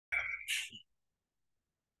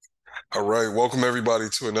All right, welcome everybody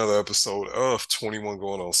to another episode of 21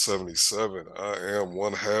 going on 77. I am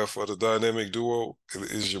one half of the dynamic duo.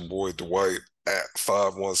 It is your boy Dwight at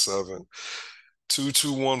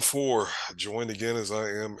 517-2214. Joined again as I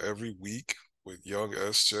am every week with young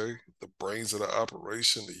SJ, the brains of the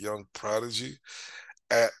operation, the young prodigy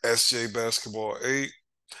at SJ Basketball 8.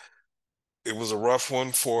 It was a rough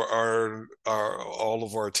one for our all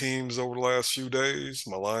of our teams over the last few days.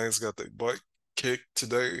 My Lions got their butt kicked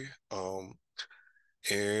today.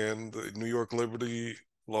 And the New York Liberty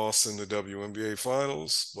lost in the WNBA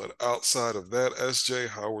finals. But outside of that, SJ,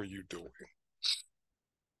 how are you doing?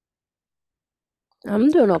 I'm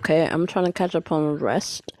doing okay. I'm trying to catch up on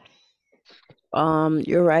rest.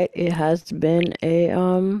 You're right. It has been a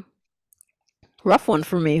rough one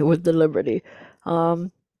for me with the Liberty.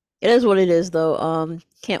 Um, it is what it is, though.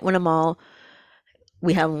 Can't win them all.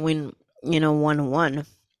 We haven't won one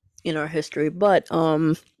in our history, but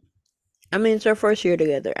I mean, it's our first year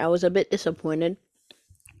together. I was a bit disappointed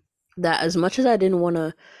that as much as I didn't want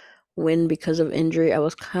to win because of injury, I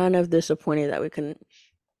was kind of disappointed that we couldn't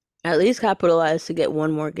at least capitalize to get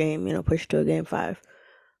one more game. Push to a game five.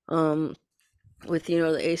 Um, with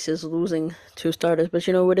the Aces losing two starters, but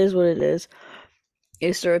it is what it is.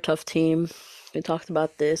 Aces are a tough team. We talked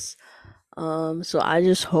about this. So I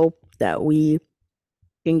just hope that we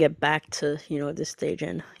can get back to this stage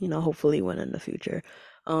and hopefully win in the future.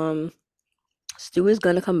 Um, Stewie's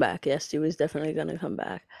gonna come back. Yes, Stewie's definitely gonna come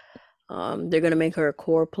back. They're gonna make her a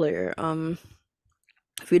core player.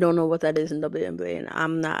 If you don't know what that is in WNBA, and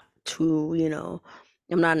I'm not too,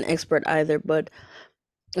 I'm not an expert either, but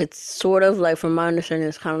it's sort of like, from my understanding,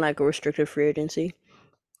 it's kind of like a restricted free agency.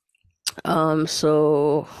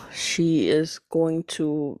 So she is going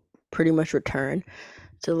to pretty much return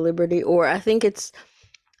to Liberty, or I think it's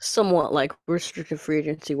somewhat like restricted free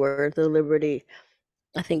agency, where the Liberty,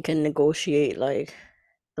 I think, can negotiate like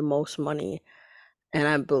the most money, and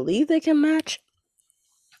I believe they can match,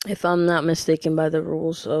 if I'm not mistaken, by the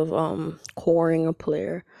rules of coring a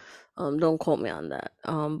player. Don't quote me on that.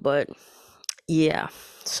 But yeah,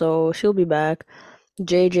 so she'll be back.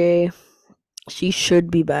 JJ, she should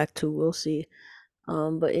be back too. We'll see.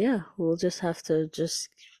 But yeah, we'll just have to just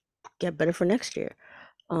get better for next year.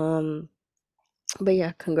 Um, but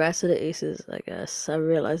yeah, congrats to the Aces, I guess. I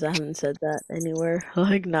realized I haven't said that anywhere,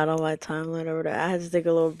 like not on my timeline or whatever. I had to take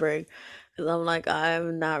a little break because I'm like,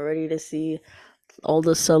 I'm not ready to see all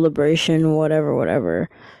the celebration, whatever, whatever.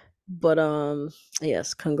 But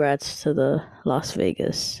yes, congrats to the Las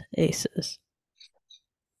Vegas Aces.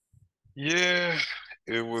 Yeah,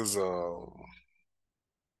 it was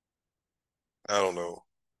I don't know.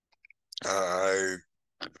 I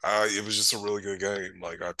it was just a really good game.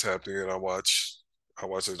 Like I tapped in, I watched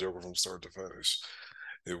that Joker from start to finish.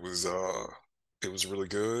 It was uh it was really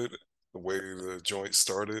good. The way the joint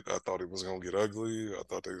started, I thought it was gonna get ugly. I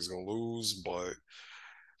thought they was gonna lose, but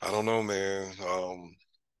I don't know, man.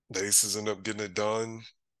 The Aces end up getting it done.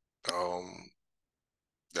 Um,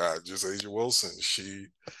 just Asia Wilson.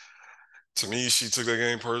 To me, she took that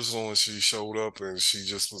game personal and she showed up and she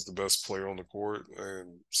just was the best player on the court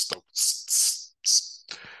and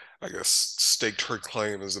I guess staked her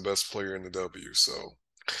claim as the best player in the W. So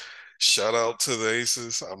shout out to the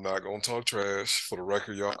Aces. I'm not gonna talk trash. For the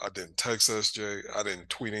record, y'all, I didn't text SJ. I didn't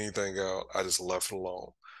tweet anything out. I just left it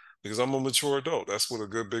alone. Because I'm a mature adult. That's what a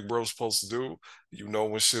good big bro's supposed to do. You know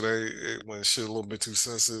when shit a little bit too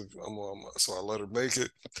sensitive. So I let her make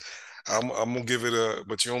it. I'm gonna give it a,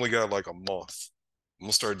 but you only got like a month. I'm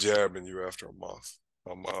gonna start jabbing you after a month.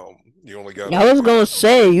 You only got I was gonna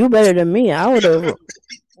say you better than me. I would have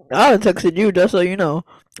texted you just so you know.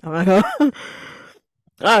 I'm like,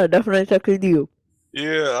 I would definitely texted you.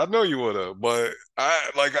 Yeah, I know you would have, but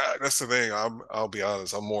that's the thing. I'll be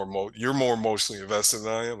honest. You're more emotionally invested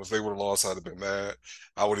than I am. If they would have lost, I'd have been mad.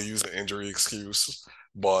 I would have used the injury excuse,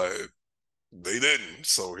 but they didn't.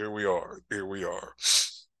 So here we are. Here we are.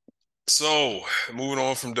 So moving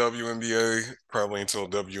on from WNBA, probably until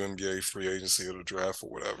WNBA free agency or the draft or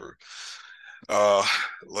whatever. Uh,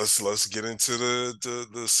 let's get into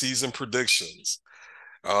the season predictions.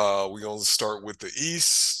 We're gonna start with the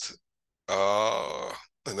East, uh,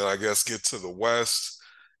 and then I guess get to the West,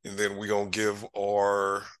 and then we're gonna give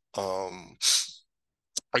our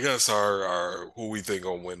I guess our who we think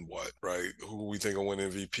gonna win what, right? Who we think gonna win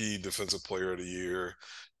MVP, Defensive Player of the Year,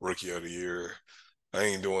 Rookie of the Year. I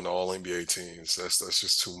ain't doing the All NBA teams. That's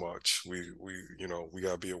just too much. We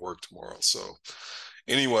gotta be at work tomorrow. So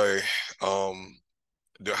anyway, um,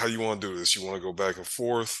 how you want to do this? You want to go back and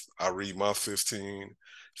forth? I read my 15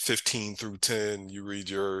 through 10. You read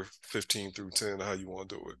your 15 through 10. How you want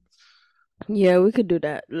to do it? Yeah, we could do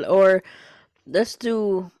that. Or let's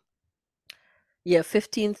do, yeah,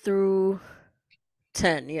 15 through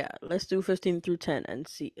 10. Yeah, let's do 15 through 10 and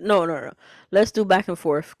see. No, no, no. Let's do back and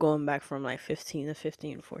forth, going back from like 15 to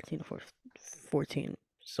 15, 14 to 14,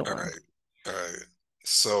 so All on. right. All right.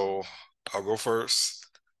 So I'll go first.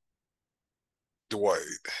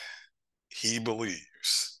 Dwight, he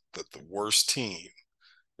believes that the worst team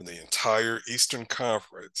in the entire Eastern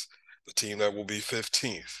Conference, the team that will be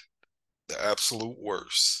 15th, the absolute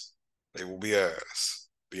worst, they will be ass,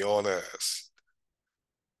 beyond ass.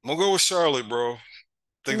 I'm gonna go with Charlotte, bro.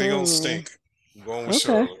 Think they're gonna Mm, stink. I'm going with okay.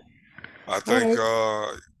 Charlotte. I All think right. uh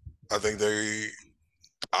I think they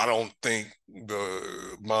I don't think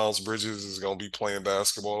the Miles Bridges is gonna be playing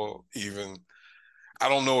basketball even. I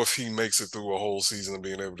don't know if he makes it through a whole season of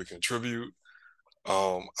being able to contribute.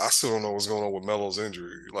 I still don't know what's going on with Melo's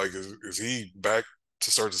injury. Like, is he back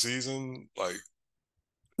to start the season? Like,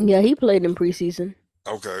 Yeah, he played in preseason.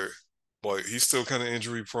 okay, but he's still kind of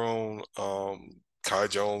injury prone. Kai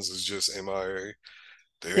Jones is just MIA.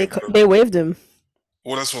 They didn't put They waived him.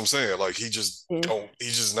 well, that's what I'm saying. Like, he just Yeah. don't.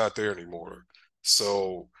 He's just not there anymore.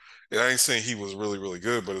 So, and I ain't saying he was really really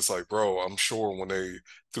good, but it's like, bro, I'm sure when they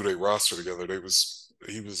threw their roster together,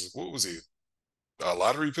 he was what was he, a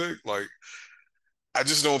lottery pick? Like, I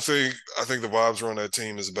just don't think. I think the vibes around that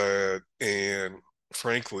team is bad, and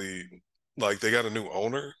frankly, like they got a new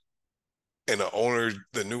owner, and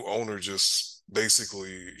the new owner, just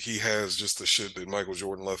basically he has just the shit that Michael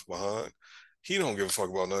Jordan left behind. He don't give a fuck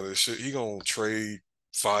about none of this shit. He gonna trade,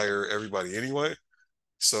 fire everybody anyway.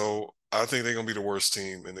 So I think they're gonna be the worst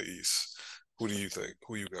team in the East. Who do you think?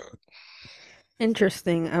 Who you got?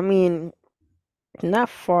 Interesting. I mean, not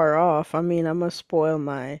far off. I mean, I'm gonna spoil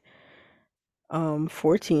my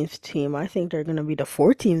 14th team. I think they're gonna be the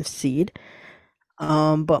 14th seed.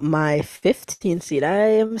 But my 15th seed, I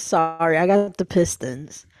am sorry, I got the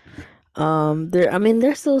Pistons. I mean,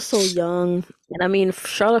 they're still so young, and I mean,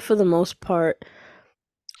 Charlotte for the most part,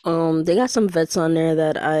 they got some vets on there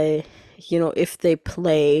that if they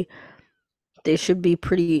play, they should be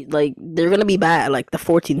pretty, like, they're gonna be bad, like the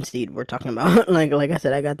 14th seed we're talking about. Like I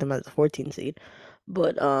said, I got them as the 14th seed,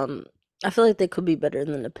 but I feel like they could be better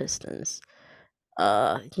than the Pistons.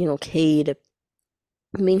 Cade.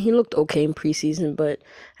 I mean, he looked okay in preseason, but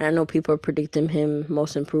I know people are predicting him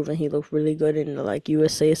most improved, and he looked really good in the like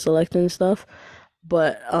USA select and stuff.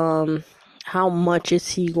 But how much is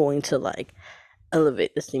he going to like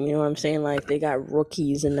elevate this team? You know what I'm saying? Like they got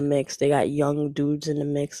rookies in the mix, they got young dudes in the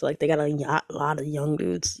mix. Like they got a lot of young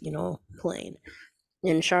dudes, playing.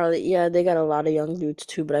 In Charlotte, yeah, they got a lot of young dudes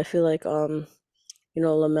too. But I feel like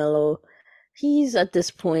LaMelo, he's at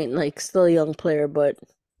this point like still a young player, but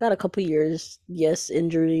got a couple years. Yes,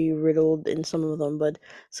 injury riddled in some of them, but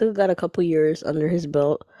still got a couple years under his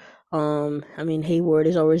belt. I mean Hayward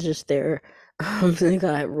is always just there. They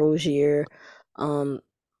got Rozier. Um,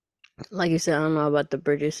 like you said, I don't know about the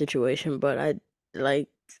Bridges situation, but I like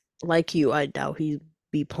like you, I doubt he'd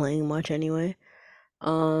be playing much anyway.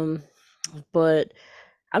 Um, but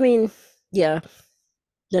I mean, yeah,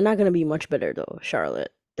 they're not gonna be much better though,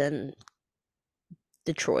 Charlotte, than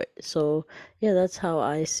Detroit. So yeah, that's how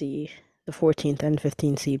I see the 14th and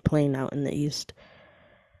 15th seed playing out in the East.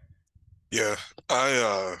 Yeah,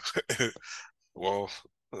 I well,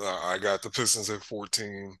 I got the Pistons at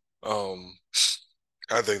 14.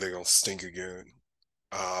 I think they're gonna stink again.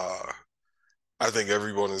 Uh, I think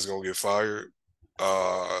everyone is gonna get fired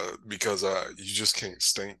because you just can't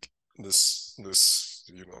stink.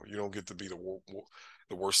 You don't get to be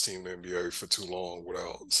the worst team in the NBA for too long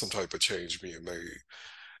without some type of change being made.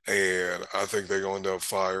 And I think they're gonna end up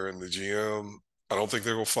firing the GM. I don't think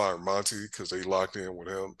they're gonna fire Monty because they locked in with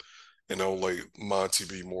him, and they'll let Monty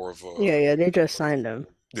be more of a Yeah, yeah, they just signed him.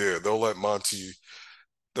 yeah. They'll let Monty.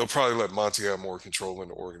 They'll probably let Monty have more control in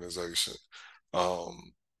the organization.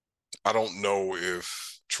 Um, I don't know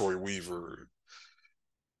if Troy Weaver,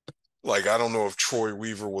 like, I don't know if Troy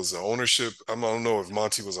Weaver was the ownership. I don't know if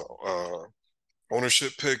Monty was a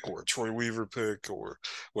ownership pick or a Troy Weaver pick or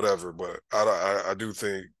whatever, but I do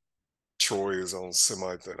think Troy is on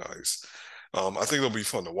semi thin ice. I think it'll be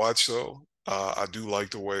fun to watch though. I do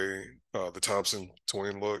like the way the Thompson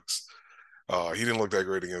twin looks. He didn't look that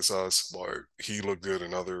great against us, but he looked good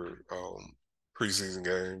in other preseason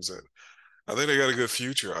games, and I think they got a good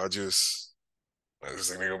future. I just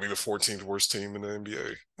think they're gonna be the 14th worst team in the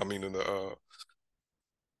NBA. I mean,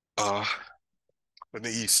 uh, in the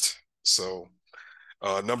East. So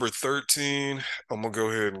number 13, I'm gonna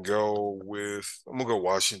go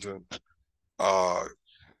Washington. Uh,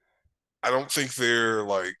 I don't think they're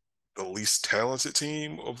like the least talented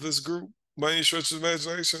team of this group, by any stretch of the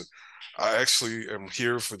imagination. I actually am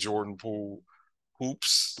here for Jordan Poole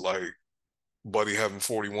hoops, like Buddy having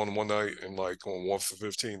 41 one night and like going 1 for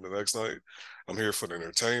 15 the next night. I'm here for the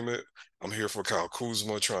entertainment. I'm here for Kyle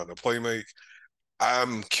Kuzma trying to play make.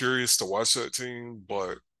 I'm curious to watch that team,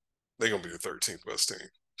 but they're gonna be the 13th best team.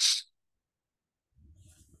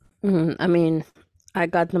 I mean, I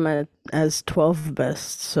got them as 12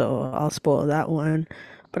 best, so I'll spoil that one.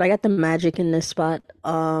 But I got the Magic in this spot.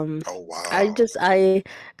 Oh I wow. just I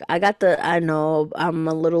got the I know I'm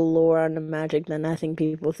a little lower on the Magic than I think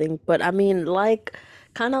people think, but I mean like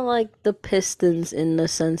kind of like the Pistons in the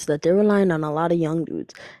sense that they're relying on a lot of young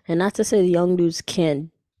dudes. And not to say the young dudes can't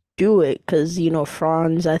do it, because you know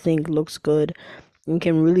Franz I think looks good and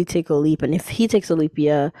can really take a leap. And if he takes a leap,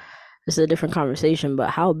 yeah, it's a different conversation, but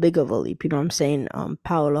how big of a leap? You know what I'm saying?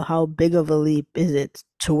 Paolo, how big of a leap is it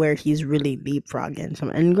to where he's really leapfrogging some?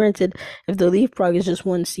 And granted, if the leapfrog is just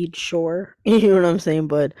one seed, sure, you know what I'm saying.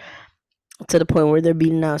 But to the point where they're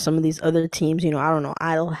beating out some of these other teams, you know, I don't know.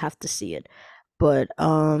 I'll have to see it. But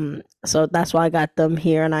so that's why I got them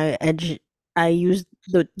here, and I used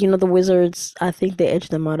the Wizards. I think they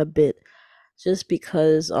edged them out a bit, just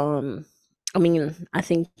because I mean, I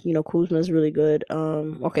think Kuzma's really good.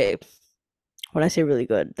 Okay, when I say really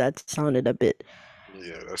good, that sounded a bit.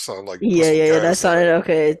 Yeah, that sounds like you put Yeah, some yeah, yeah. That gas on sounded that.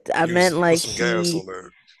 okay. I meant You put like some gas on he.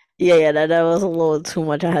 that. Yeah, yeah. That was a little too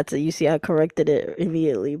much. I had to. You see, I corrected it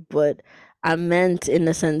immediately, but I meant in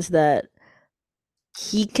the sense that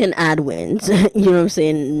he can add wins. You know what I'm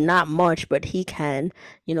saying? Not much, but he can.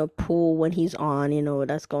 Pull when he's on.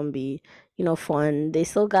 That's gonna be fun.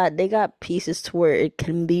 They got pieces to where it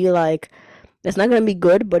can be like it's not gonna be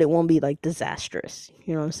good, but it won't be like disastrous.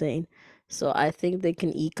 You know what I'm saying? So I think they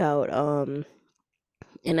can eke out.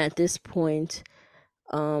 And at this point,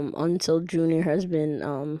 until Junior has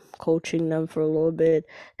been coaching them for a little bit,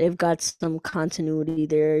 they've got some continuity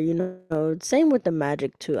there. Same with the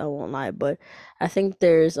Magic too. I won't lie, but I think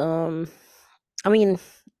there's I mean,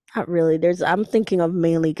 not really. I'm thinking of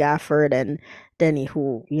mainly Gafford and Denny,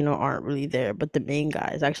 who aren't really there, but the main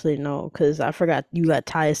guys actually no, because I forgot you got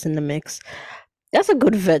Tyus in the mix. That's a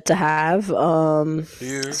good vet to have. He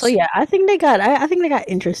So is. yeah, I think they got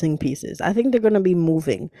interesting pieces. I think they're gonna be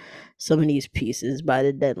moving some of these pieces by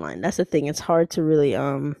the deadline. That's the thing. It's hard to really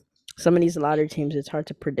some of these lottery teams it's hard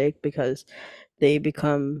to predict because they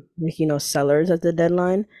become like, sellers at the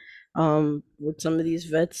deadline. With some of these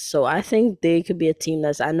vets. So I think they could be a team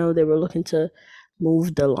I know they were looking to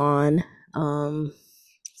move Delon.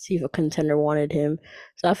 See if a contender wanted him.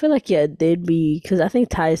 So I feel like yeah, they'd be because I think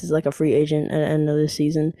Tyus is like a free agent at the end of the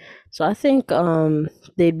season. So I think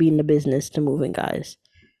they'd be in the business to moving guys.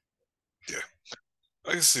 Yeah,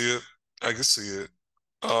 I can see it. I can see it.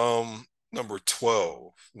 Number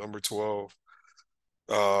 12. Number 12.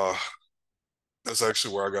 Uh, that's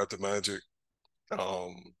actually where I got the Magic.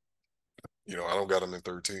 Um, I don't got them in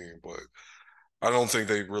 13, but I don't think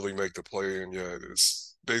they really make the play in yet.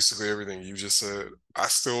 It's basically everything you just said. I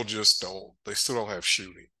still just don't. They still don't have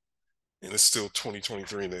shooting, and it's still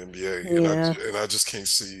 2023 in the NBA, and I Yeah, and I just can't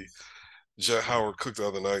see. Jet Howard cooked the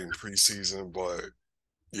other night in preseason, but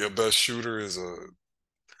your best shooter is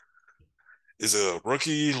a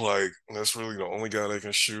rookie. Like that's really the only guy that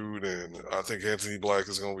can shoot, and I think Anthony Black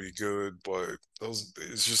is going to be good, but those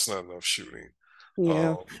it's just not enough shooting.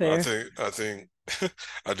 yeah, I fair. think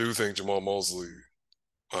I do think Jamal Mosley.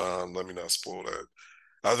 Let me not spoil that.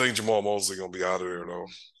 I think Jamal Mosley gonna be out of there though,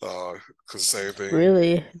 because same thing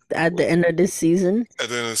Really, at the with end of this season. at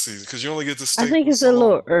the end of the season, because you only get to I stay think for it's so a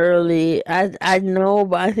little long. early. I know,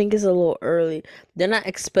 but I think it's a little early. They're not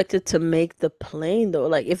expected to make the plane though.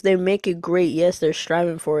 Like if they make it great, yes, they're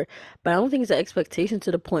striving for it. But I don't think it's an expectation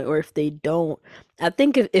to the point where if they don't, I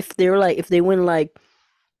think if they're like if they win like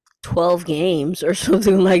 12 games or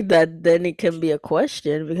something like that, then it can be a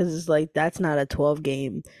question because it's like that's not a 12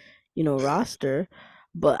 game, Yeah, roster.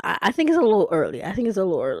 But I think it's a little early. I think it's a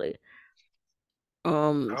little early.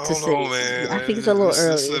 I To don't know, say man. I think it's a little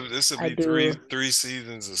early. This would I be do. three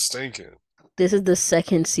seasons of stinking. This is the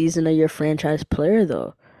second season of your franchise player,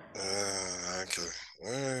 though. Okay,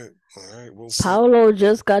 all right, we'll see. Paolo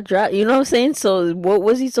just got drafted. You know what I'm saying? So what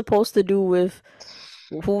was he supposed to do with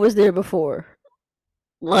who was there before?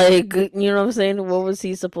 Like, you know what I'm saying? What was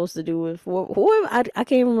he supposed to do with who? I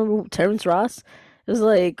can't even remember. Terrence Ross. It was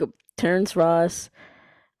like Terrence Ross.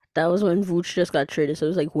 That was when Vooch just got traded. So it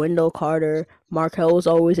was like Wendell Carter. Markel was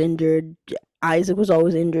always injured. Isaac was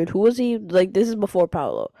always injured. Who was he? Like this is before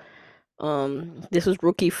Paolo. This was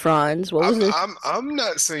rookie Franz. What was this? I'm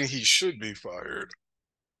not saying he should be fired.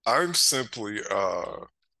 I'm simply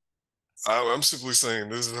I'm simply saying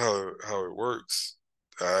this is how it works.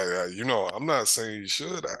 I'm not saying you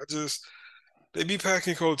should. I just they be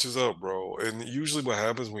packing coaches up, bro. And usually, what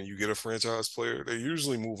happens when you get a franchise player, they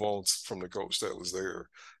usually move on from the coach that was there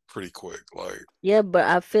pretty quick. Like, Yeah, but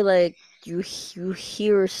I feel like you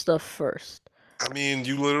hear stuff first. I mean,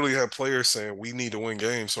 you literally have players saying we need to win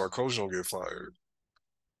games so our coach don't get fired.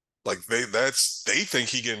 Like they think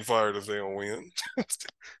he getting fired if they don't win.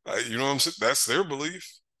 You know what I'm saying? That's their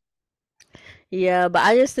belief. Yeah, but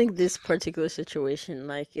I just think this particular situation,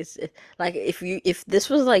 like, like if this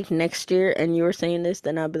was like next year and you were saying this,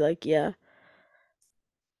 then I'd be like, yeah.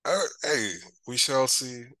 Hey, we shall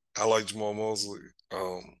see. I like Jamal Mosley,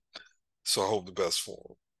 so I hope the best for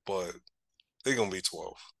him. But they're gonna be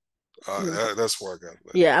 12. Mm. That's where I got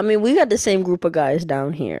that. Yeah, I mean, we got the same group of guys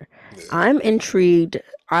down here. Yeah. I'm intrigued.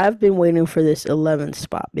 I've been waiting for this 11th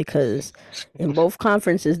spot because in both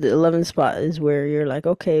conferences, the 11th spot is where you're like,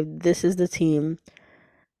 okay, this is the team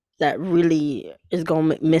that really is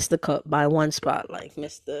gonna miss the cut by one spot, like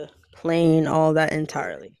miss the plane, all that Yeah.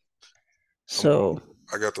 entirely. I'm going. So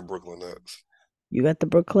I got the Brooklyn Nets. you got the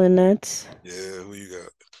Brooklyn Nets. Yeah, who you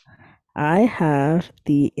got? I have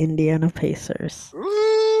the Indiana Pacers.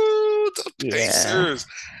 Ooh, the Yeah, Pacers.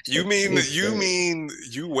 the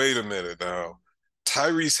Pacers. You wait a minute now.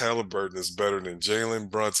 Tyrese Halliburton is better than Jalen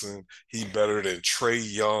Brunson. He better than Trey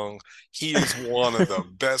Young. He is one of the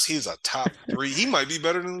best. He's a top three. He might be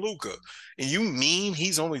better than Luca. And you mean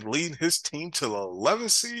he's only leading his team to the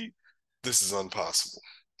 11th seed? This is impossible.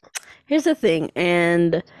 Here's the thing,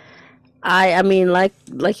 and I mean,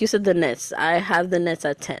 like you said, the Nets. I have the Nets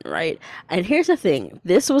at 10, right? And here's the thing.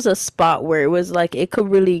 This was a spot where it was like it could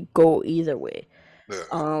really go either way. Yeah,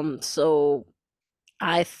 So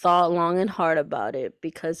I thought long and hard about it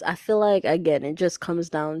because I feel like again, it just comes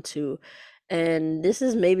down to, and this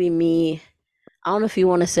is maybe me. I don't know if you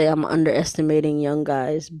want to say I'm underestimating young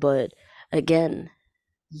guys, but again,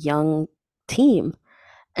 young team.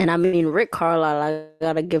 And I mean, Rick Carlisle, I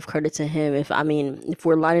gotta give credit to him. If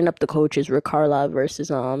we're lining up the coaches, Rick Carlisle versus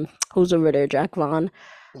who's over there, Jack Vaughn.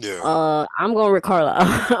 yeah, I'm going Rick Carlisle.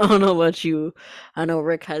 I don't know about you. I know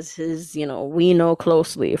Rick has his, we know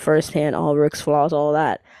closely firsthand all Rick's flaws, all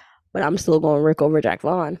that. But I'm still going Rick over Jack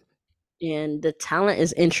Vaughn. And the talent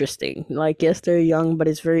is interesting. Like, yes, they're young, but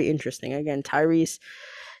it's very interesting. Again, Tyrese,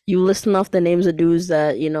 you listing off the names of dudes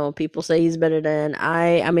that, people say he's better than.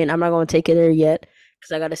 I mean, I'm not going to take it there yet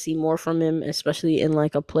because I got to see more from him, especially in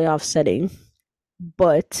like a playoff setting.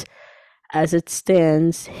 But as it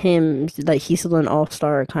stands, him, like, he's still an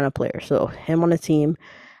all-star kind of player. So him on the team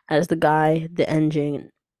as the guy, the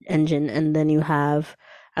engine, and then you have,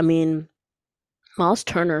 I mean, Miles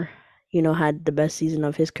Turner, had the best season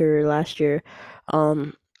of his career last year.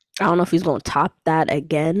 Um, I don't know if he's going to top that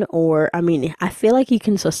again, or I mean, I feel like he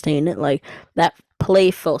can sustain it. Like that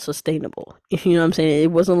play felt sustainable. You know what I'm saying?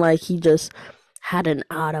 It wasn't like he just had an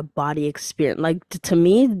out of body experience. Like to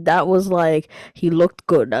me, that was like he looked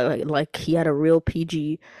good. Like he had a real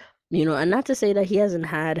PG. And not to say that he hasn't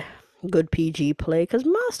had good PG play, because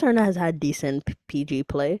Miles Turner has had decent PG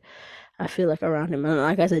play. I feel like around him. And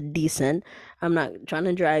like I said, decent. I'm not trying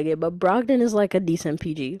to drag it, but Brogdon is like a decent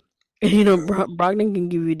PG. yeah. Brogdon can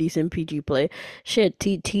give you decent PG play. Shit,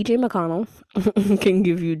 TJ McConnell can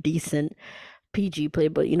give you decent PG play,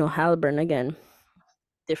 but Halliburton again,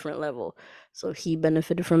 different level. So he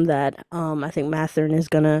benefited from that. I think Matherin is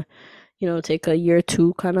gonna, take a year or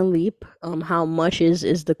two kind of leap. How much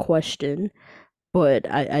is the question, but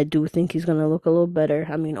I do think he's gonna look a little better.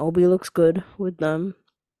 I mean, Obi looks good with them.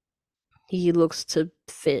 He looks to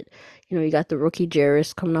fit. You got the rookie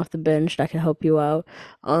Jarris coming off the bench that can help you out.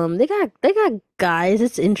 They got guys.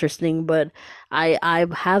 It's interesting, but I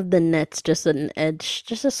have the Nets just an edge,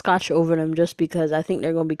 just a scotch over them, just because I think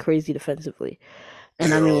they're gonna be crazy defensively.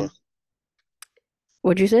 And They I are. mean,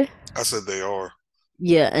 what'd you say? I said they are.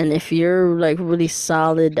 Yeah, and if you're like really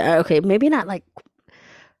solid, okay, maybe not like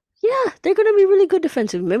yeah, they're gonna be really good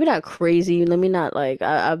defensive. Maybe not crazy. Let me not like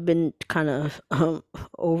I've been kind of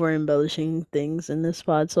over embellishing things in this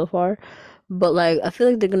spot so far. But like I feel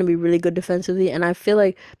like they're gonna be really good defensively, and I feel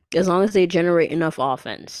like as long as they generate enough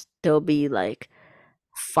offense, they'll be like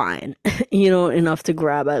fine. Enough to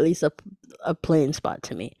grab at least a playing spot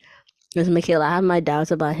to me. Because Mikhail, I have my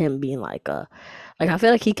doubts about him being like I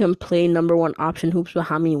feel like he can play number one option hoops, but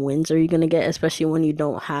how many wins are you gonna get? Especially when you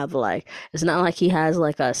don't have like it's not like he has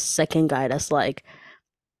like a second guy that's like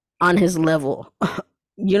on his level.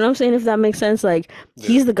 You know what I'm saying? If that makes sense. Like Yeah.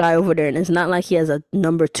 he's the guy over there, and it's not like he has a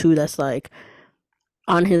number two that's like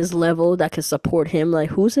on his level that can support him. Like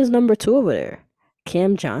who's his number two over there?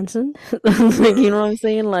 Cam Johnson? Like you know what I'm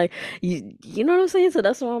saying? Like you know what I'm saying? So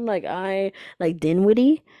that's why I'm like I like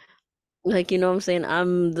Dinwiddie. Like, you know what I'm saying?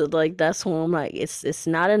 Like that's why I'm like it's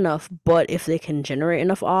not enough, but if they can generate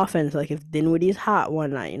enough offense, like if Dinwiddie's hot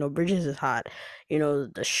one night, Bridges is hot,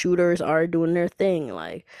 the shooters are doing their thing,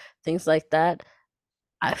 like things like that,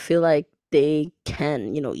 I feel like they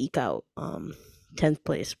can, eke out 10th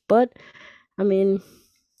place. But I mean,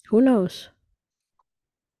 who knows?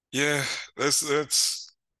 Yeah,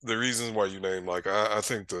 that's the reasons why you name. Like, I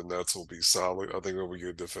think the Nets will be solid. I think they'll be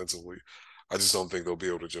good defensively. I just don't think they'll be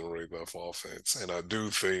able to generate enough offense. And I do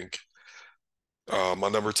think my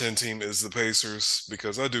number 10 team is the Pacers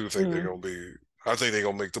because I do think they're Mm. gonna be. I think they're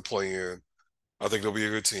gonna make the play in. I think they'll be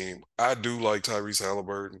a good team. I do like Tyrese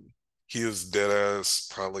Halliburton. He is dead ass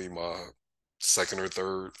probably my second or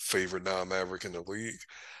third favorite non-Maverick in the league.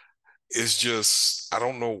 It's just I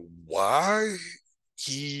don't know why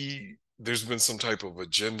there's been some type of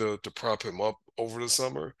agenda to prop him up over the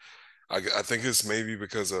summer. I think it's maybe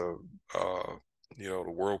because of uh, the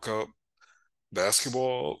World Cup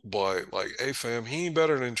basketball, but like, hey fam, he ain't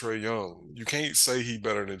better than Trae Young. You can't say he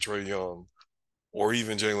better than Trae Young or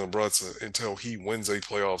even Jalen Brunson until he wins a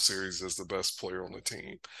playoff series as the best player on the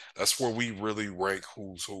team. That's where we really rank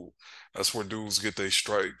who's who. That's where dudes get their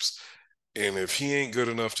stripes. And if he ain't good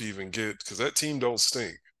enough to even get, because that team don't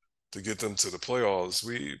stink, to get them to the playoffs,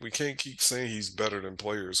 we can't keep saying he's better than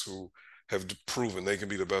players who have proven they can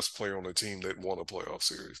be the best player on the team that won a playoff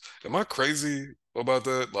series. Am I crazy about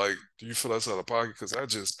that? Like, do you feel that's out of pocket? Because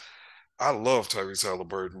I love Tyrese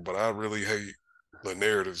Halliburton, but I really hate the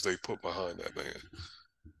narratives they put behind that man.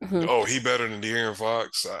 Mhm. Oh, he better than De'Aaron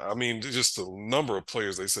Fox. I mean, just the number of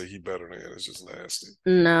players they say he better than is just nasty.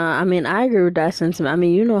 Nah, I mean, I agree with that sentiment. I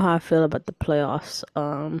mean, you know how I feel about the playoffs.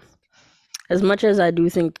 As much as I do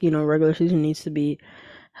think, regular season needs to be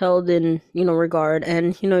held in, regard,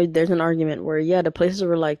 and there's an argument where yeah, the places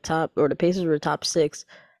were like top or the Pacers were top six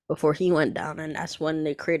before he went down, and that's when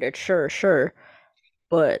they created sure.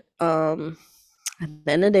 But at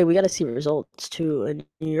the end of the day, we got to see results too. And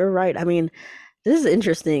you're right. I mean, this is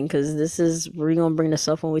interesting because this is we're gonna bring this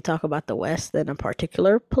up when we talk about the West and a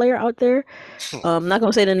particular player out there. I'm not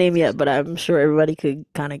gonna say the name yet, but I'm sure everybody could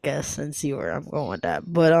kind of guess and see where I'm going with that.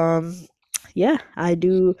 But yeah, I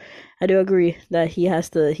do agree that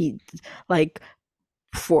he like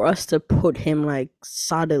for us to put him like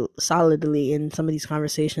solidly in some of these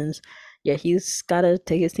conversations. Yeah, he's got to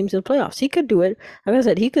take his team to the playoffs. He could do it. Like I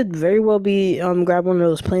said, he could very well be grab one of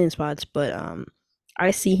those playing spots, but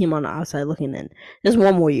I see him on the outside looking in. Just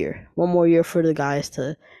one more year for the guys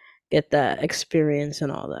to get that experience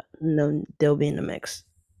and all that. And then they'll be in the mix.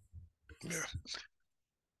 Yeah.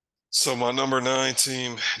 So my number 9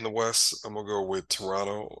 team in the West, I'm gonna go with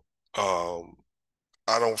Toronto. Um,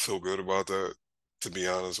 I don't feel good about that, to be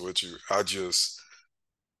honest with you.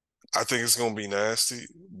 I think it's gonna be nasty,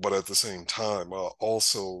 but at the same time, uh,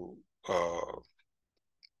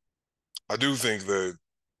 I do think that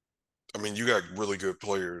I mean you got really good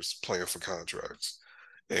players playing for contracts,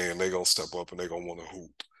 and they're gonna step up and they're gonna want to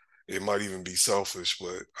hoop. It might even be selfish,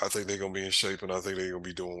 but I think they're gonna be in shape and I think they're gonna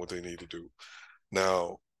be doing what they need to do.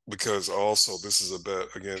 Now, because also this is a bet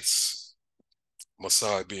against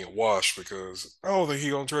Masai being washed because I don't think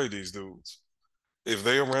he gonna trade these dudes. If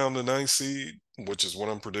they around the ninth seed, which is what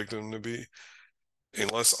I'm predicting them to be,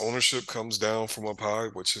 unless ownership comes down from up high,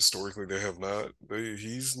 which historically they have not,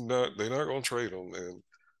 they're not gonna trade him, and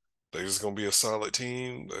they're just gonna be a solid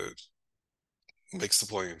team that makes the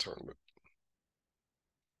playing tournament.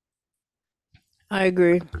 I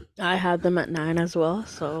agree. I had them at 9 as well.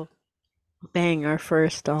 So bang, our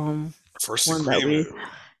first First one that we agreement.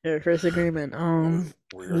 our first agreement.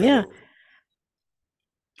 We're ahead Yeah. of.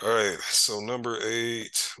 All right, so number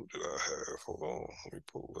 8, who did I have? Hold on, let me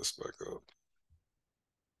pull this back up.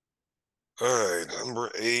 All right,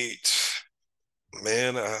 number 8,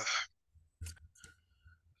 man, I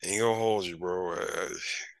ain't gonna hold you, bro.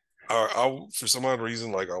 For some odd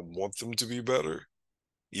reason, like I want them to be better,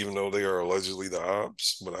 even though they are allegedly the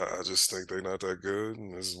ops. But I just think they're not that good,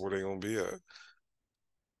 and this is where they're gonna be at.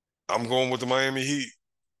 I'm going with the Miami Heat.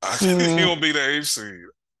 I think they're Mm, gonna be the eighth seed.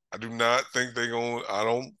 I do not think they're going. I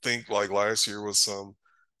don't think like last year was some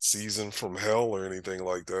season from hell or anything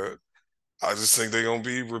like that. I just think they're gonna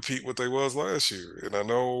be repeat what they was last year, and I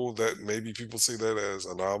know that maybe people see that as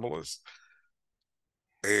anomalous,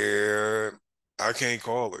 and I can't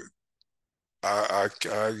call it.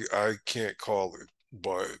 I can't call it,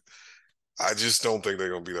 but I just don't think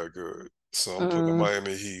they're gonna be that good. So I'm putting the mm,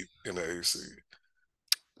 Miami Heat in the AC.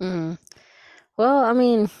 mm. Well, I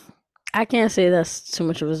mean, I can't say that's too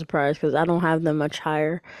much of a surprise because I don't have them much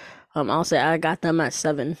higher. I'll say I got them at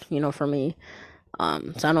 7, for me.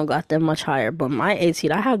 So I don't got them much higher. But my 8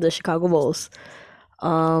 seed, I have the Chicago Bulls.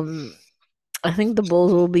 Um, I think the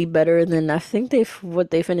Bulls will be better than I think they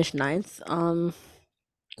finished ninth.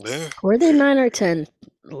 Yeah, Were they yeah. 9 or 10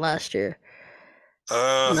 last year?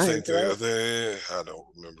 I think Ninth, right? I don't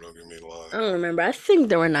remember. Don't give me a line. I don't remember. I think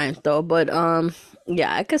they were ninth though, but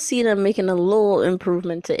yeah, I could see them making a little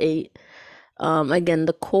improvement to eight. Again,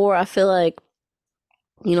 the core, I feel like,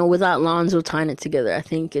 without Lonzo tying it together, I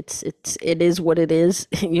think it is what it is.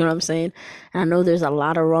 You know what I'm saying? And I know there's a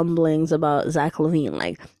lot of rumblings about Zach LaVine.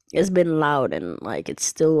 Like it's been loud and like it's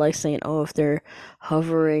still like saying, oh, if they're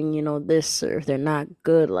hovering, this or if they're not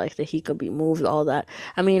good, like that he could be moved, all that.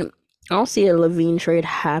 I mean, I don't see a LaVine trade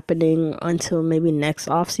happening until maybe next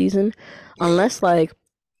off season, Yeah, unless like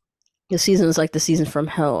the season's like the season from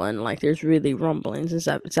hell and like there's really rumblings. Is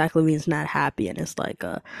that Zach LaVine's not happy and it's like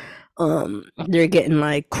they're getting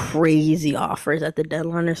like crazy offers at the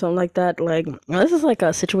deadline or something like that. Like this is like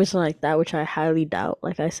a situation like that, which I highly doubt.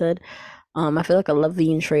 Like I said, I feel like a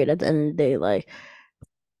Levine trade at the end of the day, like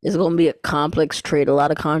it's gonna be a complex trade, a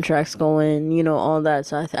lot of contracts going, all that.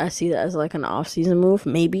 So I see that as like an off-season move,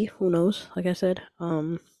 maybe. Who knows? Like I said,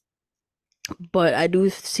 but I do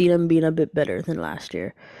see them being a bit better than last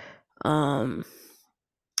year. Um,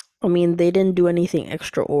 I mean, they didn't do anything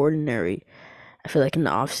extraordinary. I feel like in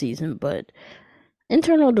the off season, but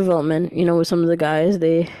internal development, with some of the guys,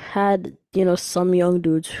 they had, some young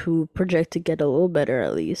dudes who project to get a little better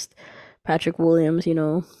at least. Patrick Williams,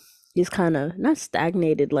 he's kind of not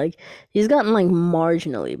stagnated, like he's gotten like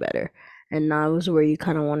marginally better. And now is where you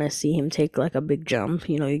kind of want to see him take like a big jump.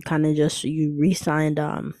 You kind of just you re-signed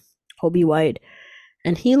Hobie White,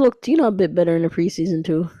 and he looked, a bit better in the preseason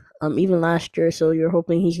too. Even last year, so you're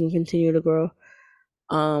hoping he can continue to grow.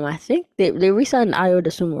 I think they re-signed Ayo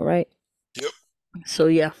DeSumo, right? yep. So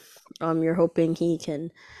yeah, you're hoping he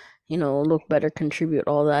can, look better, contribute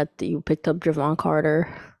all that. You picked up Javon Carter,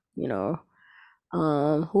 you know.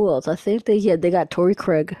 Who else? I think they got Torrey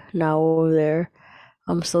Craig now over there.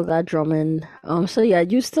 Still got Drummond. So yeah,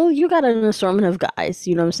 you got an assortment of guys.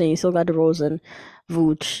 You know what I'm saying? You still got DeRozan,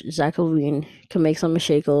 Vooch, Zach LaVine can make something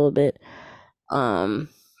shake a little bit. Um,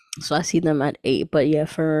 so I see them at eight. But yeah,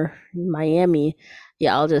 for Miami,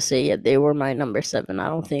 yeah, I'll just say yeah, they were my number seven. I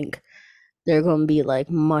don't think they're gonna be like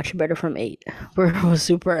much better from eight, where it was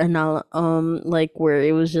super like where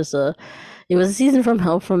it was a season from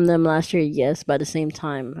hell from them last year, yes, but at the same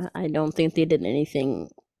time, I don't think they did anything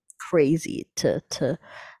crazy to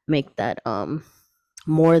make that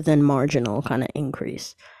more than marginal kind of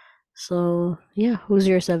increase. So yeah, who's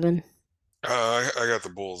your seven? I got the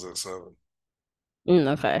Bulls at 7.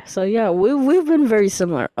 Okay, so yeah, we've been very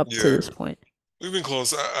similar up to Yeah, this point. we've been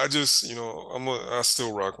close. I just, I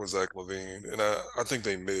still rock with Zach LaVine, and I think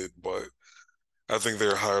they mid, but I think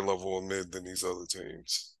they're higher level of mid than these other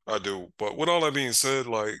teams. I do. But with all that being said,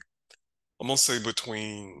 like I'm gonna say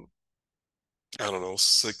between I don't know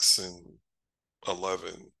 6 and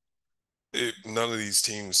 11. None of these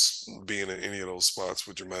teams being in any of those spots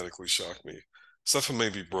would dramatically shock me, except for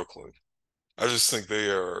maybe Brooklyn. I just think they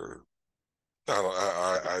are. I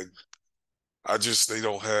don't. I just they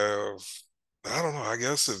don't have. I don't know. I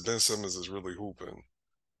guess if Ben Simmons is really hooping,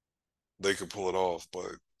 they could pull it off,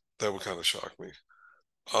 but that would kind of shock me.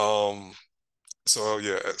 Um. So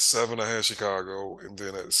yeah, at 7 I had Chicago, and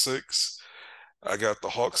then at 6 I got the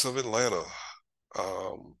Hawks of Atlanta.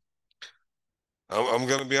 Um. I'm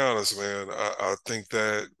gonna be honest, man. I think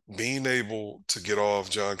that being able to get off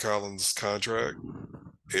John Collins' contract,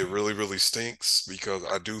 it really, really stinks because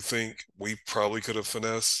I do think we probably could have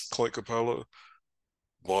finessed Clint Capella,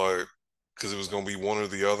 but because it was going to be one or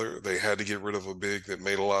the other, they had to get rid of a big that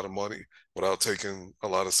made a lot of money without taking a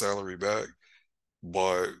lot of salary back.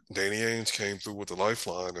 But Danny Ainge came through with the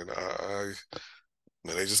lifeline, and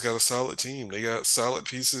man, they just got a solid team. They got solid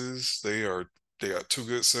pieces. They got two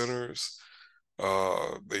good centers.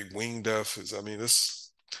 They wing depth is, I mean,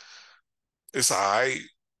 it's all right.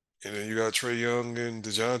 And then you got Trey Young and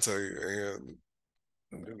DeJounte, and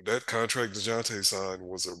that contract DeJounte signed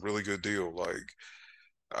was a really good deal. Like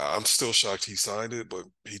I'm still shocked he signed it, but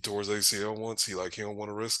he tore his ACL once. He don't want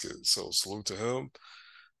to risk it. So salute to him.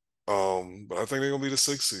 But I think they're gonna be the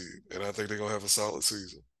 6th seed, and I think they're gonna have a solid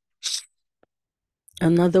season.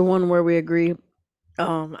 Another one where we agree.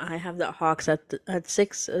 I have the Hawks at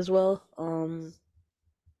six as well.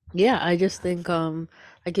 Yeah, I just think,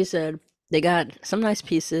 like you said, they got some nice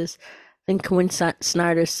pieces. I think Quinn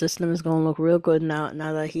Snyder's system is gonna look real good now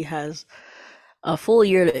that he has a full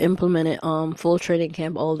year to implement it. Full training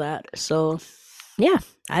camp, all that. So yeah,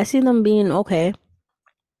 I see them being okay.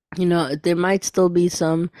 There might still be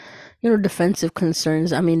some, defensive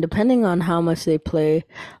concerns. I mean, depending on how much they play,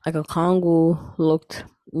 like a Kongu looked,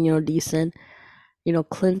 decent.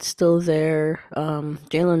 Clint's still there.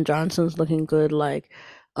 Jalen Johnson's looking good.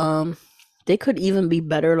 Um, they could even be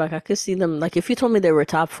better. Like I could see them. Like if you told me they were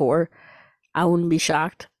top four, I wouldn't be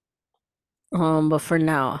shocked. But for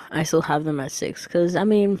now, I still have them at six. Because I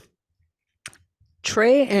mean,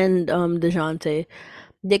 Trey and DeJounte,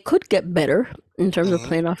 they could get better in terms of Hmm.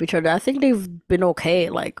 playing off each other. I think they've been okay.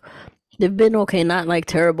 Like they've been okay, not like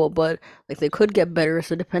terrible, but like they could get better.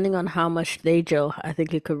 So depending on how much they gel, I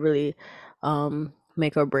think it could really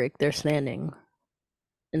make or break their standing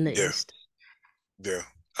in the Yeah, East. yeah,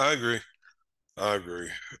 I agree. I agree.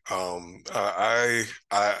 I'm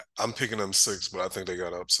picking them six, but I think they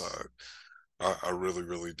got upside. I really,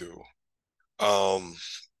 really do. Um,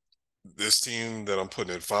 this team that I'm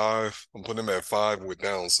putting at five, I'm putting them at five with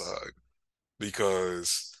downside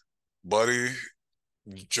because, buddy,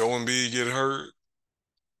 Joe Embiid get hurt.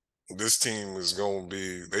 This team is going to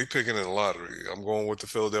be, they picking in the lottery. I'm going with the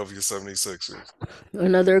Philadelphia 76ers.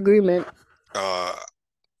 Another agreement. Uh,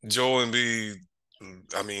 Joe Embiid,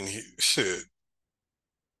 I mean, shit,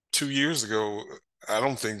 2 years ago, I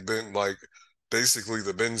don't think Ben, like, basically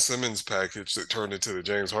the Ben Simmons package that turned into the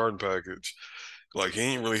James Harden package. Like he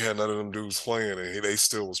ain't really had none of them dudes playing, and they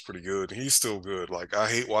still was pretty good. He's still good. Like I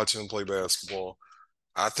hate watching him play basketball.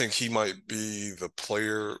 I think he might be the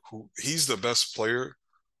player who he's the best player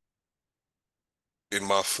in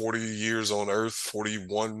my 40 years on Earth,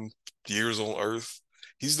 41 years on Earth.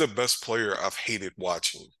 He's the best player I've hated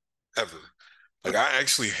watching ever. Like I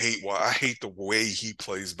actually hate why I hate the way he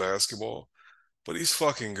plays basketball, but he's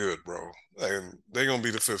fucking good, bro. And they're gonna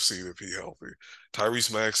be the fifth seed if he healthy.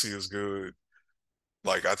 Tyrese Maxey is good.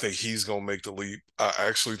 Like I think he's gonna make the leap. I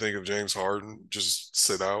actually think if James Harden just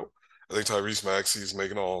sit out, I think Tyrese Maxey is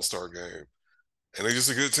making an All-Star game, and they're just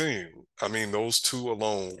a good team. I mean, those two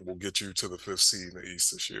alone will get you to the fifth seed in the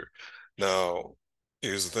East this year. Now,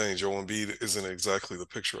 here's the thing: Joel Embiid isn't exactly the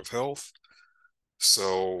picture of health.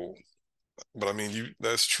 So, but I mean, you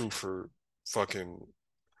that's true for fucking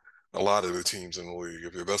a lot of the teams in the league.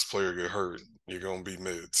 If your best player get hurt, you're gonna be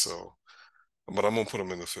mid. So, but I'm gonna put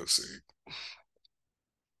them in the fifth seed.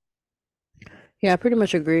 Yeah, I pretty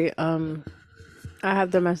much agree. I have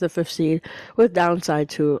them as the fifth seed with downside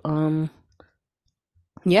too.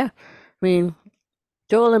 Yeah, I mean,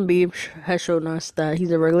 Joel Embiid has shown us that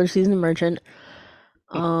he's a regular season merchant.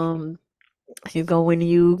 Um, he's gonna win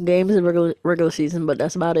you games in regular season, but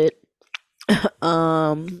that's about it.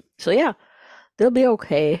 So yeah, they'll be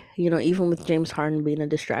okay. Even with James Harden being a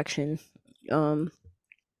distraction. Um,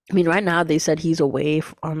 I mean, right now they said he's away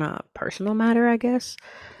on a personal matter, I guess.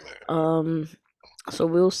 Um, so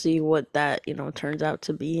we'll see what that turns out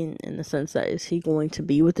to be in the sense that is he going to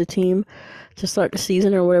be with the team to start the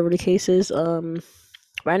season or whatever the case is.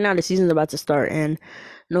 Right now the season's about to start and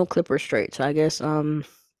no Clippers straight, so I guess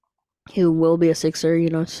he will be a Sixer,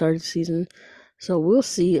 to start the season. So we'll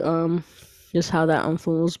see just how that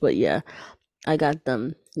unfolds. But yeah, I got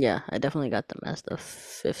them. Yeah, I definitely got them as the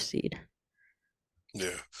fifth seed.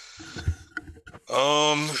 Yeah.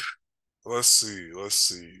 Um, let's see. Let's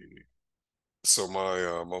see. So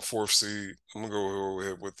my fourth seed, I'm gonna go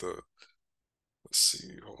ahead with the let's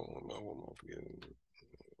see, hold on, what am I forgetting?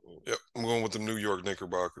 Yep, I'm going with the New York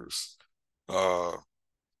Knickerbockers. Uh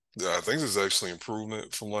yeah, I think this is actually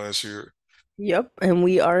improvement from last year. Yep, and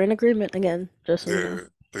we are in agreement again, just so you know.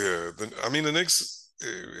 Yeah, yeah. I mean the Knicks,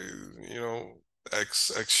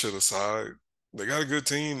 X shit aside, they got a good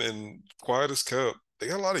team and quiet as kept. They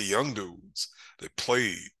got a lot of young dudes that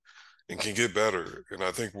played and can get better, and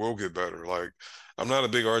I think will get better. Like, I'm not a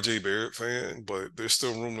big RJ Barrett fan, but there's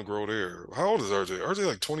still room to grow there. How old is RJ? RJ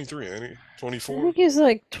like 23, ain't he? I 24? think he's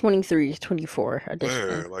like 23, 24 at this Yeah,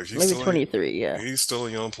 point. like Maybe 23, yeah. he's still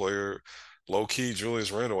a young player. Low key,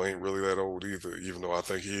 Julius Randle ain't really that old either, even though I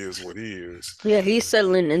think he is what he is. Yeah, he's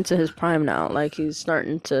settling into his prime now. Like he's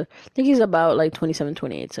starting to I think he's about like 27,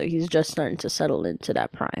 28, so he's just starting to settle into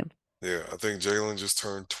that prime. Yeah, I think Jalen just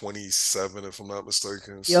turned 27, if I'm not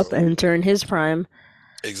mistaken. Yep, So entering his prime.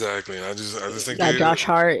 exactly, and I just think Got they, Josh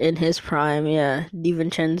Hart in his prime, yeah.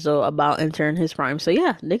 DiVincenzo about entering his prime. So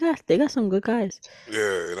yeah, they got some good guys.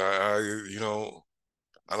 yeah, and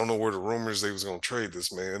I don't know where the rumors they was gonna trade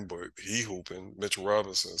this man, but he hooping Mitchell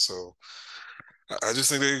Robinson. So I just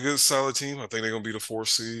think they're a good, solid team. I think they're gonna be the fourth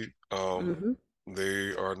seed. Hmm.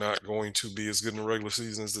 They are not going to be as good in the regular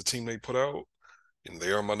season as the team they put out, and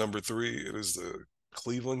they are my number three. It is the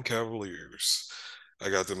Cleveland Cavaliers. I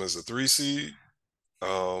got them as a three seed.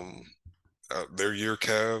 Um, they're your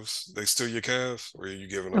Cavs. They still your Cavs, or are you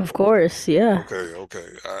giving up Of on them? course, yeah. Okay, okay.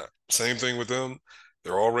 Same thing with them.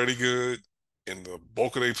 They're already good, and the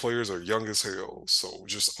bulk of their players are young as hell. So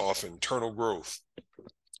just off internal growth,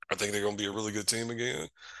 I think they're gonna be a really good team again.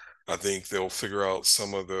 I think they'll figure out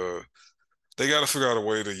they got to figure out a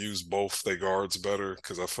way to use both their guards better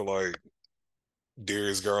because I feel like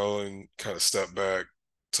Darius Garland kind of stepped back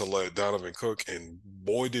to let Donovan cook, and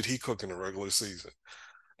boy, did he cook in the regular season.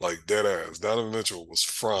 Like dead ass. Donovan Mitchell was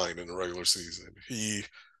frying in the regular season. He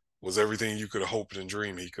was everything you could have hoped and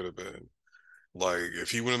dreamed he could have been. Like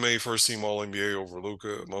if he would have made first team All NBA over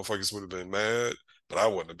Luka, motherfuckers would have been mad, but I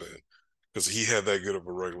wouldn't have been because he had that good of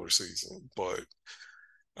a regular season. But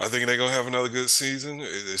I think they're gonna have another good season.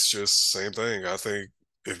 It's just same thing. I think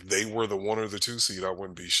if they were the 1 or the 2 seed, I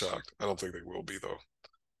wouldn't be shocked. I don't think they will be though.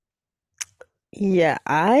 Yeah,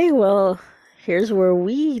 well, here's where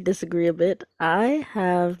we disagree a bit. I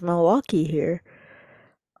have Milwaukee here.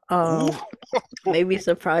 Ooh. Um, Maybe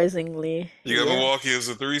surprisingly, You got yeah, Milwaukee as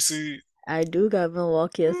a 3 seed. I do got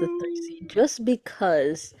Milwaukee as a three seed just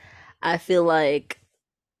because I feel like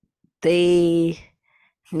they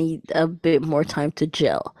need a bit more time to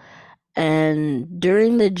gel. And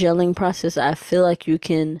during the gelling process, I feel like you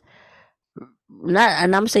can not,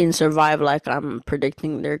 and I'm saying survive like I'm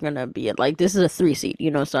predicting they're gonna be at like this is a three seed,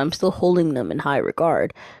 so I'm still holding them in high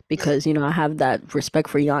regard Yeah, because I have that respect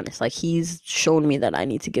for Giannis. Like he's shown me that I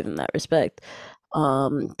need to give him that respect.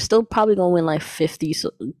 Still probably gonna win like 50,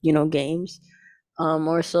 games,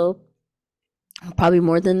 or so, probably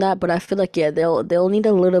more than that. But I feel like yeah, they'll need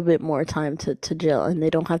a little bit more time to gel, and they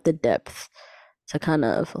don't have the depth to kind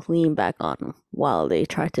of lean back on while they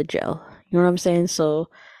try to gel. You know what I'm saying? So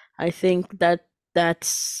I think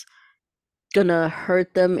that's gonna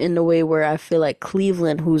hurt them in the way where I feel like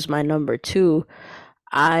Cleveland, who's my number two,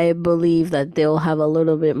 I believe that they'll have a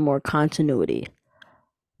little bit more continuity.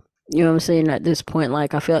 You know what I'm saying? At this point,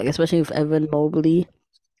 like I feel like especially with Evan Mobley,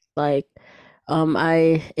 like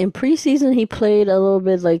I in preseason he played a little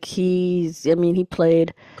bit like he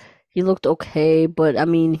played he looked okay, but I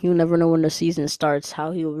mean you never know when the season starts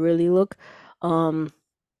how he'll really look. Um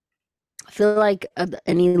I feel like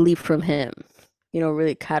any leap from him,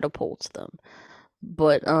 really catapults them.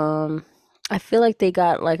 But I feel like they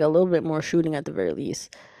got like a little bit more shooting at the very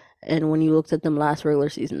least. And when you looked at them last regular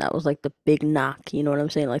season, that was like the big knock. You know what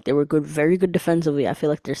I'm saying? Like they were good, very good defensively. I feel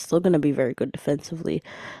like they're still gonna be very good defensively.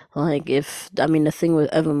 Like the thing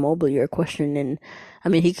with Evan Mobley, you're questioning. I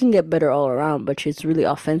mean, he can get better all around, but it's really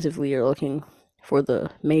offensively. You're looking for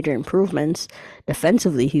the major improvements.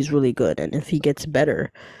 Defensively, he's really good, and if he gets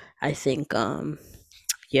better, I think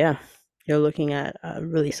yeah, you're looking at a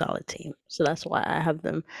really solid team. So that's why I have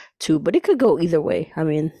them too. But it could go either way. I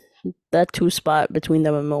mean, that two spot between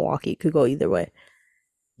them and Milwaukee could go either way.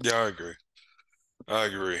 yeah, I agree. I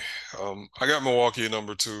agree. I got Milwaukee at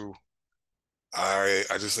number 2. I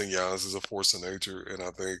just think Giannis is a force of nature, and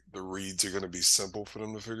I think the reads are going to be simple for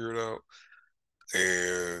them to figure it out,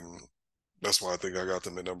 and that's why I think I got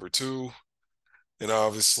them at number 2. And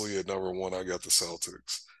obviously at number 1, I got the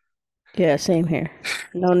Celtics. Yeah, same here.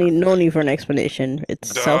 No need for an explanation. It's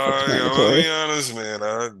Let self-explanatory. me honest,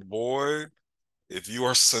 man. Boy, if you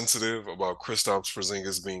are sensitive about Kristaps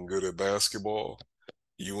Porzingis being good at basketball,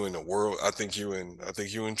 you in the world. I think you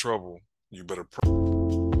in trouble. You better.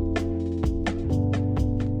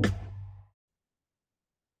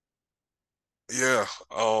 Yeah.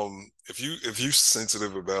 If you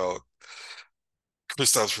sensitive about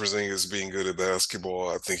Kristaps Porzingis being good at basketball,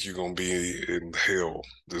 I think you're gonna be in hell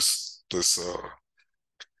this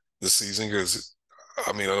season because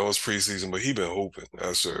I mean I know it's preseason, but he been hooping.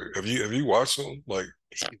 Have you watched him? Like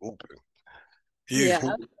he hooping. He Yeah,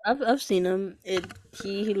 hoop. I've seen him.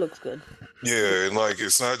 He looks good. He looks Yeah, and good. like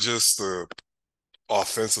it's not just the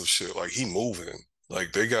offensive shit. Like he moving.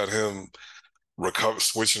 Like they got him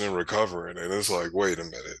switching and recovering, and it's like, wait a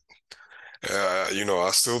minute.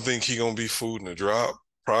 I still think he gonna be food in the drop,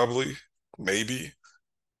 probably, maybe,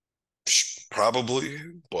 probably,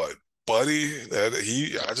 but buddy,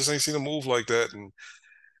 I just ain't seen him move like that, and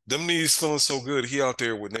them knees feeling so good. He out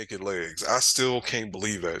there with naked legs. I still can't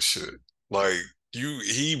believe that shit. Like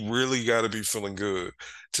he really got to be feeling good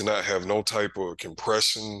to not have no type of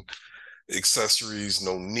compression accessories,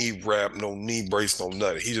 no knee wrap, no knee brace, no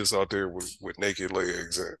nothing. He just out there with naked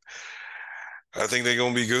legs, and I think they're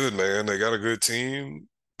gonna be good, man. They got a good team.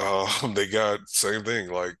 They got same thing.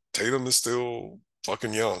 Like Tatum is still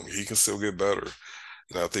fucking young. He can still get better,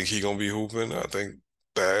 and I think he gonna be hooping. I think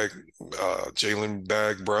Jalen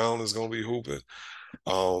Bag Brown is gonna be hooping.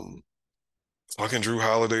 Um, Fucking Drew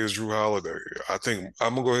Holiday is Drew Holiday. I think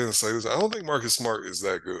I'm gonna go ahead and say this. I don't think Marcus Smart is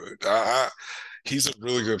that good. He's a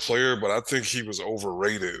really good player, but I think he was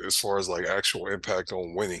overrated as far as like actual impact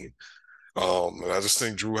on winning. And I just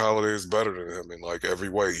think Drew Holiday is better than him in like every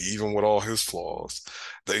way, even with all his flaws.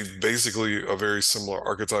 They basically a very similar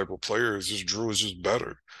archetypal player. It's just Drew is just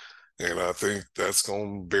better. And I think that's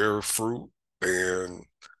going to bear fruit. And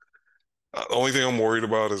the only thing I'm worried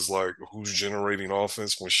about is like who's generating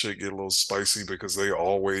offense when shit get a little spicy because they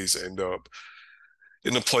always end up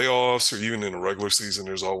in the playoffs or even in the regular season.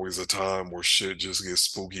 There's always a time where shit just gets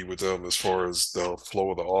spooky with them as far as the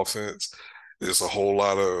flow of the offense. There's a whole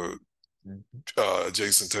lot of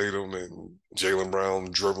Jason Tatum and Jaylen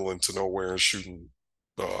Brown dribbling to nowhere and shooting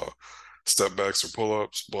uh, step backs or pull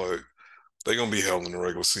ups, but they're gonna be held in the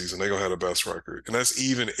regular season. They're gonna have the best record, and that's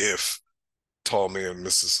even if tall man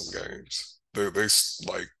misses some games. They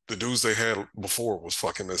like the dudes they had before was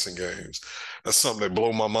fucking missing games. That's something that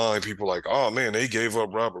blow my mind. People like, oh man, they gave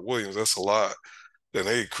up Robert Williams. That's a lot. Then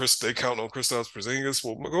they count on Kristaps Porzingis.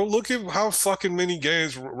 Well, go look at how fucking many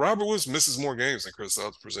games Robert Woods misses more games than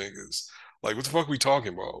Kristaps Porzingis. Like, what the fuck are we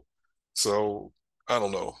talking about? So I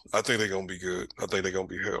don't know. I think they're gonna be good. I think they're gonna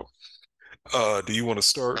be hell. Do you want to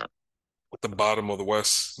start at the bottom of the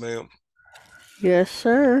West, ma'am? Yes,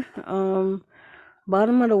 sir.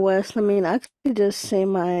 Bottom of the West. I mean, I could just say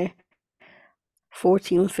my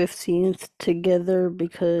 14th, 15th together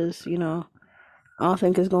because, I don't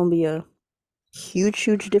think it's gonna be a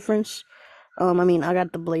huge difference. I mean, I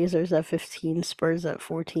got the Blazers at 15, Spurs at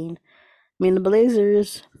 14. I mean, the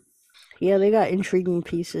Blazers, yeah, they got intriguing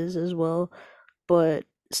pieces as well, but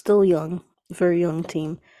still young, very young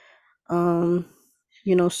team. Um,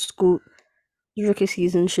 Scoot, rookie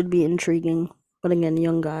season should be intriguing, but again,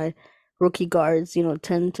 young guy. Rookie guards,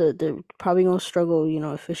 tend to they're probably gonna struggle,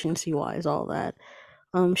 efficiency wise, all that.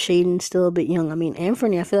 Shaden's still a bit young. I mean,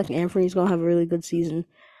 Anthony, I feel like Anthony's gonna have a really good season.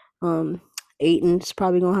 Um, Aiton's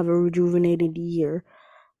probably gonna have a rejuvenated year,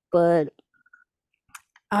 but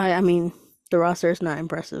I mean, the roster is not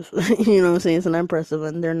impressive. You know what I'm saying? It's not impressive,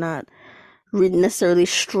 and they're not necessarily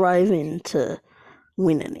striving to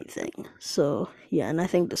win anything. So yeah, and I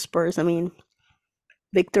think the Spurs. I mean,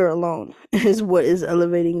 Victor alone is what is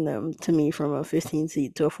elevating them to me from a 15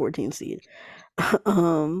 seed to a 14 seed.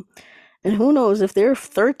 um, and who knows if they're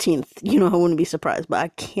 13th? I wouldn't be surprised, but I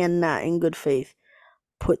cannot, in good faith,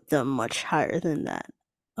 put them much higher than that.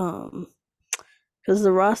 Um, because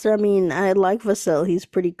the roster, I mean, I like Vassell, he's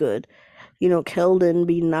pretty good. Keldon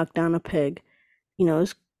being knocked down a peg,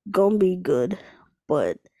 it's gonna be good,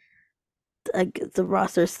 but the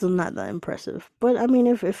roster is still not that impressive. But I mean,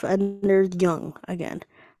 if and they're young again,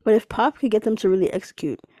 but if Pop could get them to really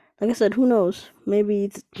execute, like I said, who knows? Maybe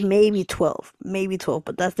 12, maybe 12,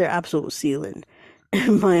 but that's their absolute ceiling,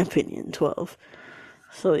 in my opinion, 12.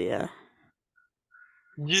 So yeah.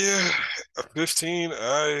 Yeah, 15.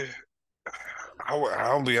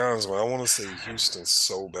 I'll be honest, man. I want to say Houston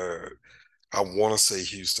so bad. I want to say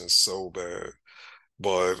Houston so bad,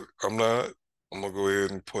 but I'm not. I'm gonna go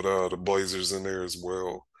ahead and put the Blazers in there as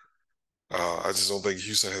well. I just don't think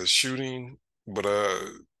Houston has shooting, but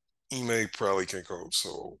Ime probably can coach,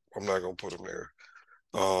 so I'm not gonna put him there.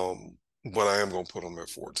 But I am gonna put him at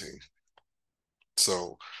 14.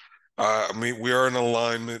 So I mean, we are in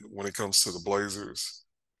alignment when it comes to the Blazers,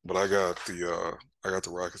 but I got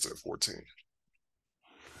the Rockets at 14.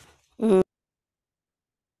 Mm.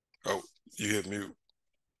 Oh, you hit mute.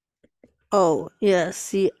 Oh yeah.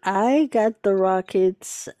 See, I got the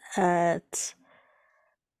Rockets at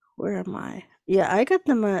where am I? Yeah, I got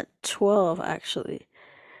them at 12 actually,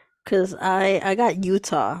 because I got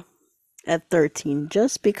Utah at 13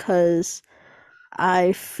 just because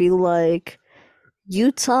I feel like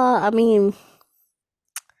Utah, I mean,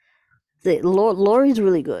 Laurie's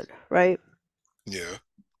really good, right? Yeah,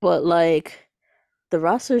 But like the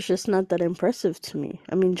roster's just not that impressive to me.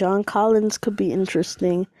 I mean, John Collins could be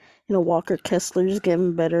interesting. Walker Kessler's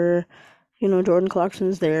getting better. Jordan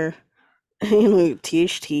Clarkson's there.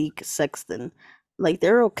 THT, Sexton. Like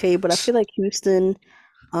they're okay, but I feel like Houston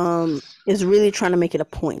is really trying to make it a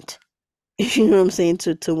point. You know what I'm saying?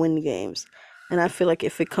 To win games. And I feel like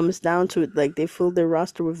if it comes down to it, like they fill their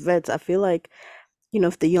roster with vets, I feel like,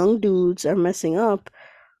 if the young dudes are messing up,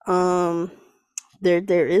 um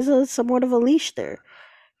there is a somewhat of a leash there.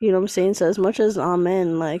 You know what I'm saying? So as much as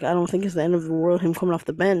Amen, like I don't think it's the end of the world him coming off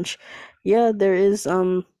the bench. Yeah, there is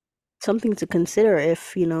something to consider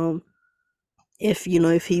if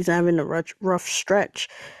he's having a rough stretch,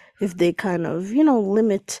 if they kind of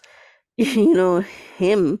limit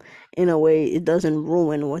him in a way, it doesn't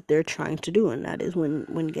ruin what they're trying to do, and that is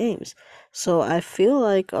win games. So I feel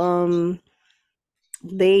like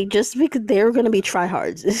they just because they're gonna be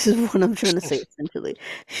tryhards. This is what I'm trying to say essentially.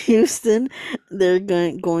 Houston, they're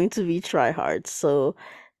going to be tryhards. So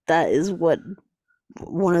that is what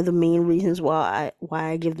one of the main reasons why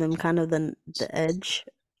I give them kind of the edge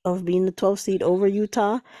of being the 12th seed over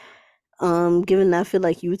Utah. Given that I feel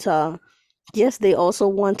like Utah, yes, they also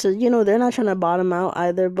want to, they're not trying to bottom out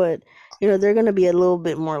either, but they're gonna be a little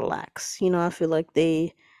bit more lax. I feel like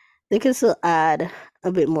they can still add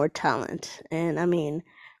a bit more talent. And I mean,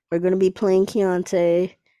 we're gonna be playing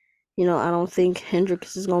Keontae. I don't think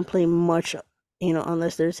Hendricks is gonna play much,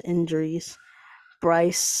 unless there's injuries.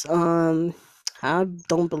 Bryce, I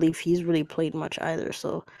don't believe he's really played much either.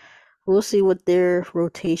 So we'll see what their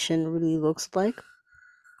rotation really looks like.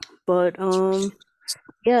 But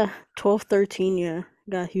yeah, 12, 13, yeah.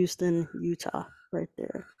 Got Houston, Utah right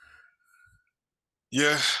there.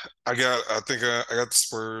 Yeah, I think I got the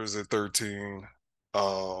Spurs at 13.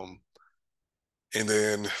 Um, and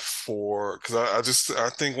then because I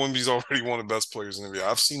think Wemby's already one of the best players in the NBA.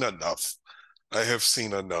 I've seen enough. I have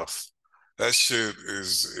seen enough. That shit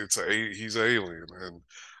he's an alien, and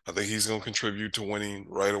I think he's gonna contribute to winning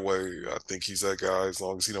right away. I think he's that guy as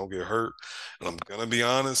long as he don't get hurt. And I'm gonna be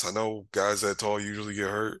honest, I know guys that tall usually get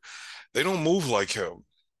hurt. They don't move like him.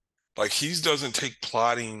 Like he doesn't take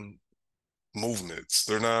plotting movements.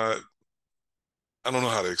 They're not. I don't know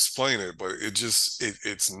how to explain it, but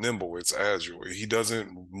it's nimble, it's agile. He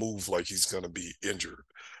doesn't move like he's gonna be injured.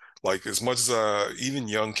 Like as much as even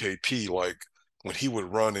young KP, like when he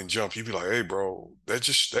would run and jump, he'd be like, "Hey, bro, that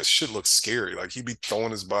shit looks scary." Like he'd be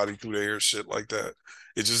throwing his body through the air, shit like that.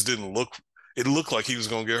 It just didn't look. It looked like he was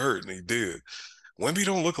gonna get hurt, and he did. Wemby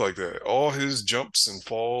don't look like that. All his jumps and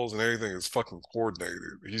falls and everything is fucking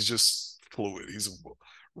coordinated. He's just fluid. He's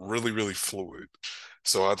really, really fluid.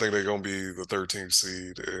 So I think they're gonna be the 13th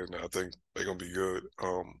seed, and I think they're gonna be good.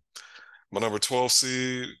 My number 12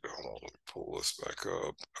 seed. Hold on, let me pull this back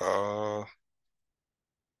up.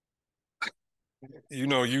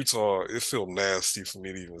 Utah. It feels nasty for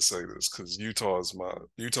me to even say this because Utah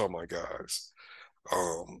my guys.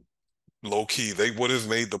 Um, Low key, they would have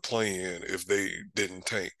made the play-in if they didn't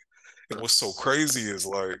tank. And what's so crazy is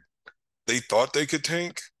like they thought they could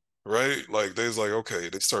tank, right? Like they was like, okay,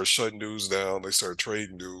 they start shutting dudes down, they start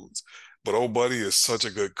trading dudes. But old buddy is such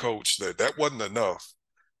a good coach that wasn't enough.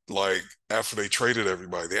 Like after they traded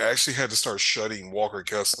everybody, they actually had to start shutting Walker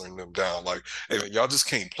Kessler and them down. Like, hey, man, y'all just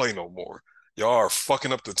can't play no more. Y'all are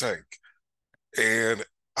fucking up the tank. And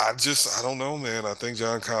I don't know, man. I think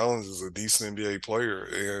John Collins is a decent NBA player.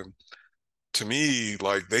 And to me,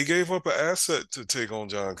 like they gave up an asset to take on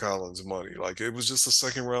John Collins' money. Like it was just a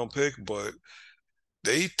second round pick, but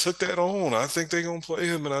they took that on. I think they're gonna play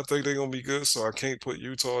him, and I think they're gonna be good. So I can't put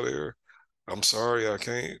Utah there. I'm sorry, I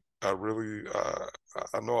can't. I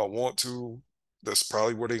know I want to. That's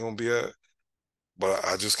probably where they're gonna be at, but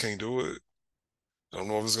I just can't do it. I don't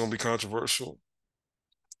know if it's gonna be controversial.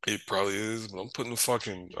 It probably is, but I'm putting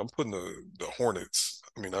the Hornets.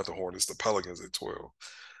 I mean, not the Hornets, the Pelicans at 12.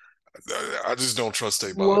 I just don't trust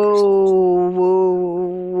their bodies. Whoa,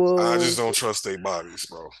 whoa, I just whoa. don't trust their bodies,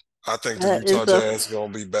 bro. I think the That is Utah the Jazz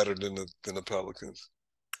gonna be better than the Pelicans.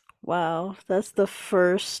 wow. That's the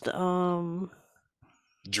first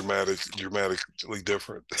Dramatically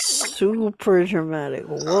different. super dramatic.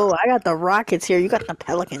 Whoa, Uh, I got the Rockets here. You got the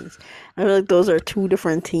Pelicans. I feel like those are two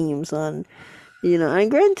different teams on,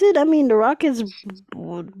 and granted, I mean the Rockets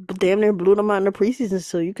damn near blew them out in the preseason,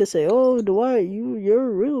 so you could say, "Oh, Dwight, you're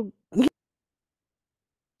real."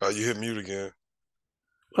 you hit mute again.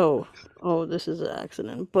 Oh, oh, this is an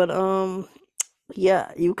accident. But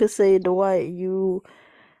yeah, you could say Dwight, you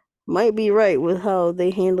might be right with how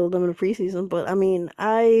they handled them in the preseason, but I mean,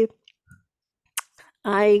 I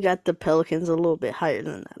got the Pelicans a little bit higher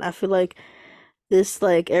than that. I feel like this,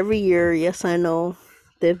 like every year, yes, I know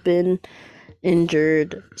they've been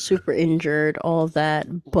injured, super injured, all that,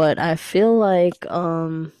 but I feel like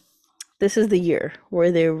this is the year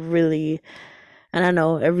where they really, and I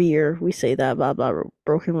know every year we say that blah blah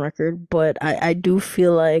broken record, but I do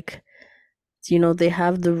feel like they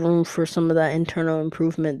have the room for some of that internal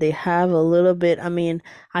improvement. They have a little bit, I mean,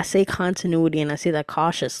 I say continuity and I say that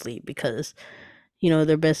cautiously because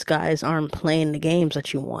their best guys aren't playing the games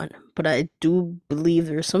that you want. But I do believe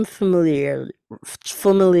there's some familiarity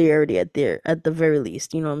at the very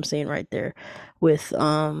least. You know what I'm saying right there, with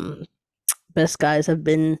best guys have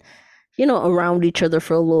been around each other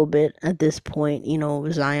for a little bit at this point.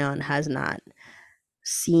 Zion has not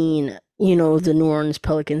seen the New Orleans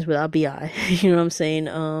Pelicans without Bi. You know what I'm saying?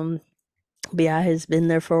 Bi has been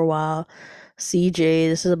there for a while. CJ,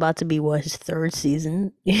 this is about to be what his third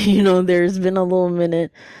season. There's been a little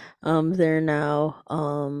minute there now.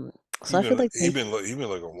 So I feel like He been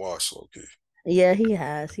like a wash, low key. yeah, he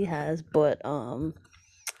has, but I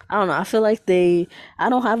don't know. I feel like I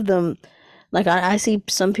don't have them. Like I see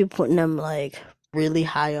some people putting them like really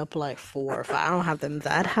high up, like 4 or 5. I don't have them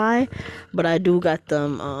that high, but I do got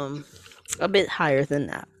them a bit higher than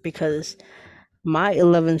that because my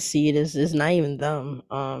 11th seed is not even them.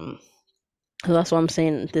 So that's why I'm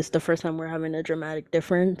saying this is the first time we're having a dramatic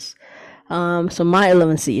difference. So my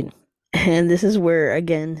 11th seed, and this is where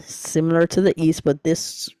again similar to the East, but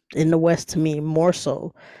this in the West to me more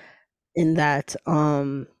so in that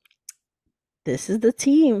this is the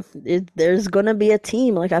team. There's gonna be a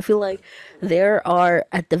team. Like I feel like there are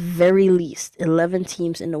at the very least 11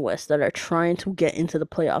 teams in the West that are trying to get into the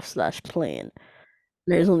playoffs slash play-in.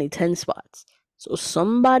 There's only 10 spots. So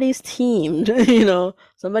somebody's team,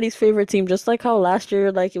 somebody's favorite team, just like how last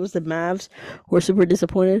year, like it was the Mavs who were super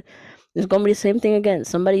disappointed. It's gonna be the same thing again.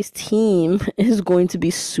 Somebody's team is going to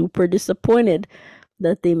be super disappointed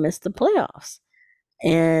that they missed the playoffs.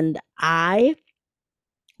 And I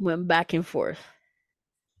went back and forth,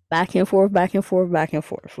 back and forth, back and forth, back and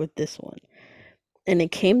forth with this one. And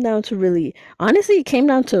it came down to really, honestly, it came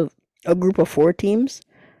down to a group of 4 teams.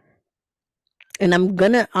 And I'm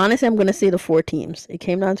gonna say the 4 teams. It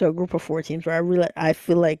came down to a group of 4 teams where I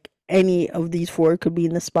feel like any of these 4 could be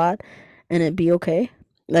in the spot and it'd be okay.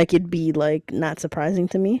 Like it'd be like not surprising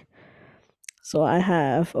to me. So I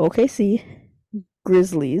have OKC,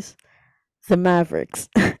 Grizzlies, the Mavericks,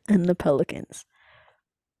 and the Pelicans.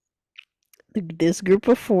 This group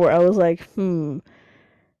of 4, I was like, who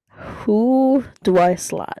do I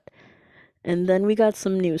slot? And then we got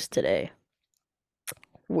some news today.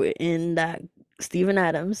 In that Steven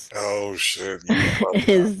Adams Oh shit! You know, I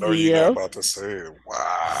is know you're not the about to say it.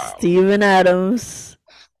 Wow. Steven Adams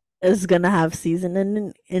is gonna have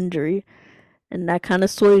season-ending injury, and that kind of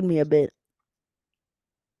swayed me a bit.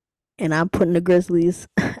 And I'm putting the Grizzlies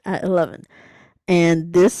at 11.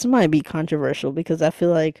 And this might be controversial because I feel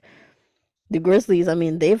like the Grizzlies, I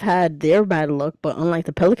mean, they've had their bad luck, but unlike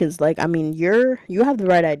the Pelicans, like I mean, you have the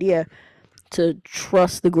right idea to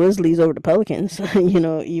trust the Grizzlies over the Pelicans.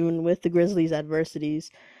 Even with the Grizzlies'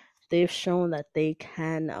 adversities, they've shown that they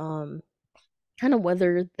can kind of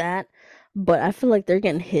weather that. But I feel like they're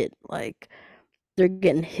getting hit. Like they're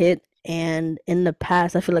getting hit, and in the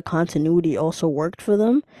past, I feel like continuity also worked for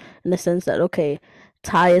them in the sense that okay,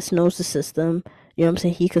 Tyus knows the system. You know what I'm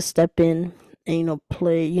saying? He could step in and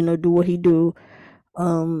play. Do what he do.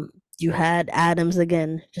 You had Adams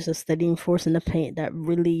again, just a steadying force in the paint that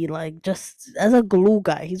really like just as a glue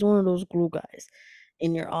guy. He's one of those glue guys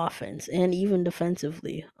in your offense and even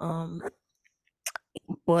defensively.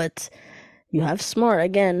 But you have Smart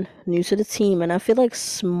again, new to the team, and I feel like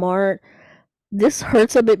Smart. This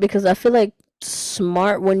hurts a bit because I feel like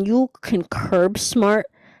Smart, when you can curb Smart,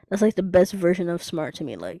 that's like the best version of Smart to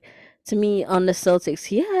me. Like to me on the Celtics,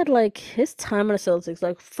 he had like his time on the Celtics.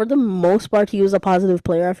 Like for the most part, he was a positive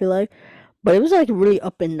player. I feel like, but it was like really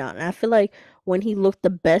up and down. And I feel like when he looked the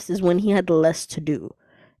best is when he had less to do,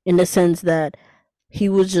 in the sense that he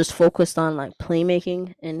was just focused on like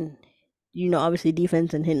playmaking and obviously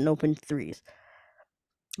defense and hitting open threes.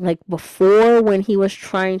 Like before, when he was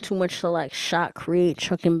trying too much to like shot create,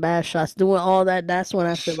 chucking bad shots, doing all that, that's when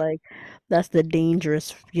I feel like that's the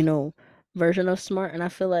dangerous, version of Smart. And I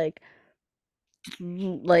feel like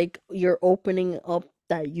you're opening up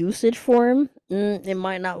that usage for him. It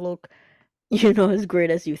might not look, as great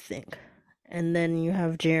as you think. And then you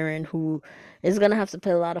have Jaren, who is gonna have to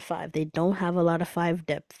play a lot of 5. They don't have a lot of 5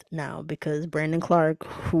 depth now because Brandon Clark,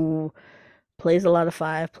 who plays a lot of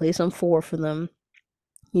 5, plays some 4 for them.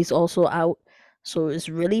 He's also out. So it's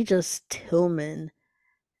really just Tillman,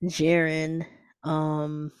 Jaren,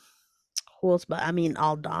 who else? But I mean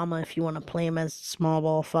Aldama if you want to play him as small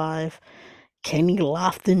ball 5. Kenny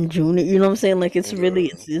Lofton Jr. You know what I'm saying? Like it's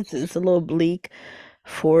really Yeah. it's a little bleak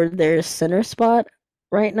for their center spot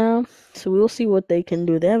right now. So we'll see what they can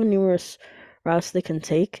do. They have numerous routes they can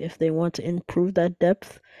take if they want to improve that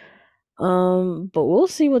depth. But we'll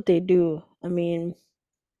see what they do. I mean,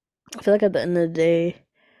 I feel like at the end of the day,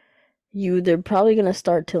 they're probably gonna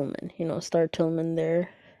start Tillman, start Tillman there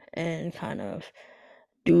and kind of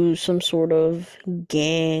do some sort of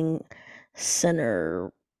gang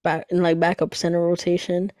center backup center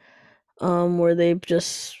rotation, where they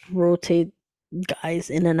just rotate guys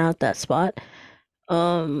in and out that spot.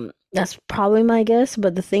 That's probably my guess,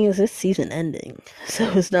 but the thing is it's season ending. So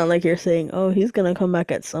it's not like you're saying, oh, he's gonna come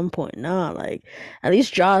back at some point. Nah, like at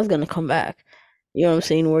least Jaw's gonna come back. You know what I'm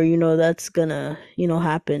saying? Where that's gonna,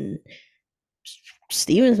 happen.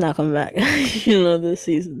 Steven's not coming back, this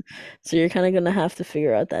season. So you're kind of gonna have to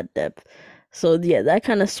figure out that depth. So yeah, that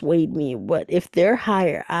kind of swayed me. But if they're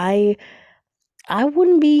higher, I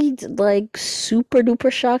wouldn't be like super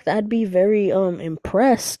duper shocked. I'd be very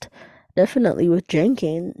impressed definitely with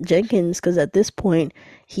Jenkins, because at this point,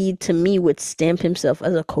 he to me would stamp himself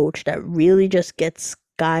as a coach that really just gets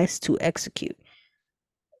guys to execute.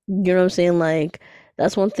 You know what I'm saying? Like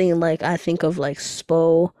that's one thing like I think of like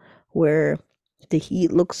Spo where the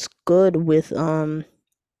Heat looks good with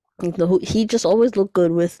he just always looked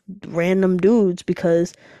good with random dudes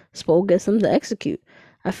because Spo gets them to execute.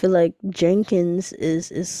 I feel like Jenkins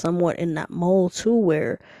is somewhat in that mold too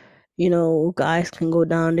where guys can go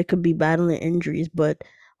down. They could be battling injuries, but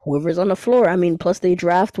whoever's on the floor, I mean, plus they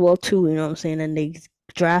draft well too, you know what I'm saying? And they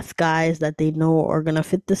draft guys that they know are gonna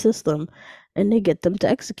fit the system and they get them to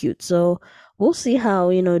execute. So we'll see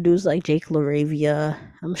how, dudes like Jake LaRavia,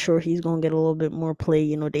 I'm sure he's gonna get a little bit more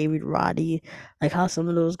play, David Roddy, like how some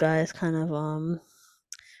of those guys kind of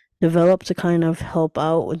develop to kind of help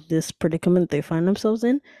out with this predicament they find themselves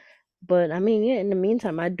in. But I mean, yeah, in the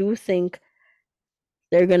meantime, I do think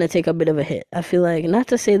they're gonna take a bit of a hit. I feel like not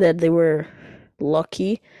to say that they were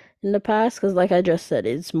lucky in the past, because like I just said,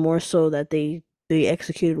 it's more so that they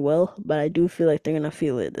executed well. But I do feel like they're gonna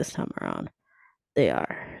feel it this time around. They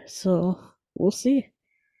are. So we'll see.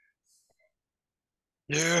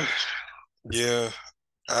 Yeah, yeah.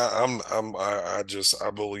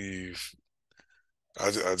 I believe. I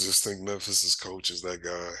just think Memphis's coach is that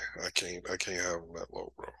guy. I can't have him that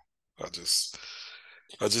low, bro. I just,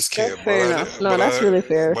 I just That's can't. fair enough. No, that's really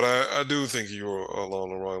fair. I do think you were along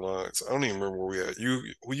the right lines. I don't even remember where we at.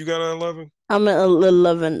 Who you got at 11? I'm at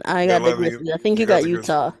 11. I You got got the 11. Grizzlies. I think you You got got the good.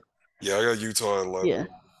 Utah. Yeah, I got Utah at Yeah.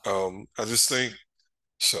 11. I just think,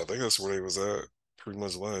 shit, I think that's where they was at pretty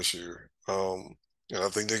much last year. And I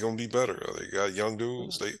think they're gonna be better. They got young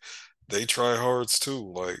dudes. They try hards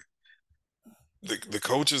too. Like the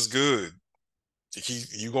coach is good.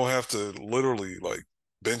 You gonna have to literally like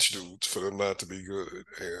bench dudes for them not to be good.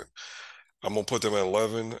 And I'm gonna put them at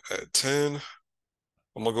 11. At 10,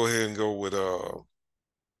 I'm gonna go ahead and go with uh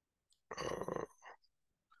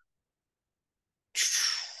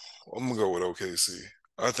I'm gonna go with OKC.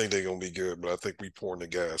 I think they're gonna be good, but I think we pouring the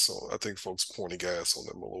gas on. I think folks pouring the gas on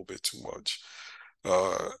them a little bit too much.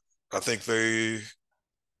 Uh, I think they,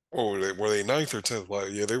 oh, were they ninth or tenth? Like,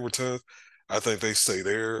 yeah, they were 10th. I think they stay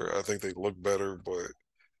there. I think they look better, but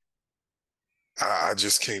I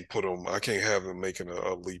just can't put them. I can't have them making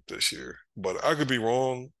a leap this year. But I could be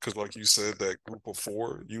wrong because, like you said, that group of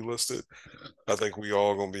four you listed, I think we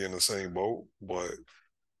all gonna be in the same boat. But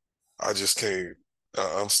I just can't.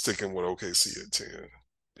 I'm sticking with OKC at 10.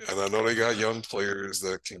 And I know they got young players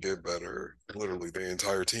that can get better. Literally, the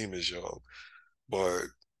entire team is young. But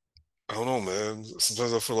I don't know, man.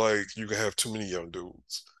 Sometimes I feel like you can have too many young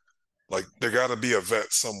dudes. Like there got to be a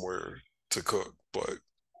vet somewhere to cook. But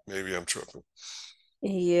maybe I'm tripping.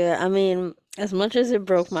 Yeah, I mean, as much as it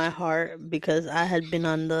broke my heart because I had been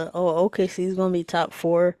on the OKC's gonna be top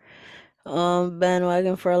four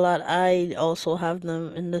bandwagon for a lot. I also have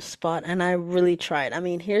them in this spot and I really tried. I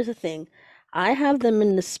mean, here's the thing. I have them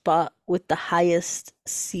in the spot with the highest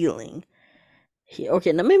ceiling.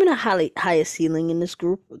 Okay, now maybe not highest ceiling in this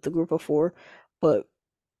group, the group of four, but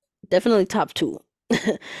definitely top two.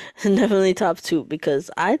 Definitely top two because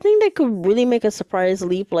I think they could really make a surprise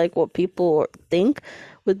leap like what people think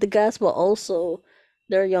with the gas, but also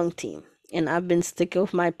they're a young team. And I've been sticking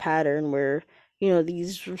with my pattern where,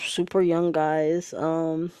 these super young guys,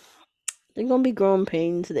 they're gonna be growing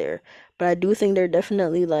pains there. But I do think they're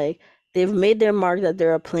definitely like they've made their mark that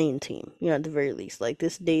they're a playing team, at the very least. Like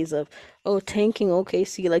this days of tanking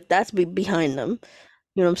OKC, like that's behind them.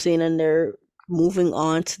 You know what I'm saying? And they're moving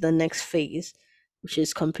on to the next phase, which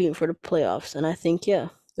is competing for the playoffs. And I think, yeah,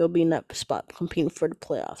 they'll be in that spot competing for the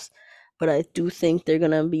playoffs. But I do think they're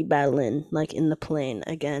gonna be battling like in the plane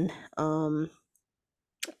again.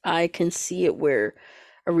 I can see it where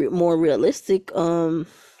more realistic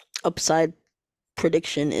upside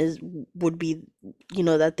prediction is would be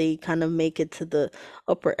that they kind of make it to the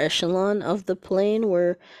upper echelon of the plane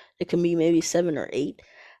where it can be maybe 7 or 8.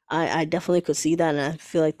 I definitely could see that, and I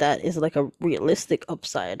feel like that is like a realistic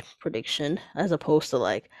upside prediction as opposed to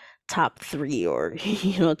like top 3 or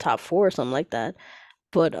top 4 or something like that.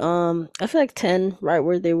 But I feel like 10 right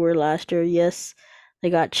where they were last year. Yes,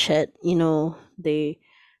 they got Chet, they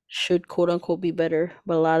should quote unquote be better,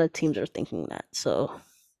 but a lot of teams are thinking that. So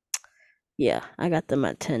yeah, I got them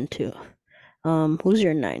at 10 too. Who's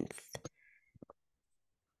your ninth?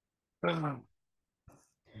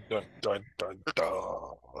 Dun, dun, dun,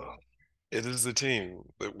 dun. It is the team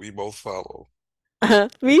that we both follow.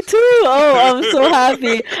 Me too. Oh, I'm so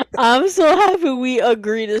happy. I'm so happy we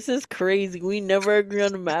agree. This is crazy. We never agree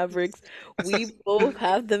on the Mavericks. We both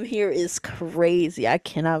have them here. Is crazy. I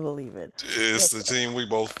cannot believe it. It's the team we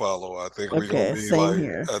both follow. I think we're gonna Okay, be same like,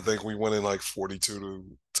 here. I think we win in like 42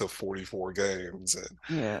 to 44 games, and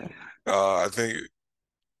Yeah. I think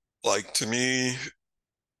like to me,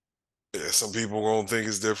 yeah, some people gonna think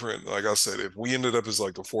it's different. Like I said, if we ended up as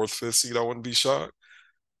like the fourth, fifth seed, I wouldn't be shocked.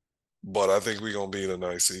 But I think we're gonna be in a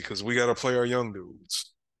nice seed because we got to play our young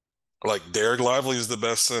dudes. Like Derek Lively is the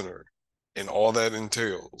best center, and all that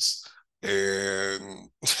entails. And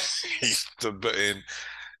he's and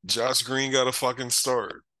Josh Green got a fucking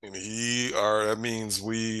start, and that means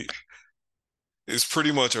we it's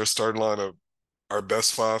pretty much our starting lineup, our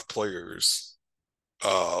best five players.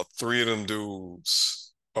 Three of them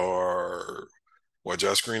dudes are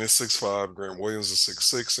Josh Green is 6'5", Grant Williams is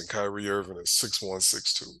 6'6", and Kyrie Irving is 6'1",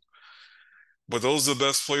 6'2". But those are the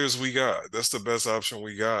best players we got. That's the best option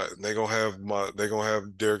we got. And they're gonna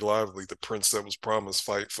have Derek Lively, the prince that was promised,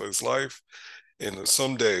 fight for his life. And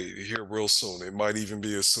someday, here real soon, it might even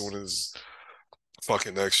be as soon as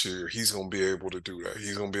fucking next year, he's gonna be able to do that.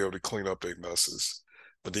 He's gonna be able to clean up big messes.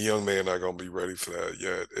 But the young man not gonna be ready for that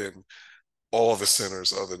yet. And all the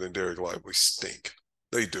centers other than Derek Lively stink.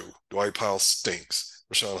 They do. Dwight Powell stinks.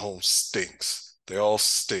 Rashawn Holmes stinks. They all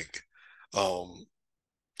stink. Um,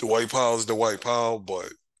 Dwight Powell is Dwight Powell,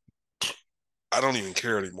 but I don't even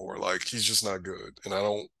care anymore. Like he's just not good, and I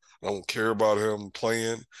don't care about him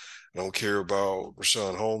playing. I don't care about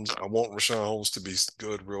Rashawn Holmes. I want Rashawn Holmes to be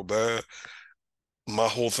good real bad. My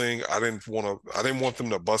whole thing, I didn't want them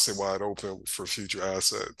to bust it wide open for future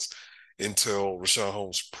assets until Rashawn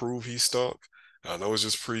Holmes proved he stunk. I know it's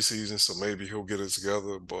just preseason, so maybe he'll get it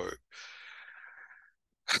together, but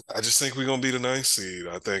I just think we're gonna be the ninth seed.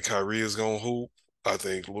 I think Kyrie is gonna hoop. I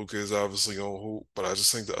think Luka is obviously gonna hoop, but I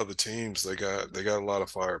just think the other teams they got a lot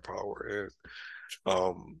of firepower.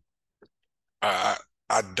 And I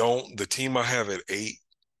I don't the team I have at 8.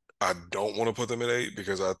 I don't want to put them at 8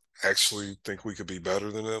 because I actually think we could be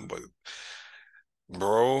better than them. But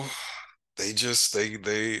bro, they just they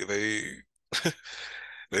they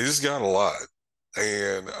just got a lot,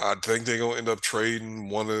 and I think they're gonna end up trading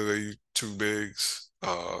one of the two bigs.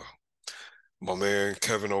 My man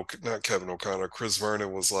not Kevin O'Connor, Chris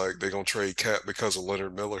Vernon was like they're gonna trade Cat because of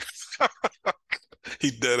Leonard Miller.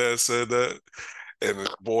 He dead ass said that, and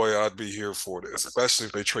boy, I'd be here for this, especially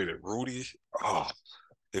if they traded Rudy. Oh,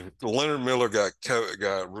 if Leonard Miller got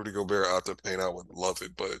Rudy Gobert out the paint, I would love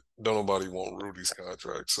it. But don't nobody want Rudy's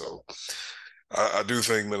contract, so I do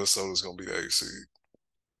think Minnesota's gonna be the AC.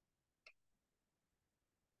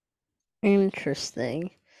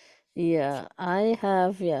 Interesting. I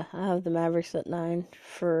have the Mavericks at 9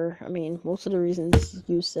 for, I mean, most of the reasons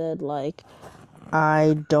you said, like,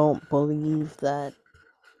 I don't believe that,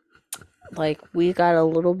 like, we got a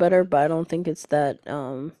little better, but I don't think it's that,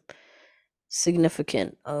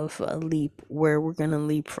 significant of a leap where we're gonna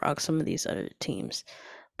leapfrog some of these other teams.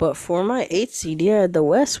 But for my 8 seed, yeah, the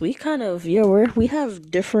West, we kind of, yeah, we have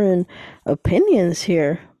different opinions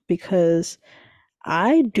here because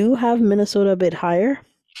I do have Minnesota a bit higher.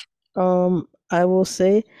 I will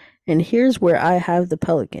say, and here's where I have the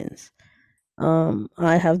Pelicans.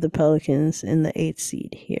 I have the Pelicans in the 8th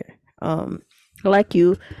seed here. Like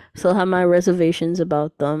you, still have my reservations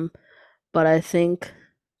about them, but I think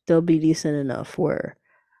they'll be decent enough where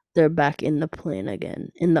they're back in the plane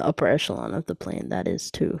again, in the upper echelon of the plane. That is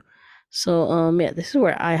too. So, yeah, this is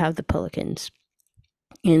where I have the Pelicans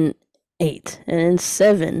in 8, and in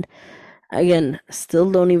 7. Again, still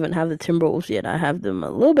don't even have the Timberwolves yet. I have them a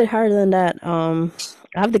little bit higher than that. I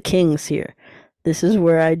have the Kings here. This is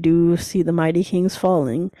where I do see the mighty Kings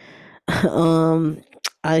falling. um,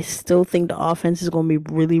 I still think the offense is going to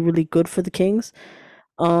be really, really good for the Kings.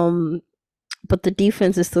 Um, but the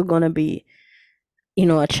defense is still going to be,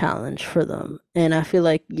 a challenge for them. And I feel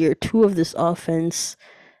like year 2 of this offense,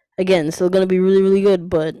 again, still going to be really, really good,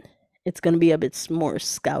 but it's going to be a bit more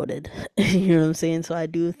scouted. You know what I'm saying? So I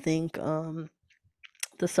do think the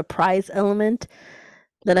surprise element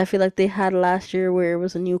that I feel like they had last year, where it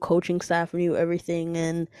was a new coaching staff, new everything,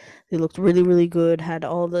 and they looked really, really good. Had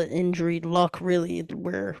all the injury luck, really,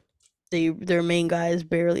 where their main guys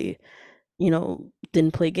barely,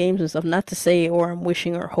 didn't play games and stuff. Not to say, or I'm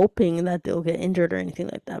wishing or hoping that they'll get injured or anything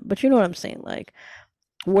like that, but you know what I'm saying. Like,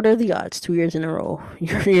 what are the odds 2 years in a row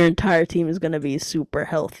your entire team is gonna be super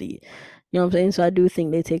healthy? You know what I'm saying? So I do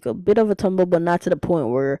think they take a bit of a tumble, but not to the point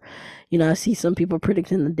where, I see some people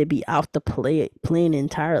predicting that they'd be out the playing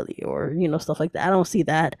entirely, or stuff like that. I don't see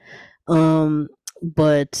that. Um,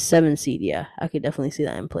 But 7 seed, yeah, I could definitely see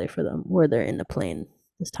that in play for them, where they're in the plane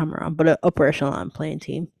this time around. But an upper echelon playing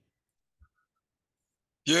team.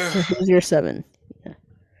 Yeah. So who's your 7? Yeah.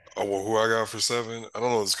 Oh, well, who I got for seven? I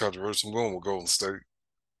don't know. It's controversial. I'm going with Golden State.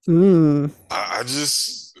 Mm, I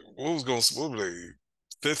just what was going? What were they?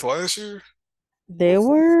 Fifth last year? they Or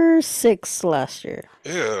fourth? were 6 last year.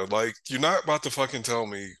 Yeah, like you're not about to fucking tell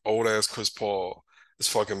me old ass Chris Paul is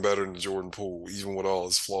fucking better than Jordan Poole, even with all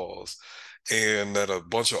his flaws, and that a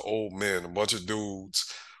bunch of old men, a bunch of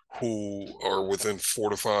dudes who are within 4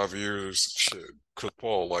 to 5 years, shit, Chris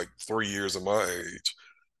Paul like 3 years of my age.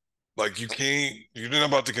 Like you can't, you're not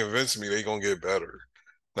about to convince me they gonna get better.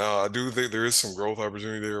 Now I do think there is some growth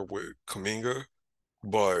opportunity there with Kaminga,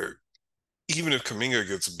 but even if Kaminga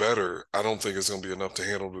gets better, I don't think it's going to be enough to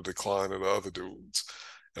handle the decline of the other dudes.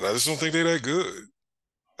 And I just don't think they're that good.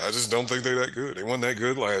 I just don't think they're that good. They weren't that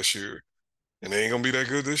good last year, and they ain't going to be that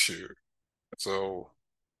good this year. So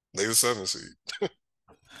they the 7 seed.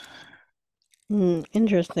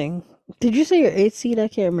 Interesting. Did you say your 8 seed? I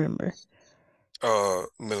can't remember.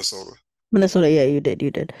 Minnesota. Minnesota, yeah, you did,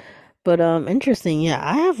 you did. But interesting, yeah,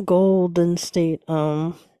 I have Golden State,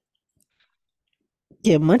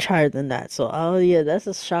 yeah, much higher than that. So, oh yeah, that's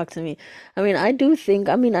a shock to me. I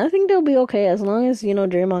think they'll be okay as long as,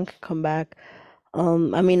 Draymond can come back.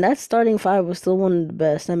 That starting five was still one of the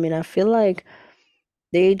best. I feel like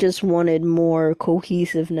they just wanted more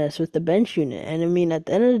cohesiveness with the bench unit. And at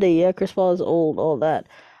the end of the day, yeah, Chris Paul is old, all that.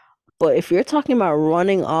 But if you're talking about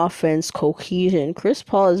running offense, cohesion, Chris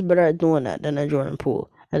Paul is better at doing that than a Jordan Poole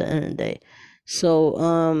at the end of the day.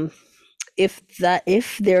 So,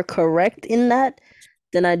 if they're correct in that,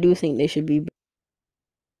 then I do think they should be.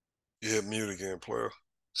 You hit mute again, player.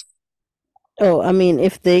 Oh,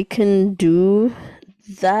 if they can do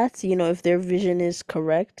that, if their vision is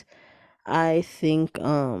correct, I think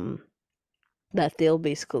that they'll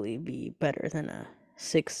basically be better than a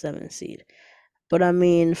 6, 7 seed. But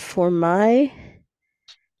for my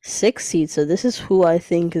 6 seed, so this is who I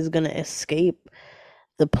think is gonna escape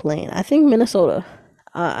the plane. I think Minnesota.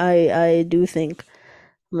 I do think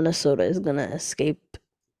Minnesota is gonna escape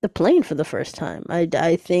the plane for the first time.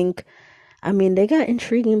 I think. They got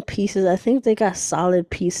intriguing pieces. I think they got solid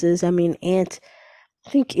pieces. Ant. I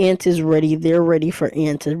think Ant is ready. They're ready for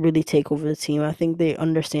Ant to really take over the team. I think they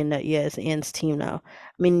understand that. Yeah, it's Ant's team now.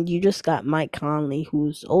 You just got Mike Conley,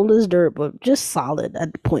 who's old as dirt, but just solid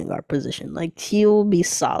at the point guard position. Like he'll be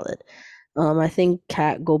solid. I think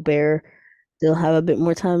Cat Gobert, they'll have a bit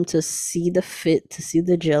more time to see the fit, to see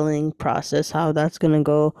the gelling process, how that's gonna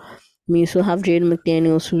go. You still have Jaden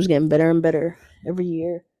McDaniels, who's getting better and better every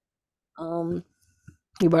year. Um,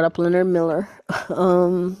 you brought up Leonard Miller.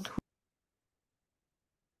 um,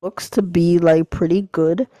 looks to be like pretty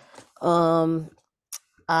good. Um,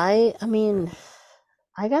 I mean,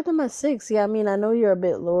 I got them at 6. Yeah, I know you're a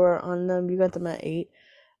bit lower on them. You got them at 8,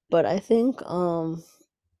 but I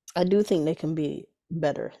do think they can be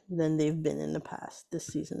better than they've been in the past this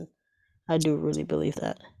season. I do really believe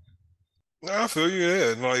that. I feel you,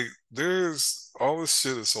 yeah. And like, there's all this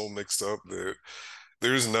shit is so mixed up that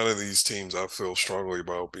there's none of these teams I feel strongly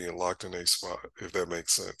about being locked in a spot, if that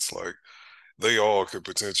makes sense. Like, they all could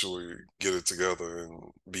potentially get it together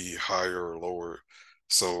and be higher or lower.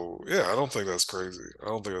 So yeah, I don't think that's crazy. I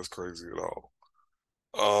don't think that's crazy at all.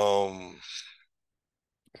 Um,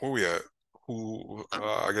 where we at? Who?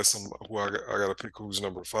 I guess I gotta pick who's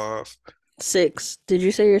number five. 6. Did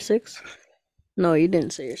you say you're 6? No, you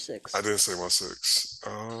didn't say you're I 6. didn't say my six.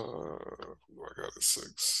 Who I got at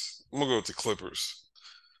six? I'm gonna go with the Clippers.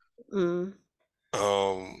 Mm.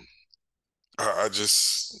 Um, I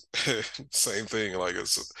just same thing. Like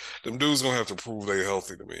them dudes gonna have to prove they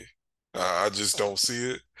healthy to me. I just don't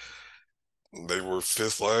see it. They were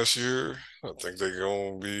fifth last year. I think they're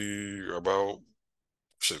gonna be about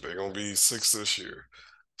shit. They're gonna be sixth this year.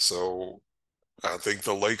 So I think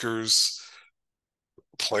the Lakers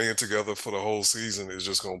playing together for the whole season is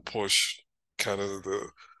just gonna push kind of the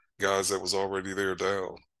guys that was already there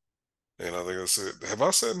down. And I think that's it. Have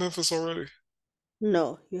I said Memphis already?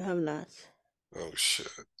 No, you have not. Oh shit.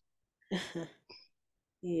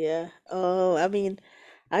 Yeah. Oh,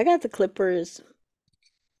 I got the Clippers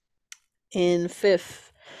in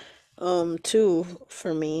 5th. Two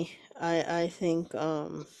for me. I think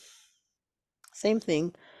same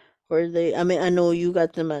thing. Where they? I know you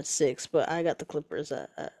got them at 6, but I got the Clippers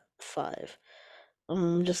at 5.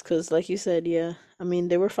 Just cause, like you said, yeah.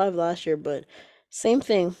 They were 5 last year, but same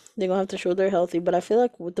thing. They're gonna have to show they're healthy. But I feel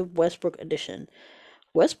like with the Westbrook addition,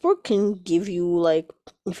 Westbrook can give you like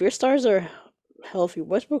if your stars are healthy.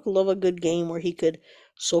 Westbrook will love a good game where he could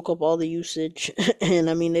soak up all the usage. And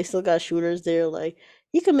I mean, they still got shooters there. Like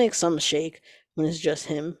he can make some shake when it's just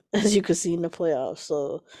him, as you can see in the playoffs.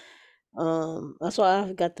 So that's why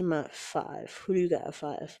I've got them at 5. Who do you got at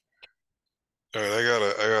 5? All right,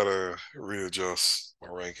 I gotta readjust my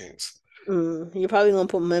rankings. You're probably gonna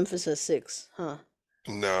put Memphis at 6, huh?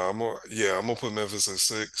 Nah, I'm gonna put Memphis at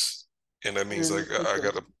 6, and that means And the I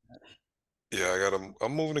Clippers. gotta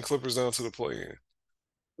I'm moving the Clippers down to the play-in.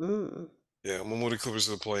 Mm. Yeah, I'm gonna move the Clippers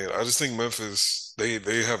to the play-in. I just think Memphis they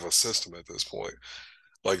have a system at this point.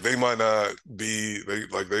 Like they might not be they've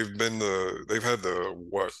had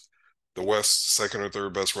the West second or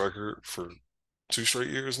third best record for 2 straight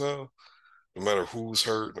years now. No matter who's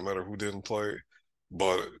hurt, no matter who didn't play.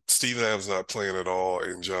 But Steven Adams not playing at all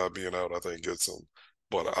and Ja being out, I think gets him.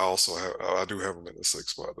 But I do have him in the 6th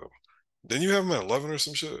spot though. Then you have him at 11 or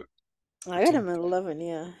some shit. I got him at 11,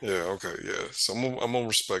 yeah. Yeah, okay, yeah. So I'm gonna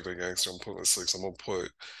respect the gangster. I'm putting at 6. I'm gonna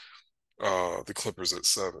put the Clippers at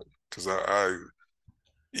 7 because I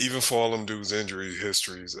even for all them dudes' injury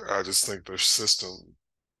histories, I just think their system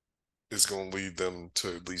is going to lead them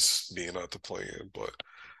to at least being out to play in. But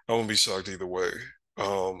I won't be shocked either way.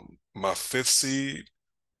 My 5th seed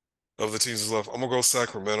of the teams that's left, I'm gonna go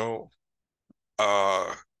Sacramento.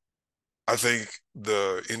 Uh, I think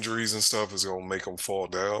the injuries and stuff is gonna make them fall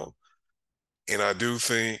down, and I do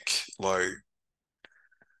think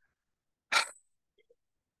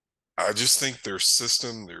I just think their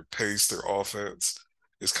system, their pace, their offense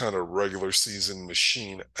is kind of regular season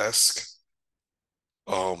machine esque.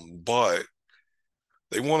 But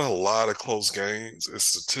they won a lot of close games, and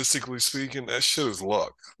statistically speaking, that shit is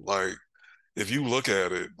luck. Like if you look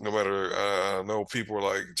at it, no matter I know people are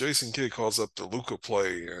like Jason Kidd calls up the Luca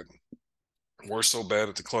play, and we're so bad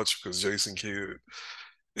at the clutch because Jason Kidd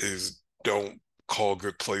is don't call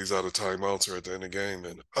good plays out of timeouts or at the end of the game.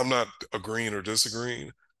 And I'm not agreeing or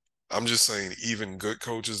disagreeing. I'm just saying even good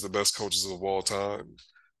coaches, the best coaches of all time,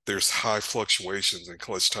 there's high fluctuations in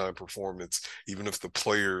clutch time performance, even if the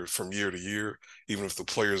player from year to year, even if the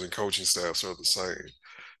players and coaching staffs are the same.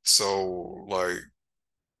 So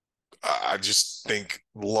I just think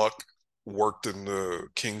luck worked in the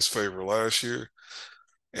Kings' favor last year,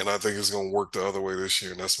 and I think it's going to work the other way this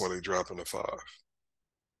year, and that's why they drop in the 5.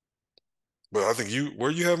 But I think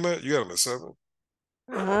where you have them at? You got them at 7.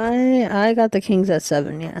 I got the Kings at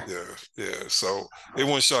 7, yeah. Yeah, yeah. So it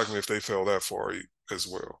wouldn't shock me if they fell that far as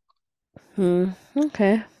well.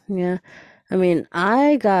 Okay. Yeah. I mean,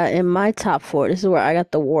 I got in my top 4. This is where I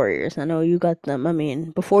got the Warriors. I know you got them. I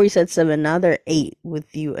mean, before you said 7, now they're 8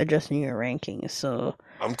 with you adjusting your rankings. So,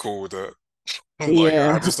 I'm cool with that. I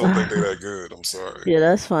yeah. just don't think they're that good. I'm sorry. Yeah,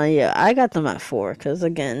 that's fine. Yeah, I got them at 4 because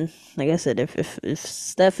again, like I said, if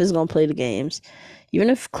Steph is gonna play the games, even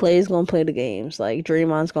if Clay's gonna play the games, like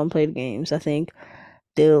Draymond's gonna play the games, I think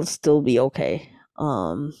they'll still be okay.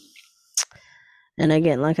 And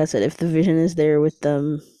again, like I said, if the vision is there with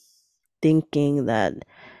them thinking that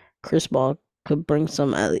Chris Paul could bring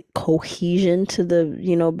some cohesion to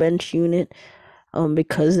the bench unit,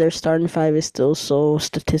 because their starting 5 is still so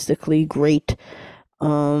statistically great,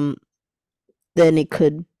 um, then it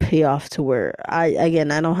could pay off to where I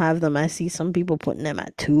don't have them. I see some people putting them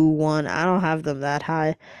at 2-1. I don't have them that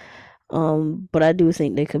high. But I do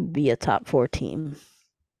think they could be a top 4 team.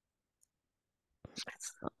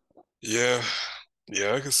 Yeah,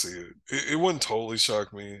 yeah, I can see it. It wouldn't totally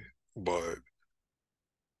shock me, but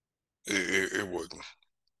it wouldn't.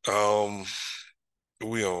 Um,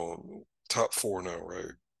 we on top 4 now,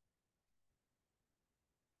 right?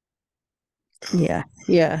 Yeah,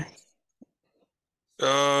 yeah.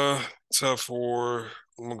 Uh, top 4.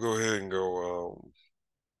 I'm gonna go ahead and go.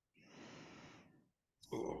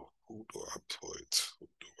 Who do I put? Who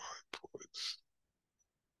do I put?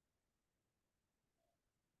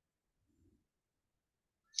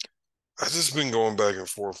 I just been going back and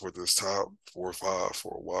forth with this top 4 or 5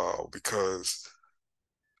 for a while because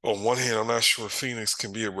on one hand, I'm not sure Phoenix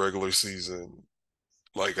can be a regular season.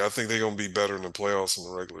 Like I think they're gonna be better in the playoffs in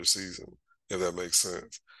the regular season, if that makes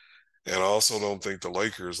sense. And I also don't think the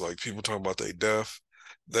Lakers, like people talking about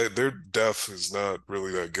their depth is not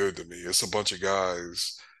really that good to me. It's a bunch of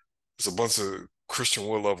guys, it's a bunch of Christian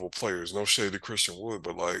Wood level players. No shade to Christian Wood,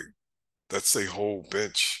 but that's a whole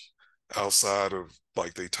bench outside of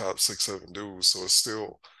like they top 6, 7 dudes. So it's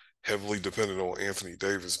still heavily dependent on Anthony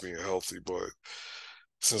Davis being healthy. But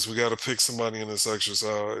since we got to pick somebody in this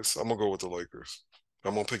exercise, I'm gonna go with the Lakers.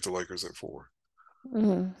 I'm gonna pick the Lakers at 4.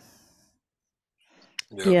 Mhm.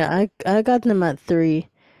 Yeah, Yeah, I got them at 3.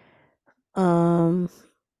 Um,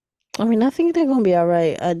 I mean, I think they're gonna be all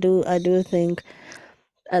right. I do think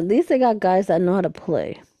at least they got guys that know how to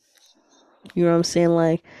play. You know what I'm saying?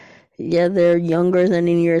 Like, yeah, they're younger than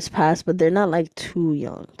in years past, but they're not like too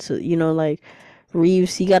young. So, like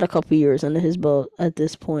Reeves, he got a couple years under his belt at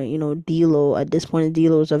this point. D'Lo, at this point,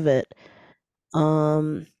 D'Lo's a vet.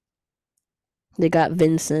 Um, they got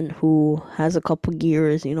Vincent, who has a couple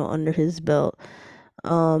years, under his belt.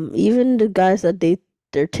 Even the guys that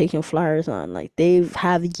they're taking flyers on, like they've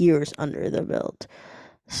have years under their belt.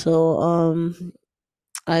 So,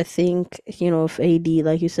 I think, if AD,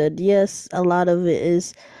 like you said, yes, a lot of it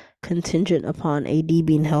is contingent upon AD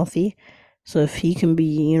being healthy. So if he can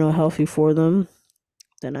be, healthy for them,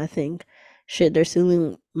 then I think shit, their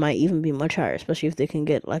ceiling might even be much higher, especially if they can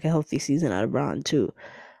get like a healthy season out of Braun too.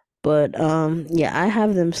 But yeah, I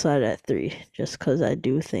have them slide at 3 just because I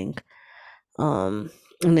do think and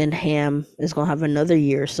then Ham is gonna have another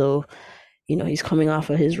year, so he's coming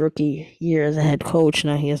off of his rookie year as a head coach.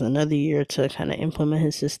 Now he has another year to kind of implement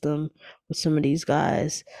his system with some of these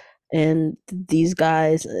guys. And these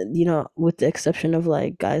guys, with the exception of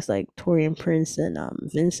like guys like Torian Prince and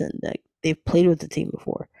Vincent, that they've played with the team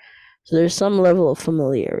before. So there's some level of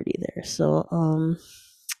familiarity there. So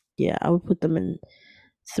yeah, I would put them in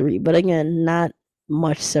 3. But again, not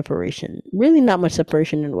much separation. Really not much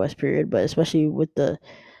separation in the West period, but especially with the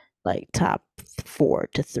like top 4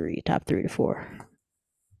 to 3, top 3 to 4.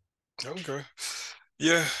 Okay.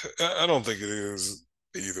 Yeah, I don't think it is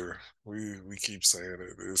either. We keep saying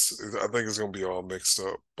it. I think it's gonna be all mixed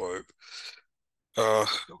up, but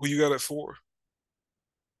who you got at 4?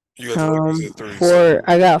 You got the Lakers at 3, so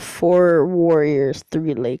I got 4 Warriors,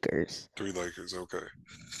 3 Lakers. 3 Lakers, okay.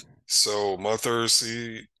 So my third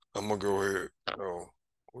seed, I'm gonna go ahead. Oh,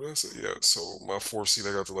 what did I say? Yeah. So my fourth seed,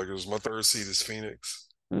 I got the Lakers. My third seed is Phoenix.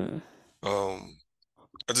 Mm. Um,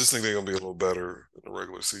 I just think they're gonna be a little better in the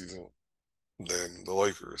regular season than the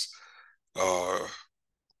Lakers. I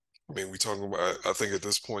mean, we talking about. I think at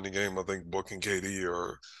this point in the game, I think Book and KD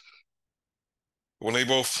are when they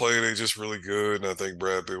both play, they just really good, and I think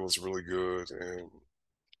Brad Pitt was really good, and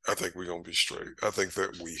I think we're gonna be straight. I think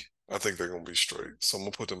they're gonna be straight. So I'm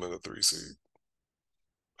gonna put them in a 3 seed.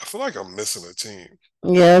 I feel like I'm missing a team.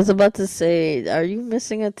 Yeah, I was about to say, are you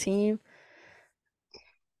missing a team?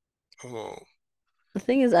 Hold on. The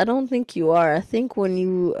thing is, I don't think you are. I think when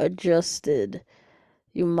you adjusted,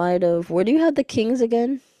 you might have. Where do you have the Kings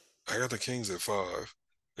again? I got the Kings at 5.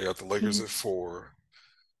 I got the Lakers Mhm. at 4,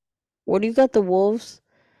 Where do you got the Wolves?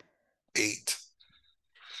 8.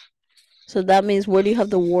 So that means where do you have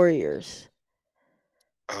the Warriors?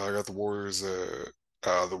 I got the Warriors at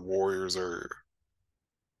the Warriors are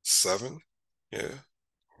 7. Yeah.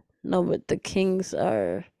 No, but the Kings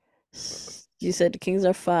are. You said the Kings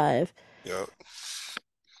are 5. Yep.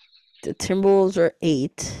 The Timberwolves are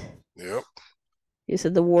 8. Yep. You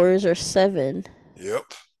said the Warriors are 7.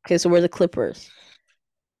 Yep. Okay, so we're the Clippers.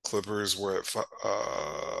 Clippers were at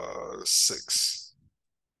 6.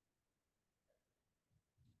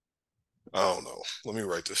 I don't know. Let me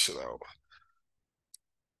write this shit out.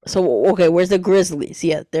 So okay, where's the Grizzlies?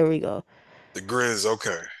 Yeah, there we go. The Grizz,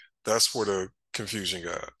 okay. That's where the confusion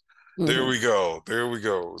got. There Hmm. we go. There we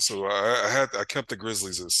go. So I kept the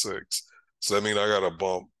Grizzlies at 6. So that means I gotta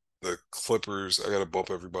bump the Clippers. I gotta bump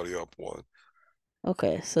everybody up 1.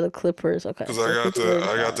 Okay, so the Clippers. Okay, Because so Clippers.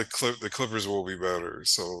 I got the Clippers will be better.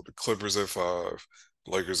 So the Clippers at 5,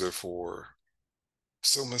 Lakers at 4.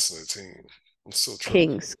 Still missing a team. I'm still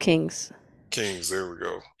tripping. Kings. Kings, there we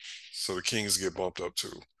go. So the Kings get bumped up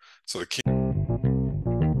too. So the King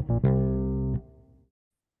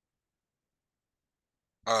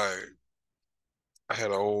I I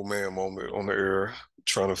had an old man moment on the air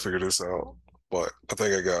trying to figure this out, but I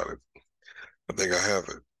think I got it. I think I have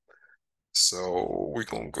it. So we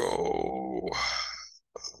gonna go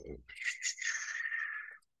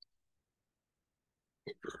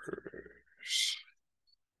Clippers,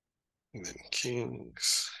 and then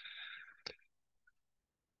Kings,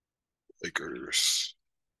 Lakers,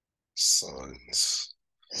 Suns.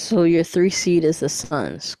 So your 3 seed is the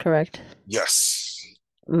Suns, correct? Yes.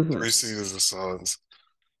 Hmm. 3 seed is the Suns.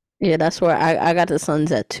 Yeah, that's where I got the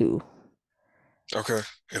Suns at 2. Okay.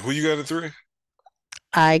 And who you got at 3?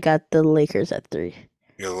 I got the Lakers at 3.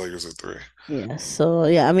 Yeah, the Lakers at 3. Yeah, so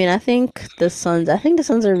yeah, I mean, I think the Suns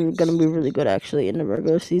are gonna be really good actually in the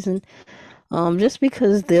regular season. Just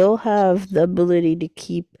because they'll have the ability to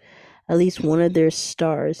keep at least one of their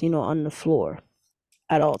stars, on the floor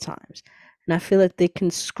at all times. And I feel like they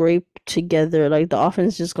can scrape together, like the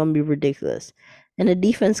offense is just gonna be ridiculous. And the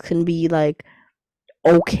defense can be like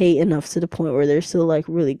okay enough to the point where they're still like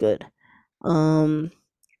really good. Um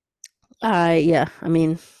I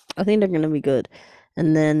mean, I think they're gonna be good.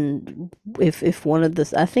 And then if one of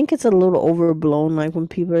this, I think it's a little overblown. Like when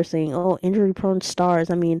people are saying, "Oh, injury prone stars."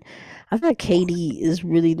 I mean, I feel like KD is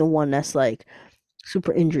really the one that's like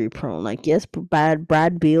super injury prone. Like yes,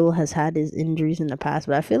 Brad Beal has had his injuries in the past,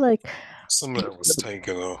 but I feel like Some of that was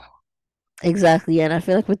tanking though. exactly, and I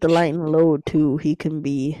feel like with the light and load too, he can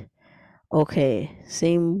be okay.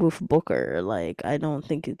 Same with Booker. Like I don't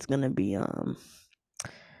think it's gonna be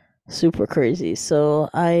super crazy. So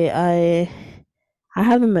I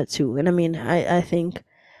have him at two, and I mean I think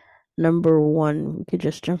number one, we could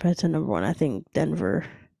just jump into number one. I think Denver.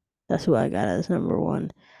 That's who I got as number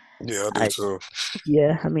one. Yeah, I do I too.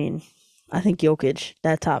 Yeah, I mean, I think Jokic,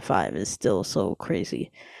 that top five is still so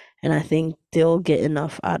crazy. And I think they'll get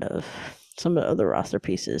enough out of some of the other roster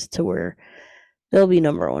pieces to where they'll be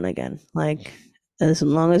number one again. Like as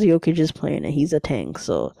long as Jokic is playing and he's a tank,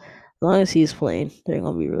 so as long as he's playing, they're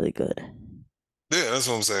gonna be really good. Yeah, that's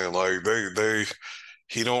what I'm saying. Like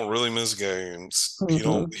he don't really miss games.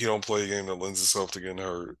 Hmm. He don't play a game that lends itself to getting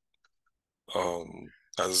hurt.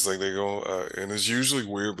 I just think they go, and it's usually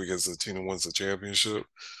weird because the team that wins the championship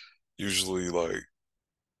usually like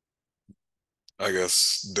I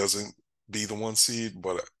guess doesn't be the one seed,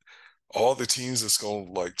 but all the teams that's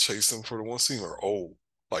gonna like chase them for the one seed are old,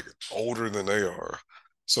 like older than they are.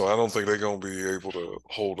 So I don't think they're gonna be able to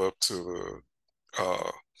hold up to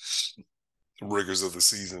the rigors of the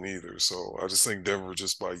season either. So I just think Denver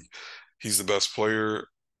just by he's the best player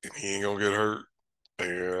and he ain't gonna get hurt.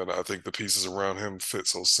 And I think the pieces around him fit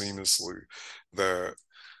so seamlessly that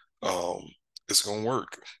um, it's gonna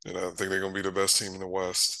work. And I think they're gonna be the best team in the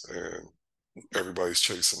West, and everybody's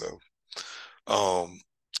chasing them. Um,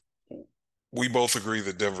 we both agree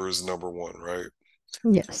that Denver is number one, right?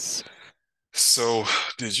 Yes. So,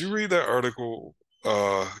 did you read that article?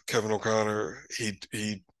 Kevin O'Connor,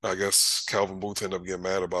 I guess Calvin Booth ended up getting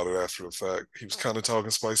mad about it after the fact. He was kind of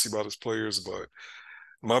talking spicy about his players, but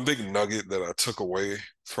my big nugget that I took away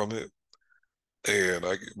from it, and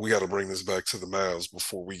we got to bring this back to the Mavs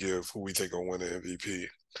before we give who we think will win the MVP.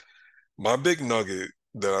 My big nugget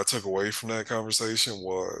that I took away from that conversation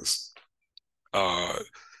was uh,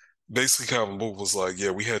 basically Calvin Booth was like,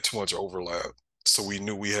 yeah, we had too much overlap. So we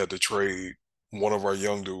knew we had to trade one of our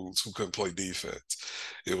young dudes who couldn't play defense.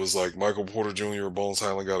 It was like Michael Porter Jr. or Bones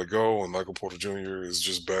Highland got to go, and Michael Porter Jr. is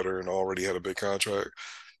just better and already had a big contract.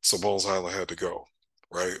 So Bones Highland had to go,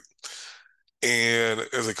 right? And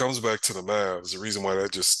as it comes back to the Mavs, the reason why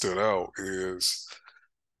that just stood out is,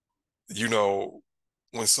 you know,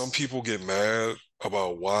 when some people get mad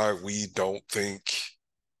about why we don't think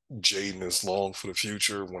Jaden is long for the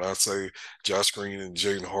future. When I say Josh Green and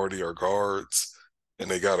Jaden Hardy are guards and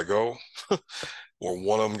they got to go, or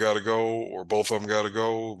one of them got to go, or both of them got to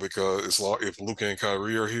go because it's long, if Luka and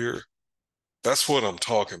Kyrie are here, that's what I'm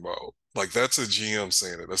talking about. Like that's a GM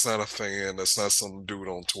saying it. That's not a fan. That's not some dude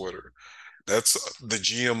on Twitter. That's the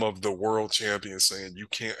GM of the world champion saying you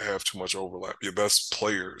can't have too much overlap. Your best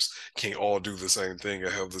players can't all do the same thing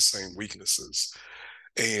and have the same weaknesses.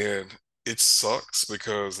 And it sucks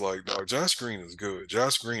because like no, Josh Green is good.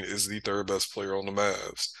 Josh Green is the third best player on the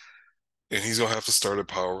Mavs, and he's gonna have to start at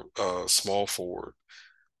power small forward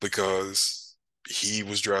because he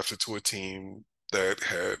was drafted to a team that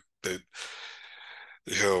had that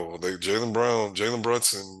hell they Jalen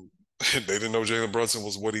Brunson. They didn't know Jalen Brunson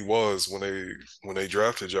was what he was when they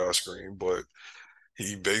drafted Josh Green, but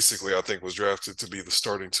he basically I think was drafted to be the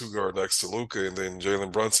starting two guard next to Luka, and then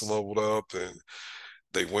Jalen Brunson leveled up and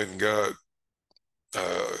they went and got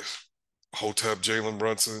uh, Hotep Jalen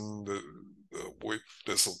Brunson,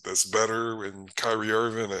 that's better, and Kyrie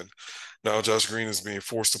Irving, and now Josh Green is being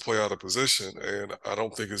forced to play out of position, and I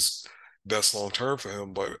don't think it's best long term for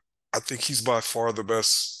him, but I think he's by far the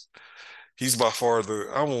best. He's by far I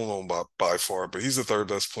don't know about by far, but he's the third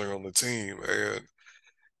best player on the team, and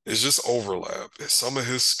it's just overlap. Some of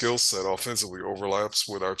his skill set offensively overlaps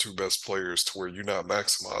with our two best players to where you're not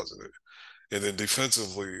maximizing it. And then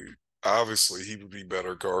defensively, obviously, he would be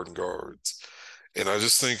better guarding guards. And I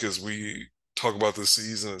just think as we talk about this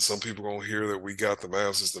season, and some people are going to hear that we got the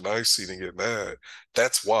Mavs as the ninth seed and get mad.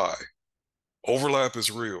 That's why overlap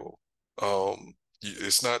is real.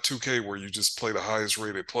 It's not 2K where you just play the highest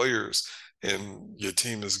rated players and your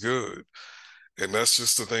team is good. And that's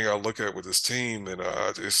just the thing I look at with this team, and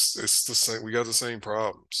it's the same. We got the same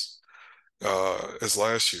problems as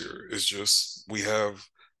last year. It's just we have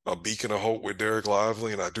a beacon of hope with Derek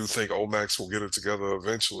Lively, and I do think Omax will get it together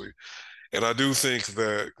eventually. And I do think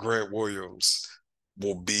that Grant Williams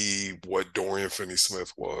will be what Dorian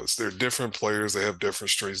Finney-Smith was. They're different players. They have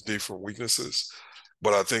different strengths, different weaknesses.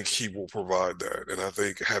 But I think he will provide that. And I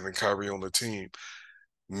think having Kyrie on the team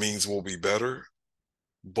means we'll be better.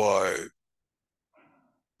 but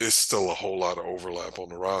it's still a whole lot of overlap on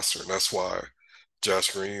the roster, and that's why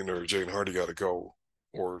Josh Green or Jaden Hardy got to go,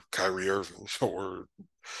 or Kyrie Irving, or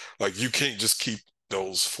like you can't just keep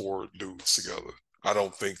those four dudes together. I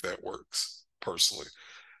don't think that works personally,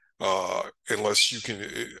 unless you can.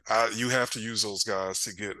 You have to use those guys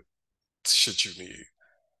to get shit you need.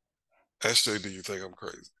 SJ, do you think I'm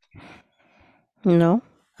crazy? No,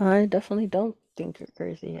 I definitely don't think you're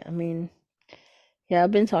crazy. I mean, yeah,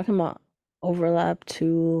 I've been talking about overlap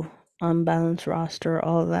to unbalanced roster,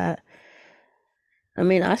 all that. I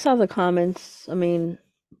mean, I saw the comments. I mean,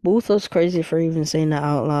 Booth was crazy for even saying that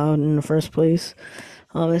out loud in the first place.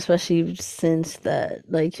 Especially since that,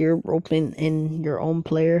 like, you're roping in your own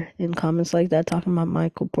player in comments like that, talking about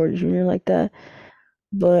Michael Porter Jr. like that.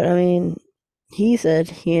 But I mean, he said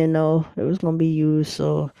he didn't know it was gonna be used,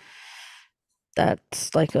 so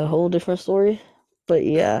that's like a whole different story. But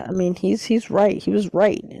Yeah, yeah, I mean, he's right. He was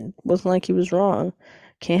right. It wasn't like he was wrong.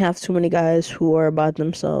 Can't have too many guys who are about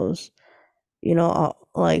themselves,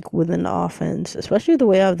 like within the offense, especially the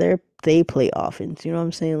way out there they play offense. You know what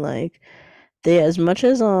I'm saying? Like they, as much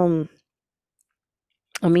as I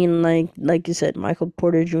mean, like you said, Michael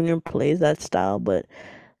Porter Jr. plays that style, but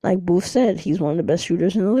like Booth said, he's one of the best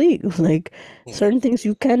shooters in the league. Like yeah, certain things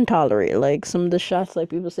you can tolerate. Like some of the shots, like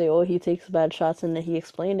people say, oh, he takes bad shots, and then he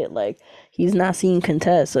explained it. Like he's not seeing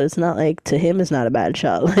contests, so it's not like to him it's not a bad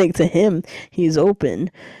shot. Like to him, he's open,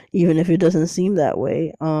 even if it doesn't seem that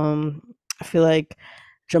way. I feel like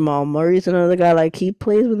Jamal Murray's another guy. Like he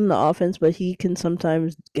plays within the offense, but he can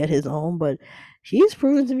sometimes get his own. But he's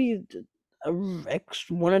proven to be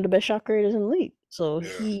one of the best shot creators in the league. So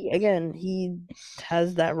yeah. he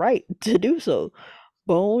has that right to do so.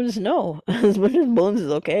 Bones, no. As much as Bones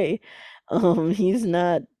is okay, he's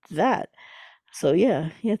not that. So yeah,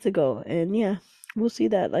 he had to go, and yeah, we'll see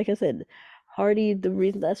that. Like I said, Hardy. The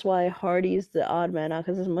reason that's why Hardy's the odd man out,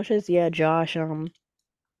 because as much as yeah, Josh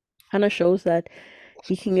kind of shows that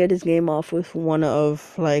he can get his game off with one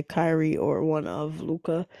of like Kyrie or one of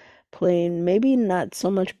Luca playing. Maybe not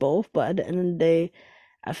so much both, but at the end of the day,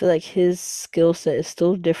 I feel like his skill set is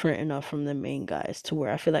still different enough from the main guys to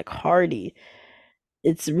where I feel like Hardy,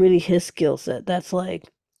 it's really his skill set that's like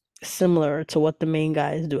similar to what the main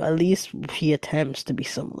guys do. At least he attempts to be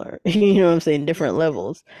similar. You know what I'm saying? Different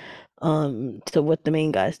levels to what the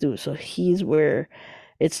main guys do. So he's where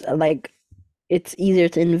it's like it's easier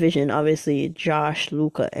to envision obviously Josh,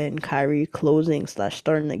 Luca, and Kyrie closing slash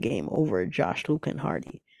starting the game over Josh, Luca, and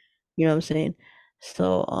Hardy. You know what I'm saying?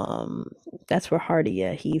 So that's where Hardy,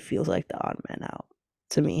 yeah, he feels like the odd man out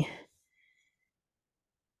to me.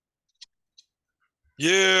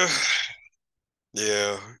 Yeah,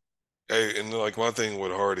 yeah. Hey, and like my thing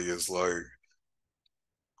with Hardy is like,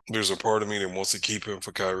 there's a part of me that wants to keep him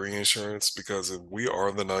for Kyrie insurance because if we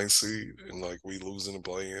are the ninth seed and like we losing the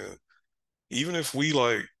play in, even if we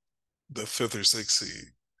like the fifth or sixth seed,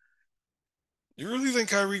 you really think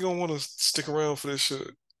Kyrie gonna want to stick around for this shit?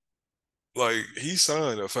 Like he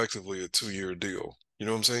signed effectively a 2 year deal. You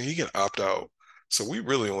know what I'm saying? He can opt out. So we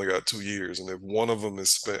really only got 2 years, and if one of them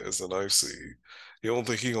is spent as the ninth seed, you don't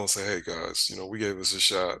think he gonna say, "Hey guys, we gave this a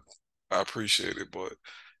shot. I appreciate it, but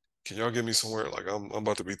can y'all give me somewhere? Like I'm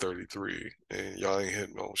about to be 33, and y'all ain't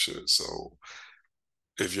hitting on shit. So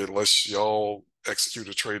if you unless y'all execute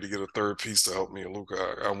a trade to get a third piece to help me and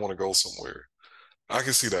Luca, I want to go somewhere. I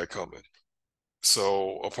can see that coming.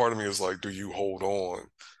 So a part of me is like, do you hold on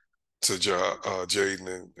to Jaden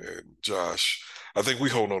and Josh? I think we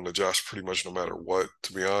hold on to Josh pretty much no matter what,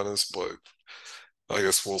 to be honest. But I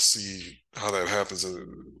guess we'll see how that happens. And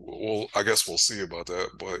I guess we'll see about that.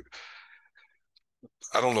 But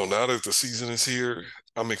I don't know. Now that the season is here,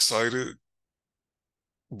 I'm excited.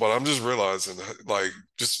 But I'm just realizing, like,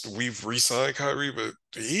 just we've re-signed Kyrie, but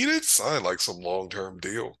he didn't sign like some long-term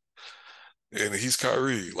deal, and he's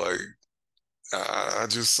Kyrie. Like, I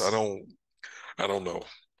don't know.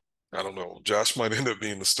 I don't know. Josh might end up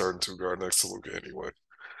being the starting two guard next to Luka anyway,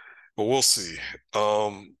 but we'll see.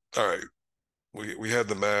 All right, we had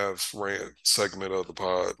the Mavs rant segment of the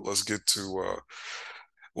pod. Let's get to.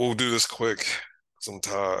 We'll do this quick because I'm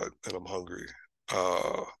tired and I'm hungry.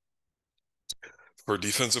 Uh, for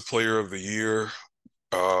Defensive Player of the Year,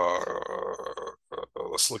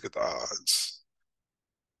 let's look at the odds.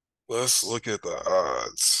 Let's look at the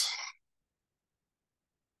odds.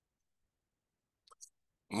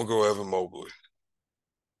 I'm gonna go Evan Mobley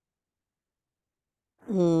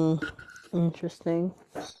Hmm. Interesting.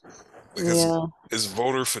 because Yeah. it's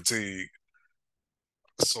voter fatigue.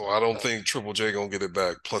 So I don't think Triple J gonna get it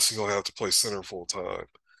back. Plus, he's gonna have to play center full time,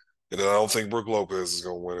 and then I don't think Brook Lopez is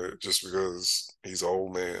gonna win it just because he's an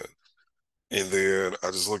old man. And then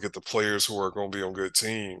I just look at the players who are going to be on good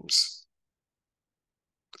teams.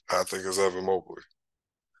 I think it's Evan Mobley.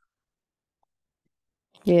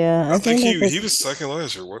 Yeah, I I think think that's he was second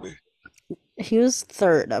last year, wasn't he was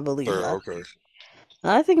third, I he? believe, Third, last okay. year.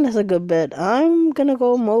 I think that's a good bet. I'm gonna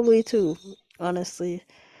go Mobley too, honestly.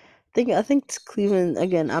 I think it's Cleveland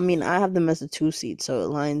again. I mean, I have them as a 2 seed, so it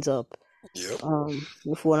lines up Yep.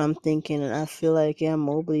 with what I'm thinking, and I feel like yeah,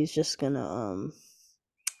 Mobley's just gonna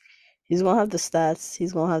he's gonna have the stats.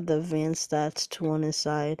 He's gonna have the advanced stats too on his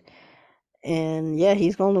side. And yeah,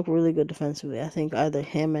 he's gonna look really good defensively. I think either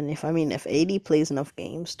him and if AD plays enough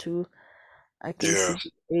games too, I can Yeah.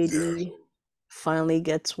 see Yeah. AD finally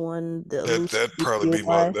gets one, the lose That'd probably steal be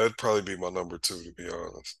my by. that'd probably be my number two, to be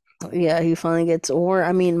honest. Yeah, he finally gets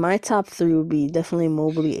or my top three would be definitely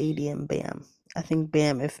Mobley, AD, and Bam. I think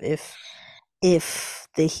Bam if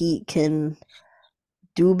the Heat can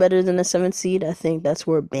do better than a 7th seed, I think that's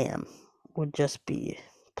where Bam would just be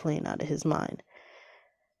playing out of his mind.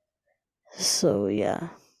 So yeah.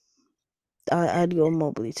 I'd go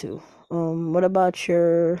Mobley too. What about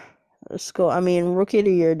your let's go. I mean, rookie of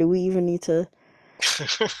the year, do we even need to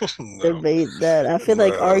No. debate that? I feel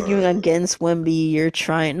like arguing Nah. against Wemby, you're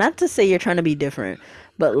trying not to say you're trying to be different,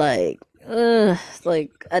 but like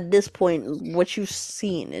at this point, what you've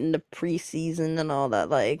seen in the preseason and all that,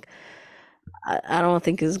 like I don't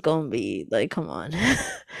think it's gonna be like, come on.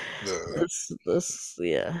 Nah. This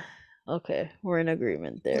yeah. Okay, we're in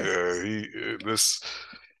agreement there. Yeah,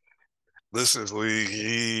 this is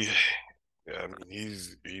league. Yeah, I mean,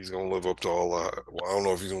 he's gonna live up to all the. Well, I don't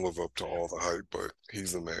know if he's gonna live up to all the hype, but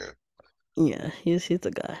he's the man. Yeah, he's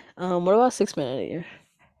the guy. What about 6 man of the year?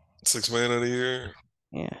 Six man of the year.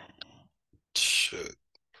 Yeah. Shit,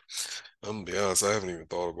 I'm gonna be honest. I haven't even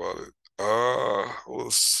thought about it. Well,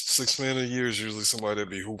 six man of the year is usually somebody that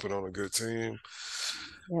be hooping on a good team.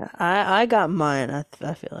 Yeah, I got mine. I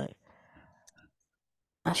feel like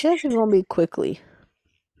it's gonna be quickly.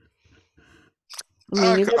 I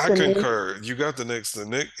mean, you got I the Knicks. concur. You got the Knicks.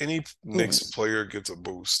 Any Yeah, Knicks player gets a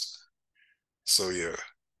boost. So yeah,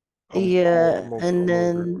 yeah, and I'm gonna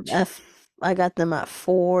agree then with you. I got them at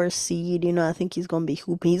 4 seed. I think he's gonna be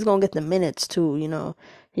hooping. He's gonna get the minutes too.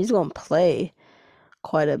 He's gonna play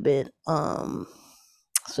quite a bit.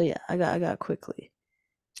 So yeah, I got quickly.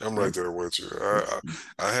 I'm right Let's, there with you. let's see.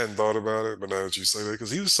 I hadn't thought about it, but now that you say that,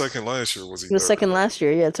 because he was second last year, was he He was third? second last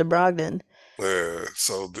year. Yeah, to Brogdon. Yeah.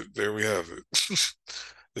 So there we have it.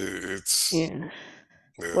 It's Yeah.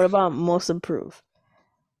 yeah. What about most improved?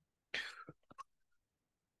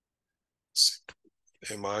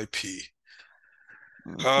 MIP.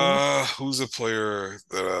 Okay. Who's a player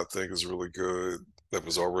that I think is really good, that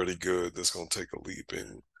was already good, that's gonna take a leap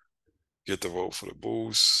and get the vote for the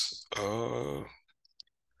boost? Because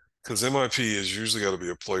MIP is usually got to be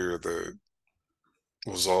a player that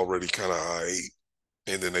was already kind of high,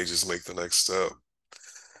 and then they just make the next step.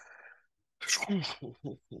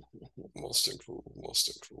 Most improved, most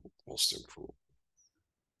improved, most improved.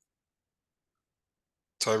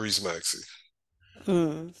 Tyrese Maxey.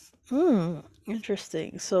 Hmm. Hmm.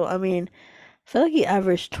 Interesting. So I feel like he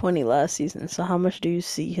averaged 20 last season. So how much do you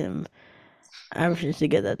see him averaging to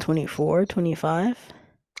get that 24, 25?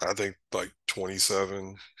 I think like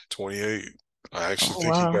 27, 28. I actually Oh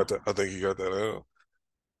think he wow. got that. I think he got that out.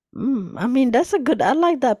 That's a good. I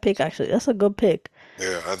like that pick actually. That's a good pick.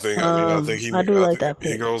 Yeah, I think I do I like think that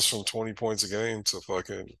he pick. goes from 20 points a game to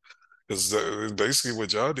fucking, because basically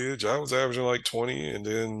what Ja did. Ja was averaging like 20 and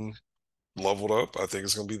then leveled up. I think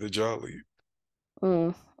it's gonna be the Ja lead.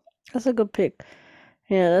 Mm, that's a good pick.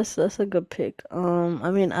 Yeah, that's a good pick.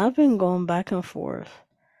 I've been going back and forth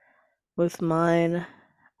with mine.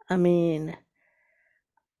 I mean,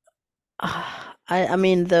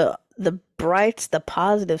 the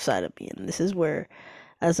positive side of me, and this is where,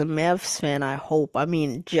 as a Mavs fan, I hope.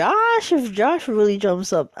 If Josh really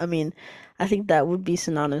jumps up, I think that would be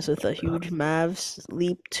synonymous with a huge Mavs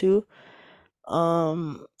leap too.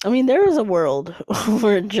 There is a world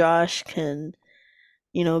where Josh can,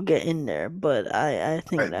 get in there, but I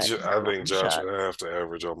think that is a I long think Josh shot. would have to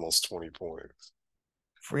average almost 20 points.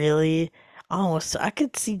 Really, almost. I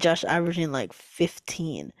could see Josh averaging like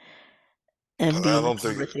 15 and be I in the don't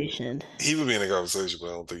think conversation. he would be in the conversation, but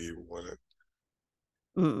I don't think he would win it.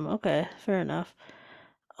 Okay, fair enough.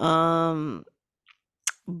 Um,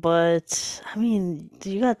 but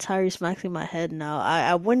you got Tyrese Maxey in my head now.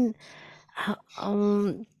 I wouldn't.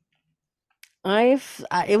 Um,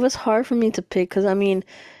 it was hard for me to pick because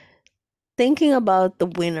thinking about the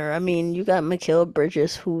winner. You got Mikal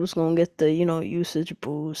Bridges, who's gonna get the usage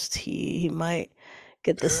boost. He might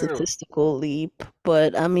get the Yeah, statistical leap,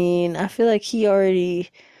 but I feel like he already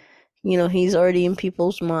He's already in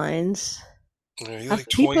people's minds. Yeah,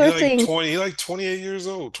 People are saying, he like 28 years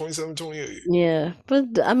old, 27, 28. yeah, but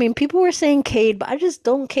I mean, people were saying Cade, but I just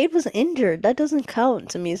don't. Cade was injured. That doesn't count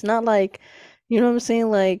to me. It's not like, you know what I'm saying?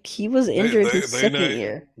 Like he was They injured they his they second not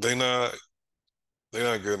year. they not they're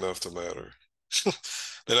not good enough to matter.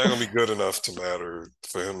 They're not gonna be good enough to matter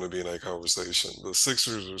for him to be in that conversation. The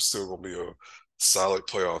Sixers are still gonna be a solid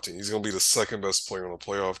playoff team. He's gonna be the second best player on the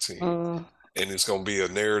playoff team. Mm, And it's gonna be a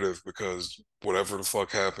narrative because whatever the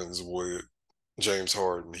fuck happens with James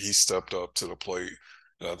Harden, he stepped up to the plate.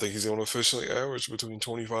 And I think he's gonna officially average between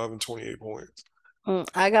 25 and 28 points.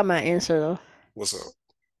 I got my answer though. What's up?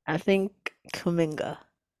 I think Kuminga.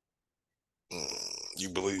 You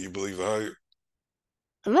believe the hype?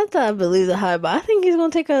 Not that I believe the hype, but I think he's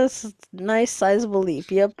gonna take a nice, sizable leap.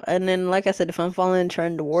 Yep. And then, like I said, if I'm following the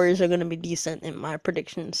trend, the Warriors are gonna be decent in my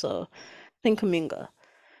prediction. So I think Kuminga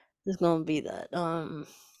is gonna be that.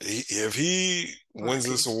 If he My wins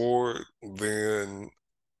this opinion. award, then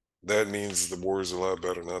that means the Warriors are a lot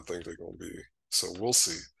better than I think they're gonna be. So we'll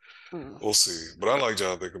see. Mm. We'll see. But I like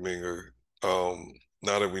Jonathan Kuminga.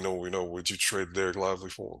 Now that we know what we know, would you trade Derek Lively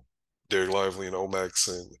for him? Derek Lively and Omax,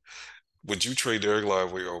 and would you trade Derek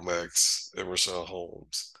Lively, Omax, and Rashawn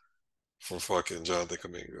Holmes for fucking Jonathan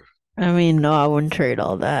Kuminga? I mean, no, I wouldn't trade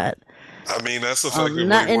all that. I mean, that's effectively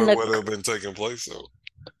Not in what the. would have been taking place, though.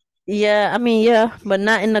 Yeah, I mean, yeah, but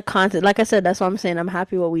not in the context. Like I said, that's what I'm saying. I'm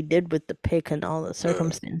happy what we did with the pick and all the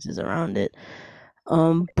Yeah, circumstances around it.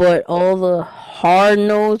 But all the hard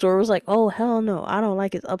no's where it was like, oh hell no, I don't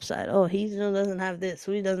like his upside. Oh, doesn't have this,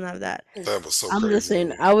 so he doesn't have that. that was so I'm just crazy to saying,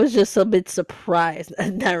 me. I was just a bit surprised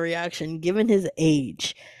at that reaction, given his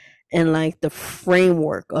age and like the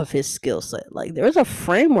framework of his skill set. Like there's a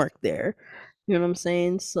framework there. You know what I'm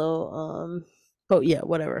saying? So, but yeah,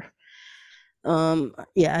 whatever.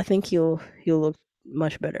 Yeah, I think he'll look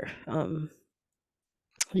much better.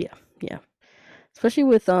 Yeah, yeah. Especially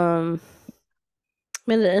with man,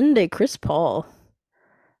 at the end of the day, Chris Paul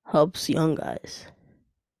helps young guys.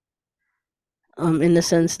 In the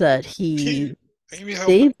sense that He maybe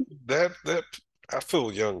helping they, that I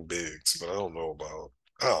feel young bigs, but I don't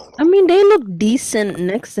I know. mean, they look decent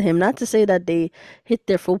next to him. Not to say that they hit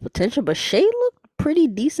their full potential, but Shea looked pretty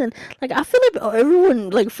decent. Like I feel like everyone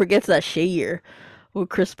like forgets that Shea year with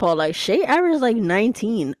Chris Paul. Like Shea averaged like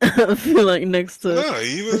 19. I feel like next to No,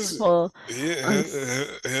 he Chris was Paul. On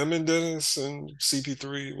him and Dennis and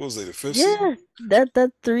CP3. What was they, the fifth seed? Yeah,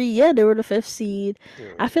 that three. Yeah, they were the fifth seed.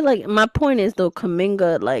 Yeah. I feel like my point is though,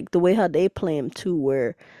 Kaminga, like the way how they play him too,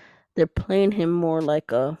 where they're playing him more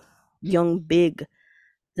like a young big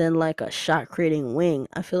than like a shot creating wing.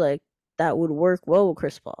 I feel like that would work well with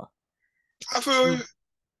Chris Paul. I feel you. Mm.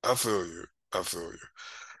 I feel you. I feel you.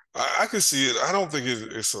 I can see it. I don't think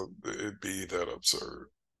it'd be that absurd.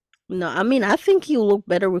 No, I mean I think he'll look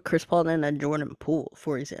better with Chris Paul than a Jordan Poole,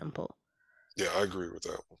 for example. Yeah, I agree with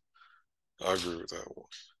that one. I agree with that one.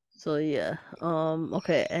 So yeah.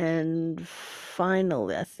 Okay, and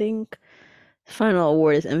finally, I think final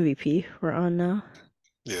award is MVP. We're on now.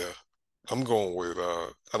 Yeah. I'm going with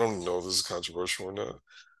I don't know if this is controversial or not,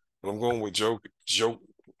 but I'm going with Jokic. I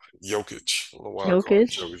don't know why I call him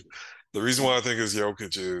Jokic. Jokic. The reason why I think it's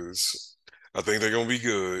Jokic is I think they're gonna be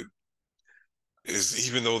good. Is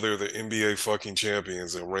even though they're the NBA fucking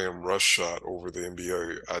champions and ran rush shot over the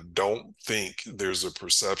NBA, I don't think there's a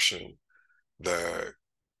perception that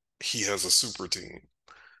he has a super team.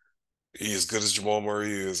 He as good as Jamal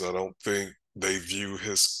Murray is, I don't think they view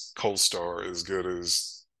his co-star as good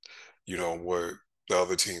as what the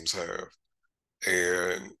other teams have.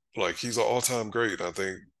 And like he's an all-time great. I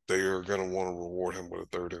think they are gonna want to reward him with a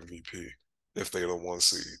third MVP if they're the one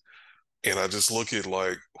seed. And I just look at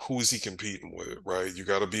like who is he competing with, right? You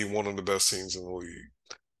got to be one of the best teams in the league.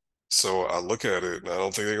 So I look at it, and I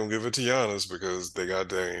don't think they're gonna give it to Giannis because they got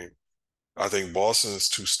Dame. I think Boston is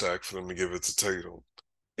too stacked for them to give it to Tatum,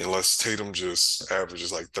 unless Tatum just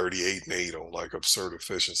averages like 38 and 8 on like absurd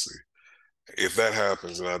efficiency. If that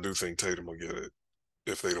happens, and I do think Tatum will get it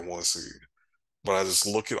if they the one seed. But I just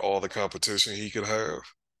look at all the competition he could have.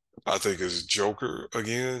 I think it's Joker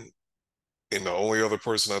again, and the only other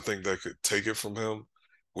person I think that could take it from him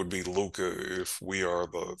would be Luka if we are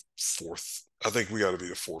the fourth. I think we got to be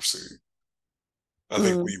the fourth seed. I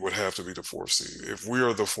think Mm, we would have to be the fourth seed. If we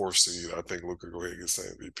are the fourth seed, I think Luka go ahead and gets the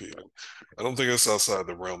MVP. I don't think it's outside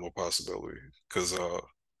the realm of possibility because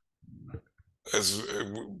as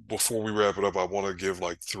before we wrap it up, I want to give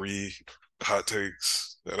like three hot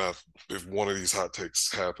takes, and if one of these hot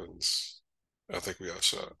takes happens, I think we got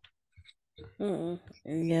shot.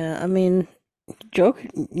 yeah, I mean,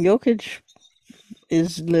 Jokic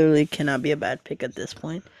is literally cannot be a bad pick at this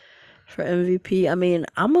point. for MVP. I mean,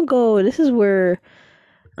 I'm gonna go. This is where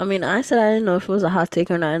I mean, I said I didn't know if it was a hot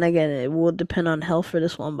take or not, and again, it will depend on health for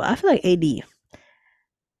this one. But I feel like AD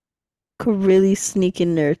could really sneak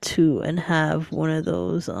in there too and have one of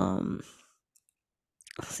those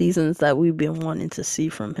seasons that we've been wanting to see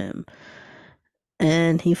from him,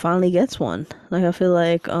 and he finally gets one. Like I feel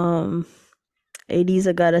like AD's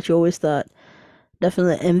a guy that you always thought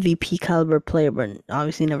definitely MVP caliber player, but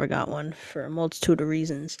obviously never got one for a multitude of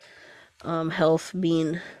reasons. Health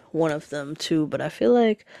being one of them too. But I feel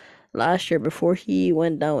like last year before he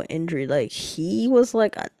went down with injury, like he was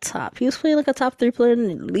like a top. He was playing like a top three player in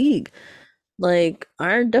the league. Like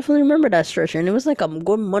I definitely remember that stretch, and it was like a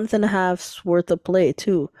good month and a half's worth of play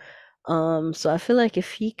too. So I feel like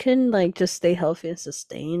if he can like just stay healthy and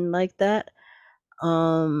sustain like that,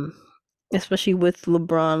 um, especially with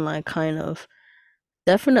LeBron like kind of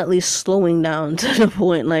definitely slowing down to the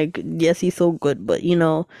point like yes he's so good, but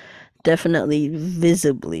definitely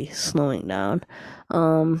visibly slowing down.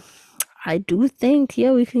 Um, I do think,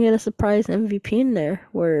 yeah, we can get a surprise MVP in there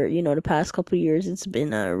where, the past couple years it's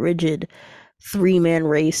been a rigid three-man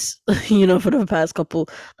race, for the past couple,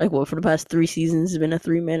 like what, for the past 3 seasons, it's been a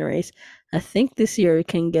three-man race. I think this year it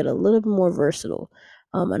can get a little bit more versatile.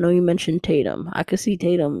 I know you mentioned Tatum. I could see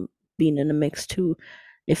Tatum being in the mix too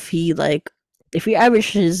if if he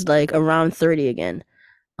averages like around 30 again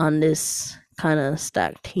on this kind of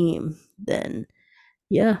stacked team, then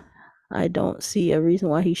yeah, I don't see a reason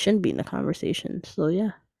why he shouldn't be in the conversation. So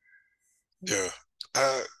yeah. Yeah.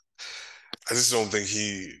 I I just don't think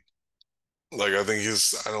he like I don't think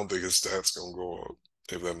his stats gonna go up,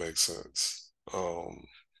 if that makes sense.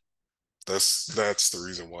 That's the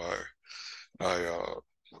reason why I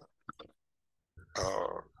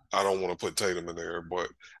uh I don't want to put Tatum in there, but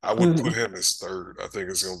I would Hmm. put him as third. I think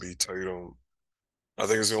it's gonna be Tatum. I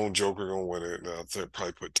think it's gonna Joker gonna win it, and I think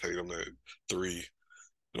probably put Tatum at three.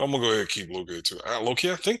 And I'm gonna go ahead and keep Luka at two.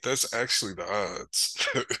 Loki, I think that's actually the odds.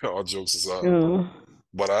 All jokes aside. Mm,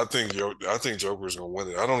 But I think Joker's gonna win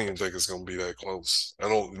it. I don't even think it's gonna be that close. I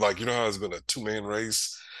don't like how it's been a two-man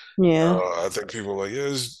race. yeah. I think people are like, yeah,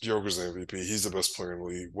 it's Joker's MVP. He's the best player in the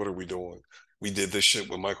league. What are we doing? We did this shit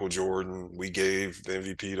with Michael Jordan. We gave the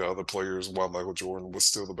MVP to other players while Michael Jordan was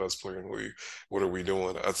still the best player in the league. What are we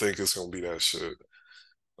doing? I think it's gonna be that shit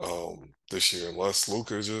this year, unless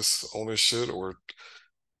Luka just on his shit, or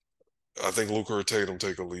I think Luka or Tatum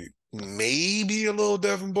take a lead. Maybe a little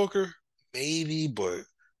Devin Booker, maybe, but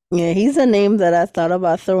Yeah, he's a name that I thought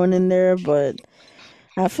about throwing in there, but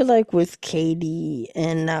I feel like with KD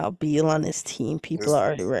and now Beal on his team, people it's are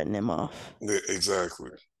already writing him off.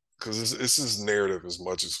 exactly because it's his narrative as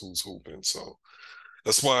much as who's hooping. So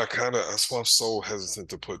that's why I'm so hesitant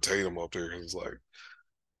to put Tatum up there. Because like,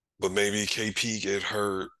 but maybe KP get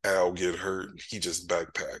hurt, Al get hurt, he just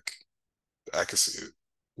backpack. I can see it.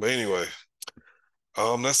 But anyway,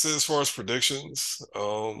 that's it as far as predictions.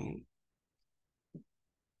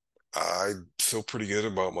 I feel pretty good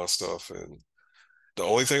about my stuff, and the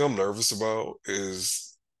only thing I'm nervous about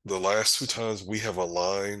is the last two times we have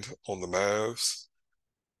aligned on the Mavs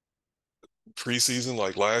preseason.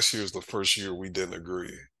 Like last year is the first year we didn't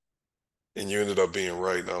agree, and you ended up being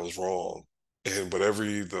right, and I was wrong. And but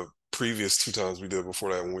the previous two times we did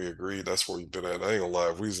before that when we agreed, that's where we've been at. I ain't gonna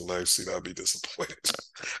lie, if we was a ninth seed, I'd be disappointed.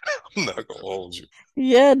 I'm not gonna hold you.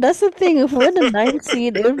 Yeah, that's the thing. If we're the ninth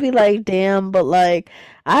seed, it would be like, damn, but like,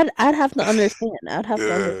 I'd have to understand. I'd have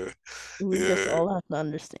to understand. Yeah, We just yeah. all have to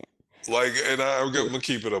understand. Like, and I'm gonna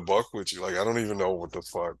keep it a buck with you. Like, I don't even know what the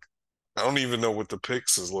fuck. I don't even know what the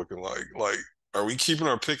picks is looking like. Like, are we keeping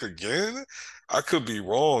our pick again? I could be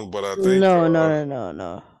wrong, but I think No, no, no, no,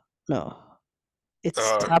 no, no. It's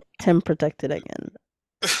uh top 10 protected again.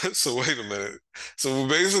 so wait a minute. So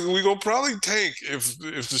basically we gonna probably tank if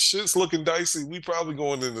the shit's looking dicey, we probably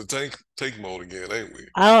going into tank mode again, ain't we?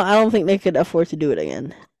 I don't think they could afford to do it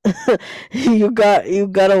again. You got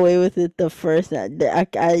away with it the first night.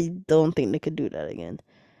 I don't think they could do that again.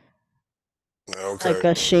 Okay. Like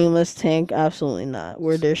a shameless tank, absolutely not.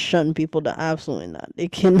 Where they're shutting people down, absolutely not. They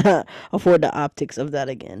cannot afford the optics of that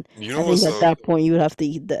again. You I know what's think at so that point you would have to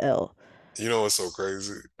eat the L. you know what's so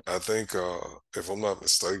crazy? I think if I'm not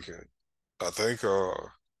mistaken, I think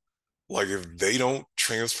like if they don't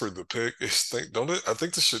transfer the pick, don't it? I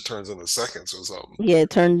think the shit turns into seconds or something. Yeah, it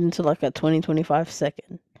turned into like a 2025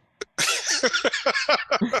 second.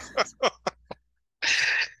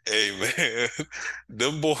 Hey man,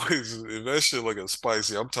 them boys, if that shit looking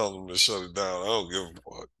spicy, I'm telling them to shut it down. I don't give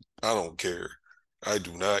a fuck. I don't care. I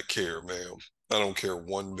do not care, ma'am. I don't care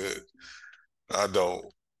one bit. I don't.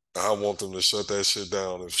 I want them to shut that shit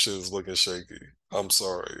down if shit is looking shaky. I'm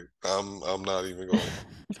sorry. I'm not even going.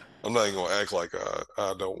 I'm not even gonna act like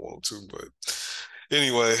I don't want to, but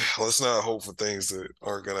anyway, let's not hope for things that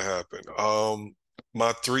aren't gonna happen.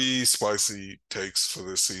 My three spicy takes for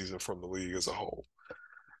this season from the league as a whole.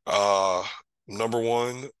 Uh, Number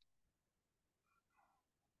one,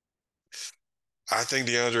 I think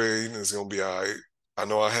DeAndre Ayton is gonna be all right. I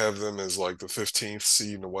know I have them as like the 15th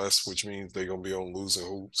seed in the West, which means they're gonna be on losing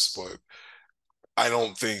hoops, but I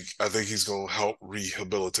think he's gonna help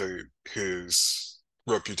rehabilitate his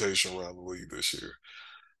reputation around the league this year.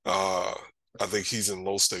 Uh, I think he's in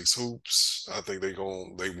low stakes hoops. I think they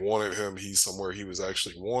wanted him. He's somewhere he was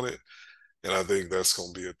actually wanted, and I think that's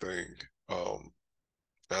gonna be a thing. Um,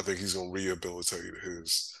 I think he's gonna rehabilitate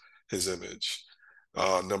his image.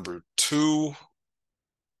 Number two,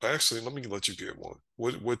 actually, let me let you get one.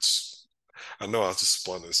 What's I know I just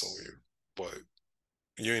spun this on you, but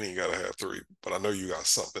you ain't even gotta have three. But I know you got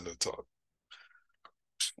something to talk.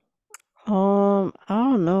 I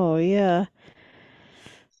don't know. Yeah,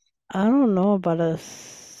 I don't know about a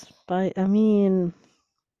spice.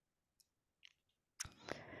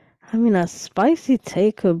 A spicy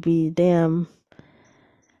take could be damn.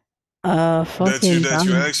 Fucking John.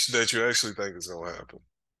 That you actually think is gonna happen.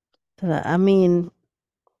 I mean,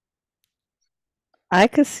 I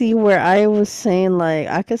could see where I was saying like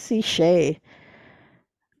I could see Shea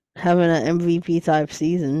having an MVP type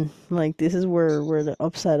season. Like this is where the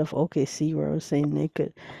upside of OKC, where I was saying they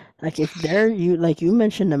could, like if they're you like you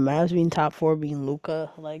mentioned the Mavs being top four being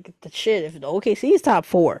Luca, like the shit. If the OKC is top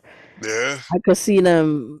four, Yeah. I could see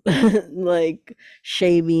them like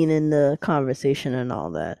Shea being in the conversation and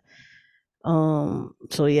all that.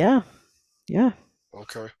 So yeah, yeah.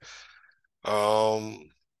 Okay.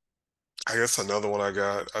 Um, I guess another one I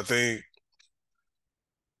got.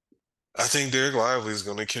 I think Derek Lively is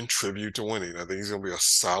going to contribute to winning. I think he's going to be a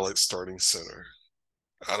solid starting center.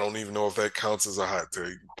 I don't even know if that counts as a hot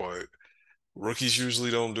take, but rookies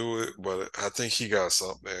usually don't do it. But I think he got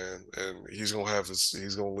something, man, and he's going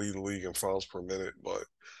to lead the league in fouls per minute. But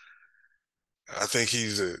I think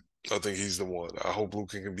he's it. I think he's the one. I hope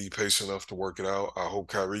Luka can be patient enough to work it out. I hope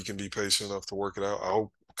Kyrie can be patient enough to work it out. I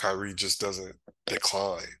hope Kyrie just doesn't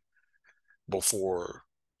decline before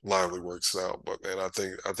Lively works it out. But man, I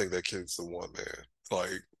think that kid's the one, man.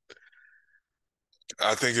 Like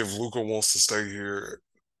I think if Luca wants to stay here,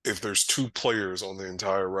 if there's two players on the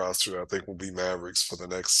entire roster, I think will be Mavericks for the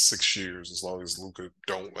next 6 years, as long as Luca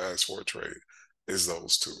don't ask for a trade, is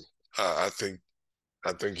those two. I, I think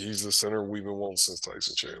I think he's the center we've been wanting since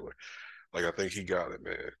Tyson Chandler. Like I think he got it,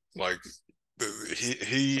 man. Like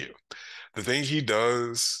he the thing he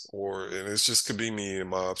does, or and it's just could be me in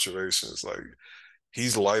my observations, like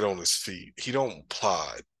he's light on his feet. He don't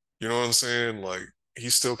plod. You know what I'm saying? Like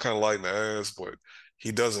he's still kind of light in the ass, but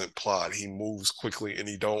he doesn't plod. He moves quickly and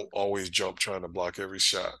he don't always jump trying to block every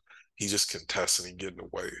shot. He just contests and he get in the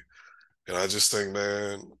way. And I just think,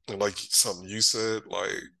 man, and like something you said,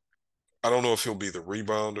 like I don't know if he'll be the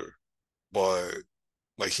rebounder, but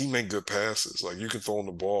like he make good passes. Like you can throw him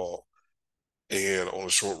the ball and on a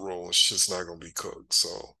short roll, it's just not gonna be cooked.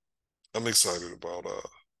 So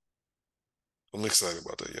I'm excited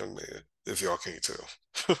about that young man, if y'all can't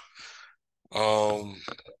tell. um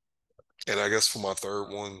and I guess for my third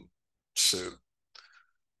one, shit,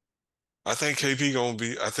 I think KP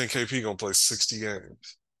gonna play 60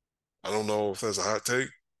 games. I don't know if that's a hot take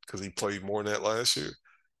because he played more than that last year.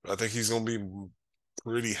 But I think he's gonna be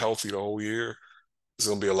pretty healthy the whole year. There's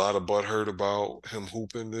gonna be a lot of butthurt about him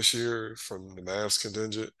hooping this year from the Mavs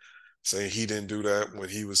contingent, saying he didn't do that when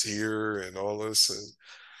he was here and all this. And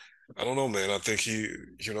I don't know, man. I think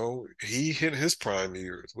he hit his prime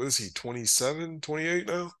years. What is he, 27, 28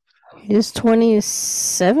 now? He's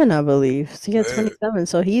 27, I believe. So yeah, Yeah, 27.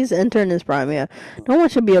 So he's entering his prime. Yeah, no one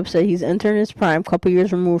should be upset. He's entering his prime. Couple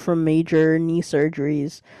years removed from major knee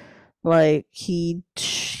surgeries. Like he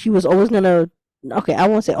was always gonna. Okay, I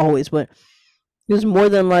won't say always, but he was more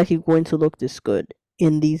than likely going to look this good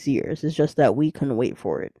in these years. It's just that we couldn't wait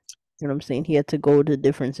for it. You know what I'm saying? He had to go to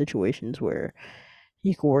different situations where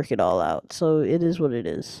he could work it all out. So it is what it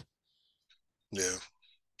is. yeah.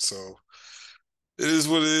 So it is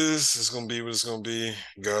what it is. It's gonna be what it's gonna be.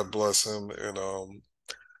 God bless him. And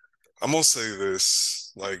I'm gonna say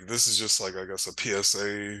this. Like this is just like I guess a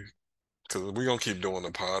PSA because we're gonna keep doing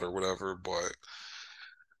the pod or whatever. But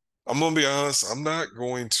I'm gonna be honest. I'm not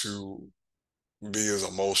going to be as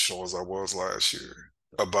emotional as I was last year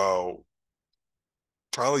about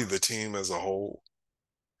probably the team as a whole.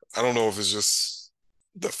 I don't know if it's just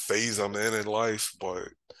the phase I'm in life, but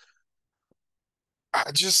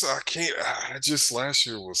I can't. I just last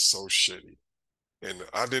year was so shitty. And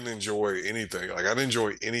I didn't enjoy anything. Like I didn't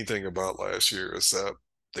enjoy anything about last year except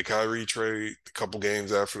the Kyrie trade, a couple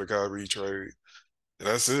games after the Kyrie trade, and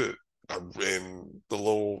that's it. And the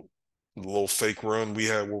little fake run we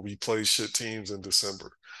had where we played shit teams in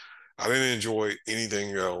December. I didn't enjoy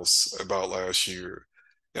anything else about last year.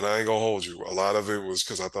 And I ain't gonna hold you. A lot of it was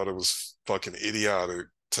because I thought it was fucking idiotic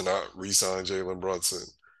to not re-sign Jalen Brunson.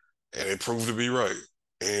 And it proved to be right.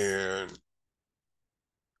 And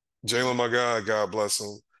Jalen, my guy, God bless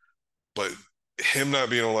him. But him not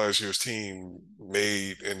being on last year's team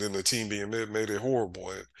and then the team being made it horrible.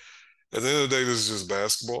 And at the end of the day, this is just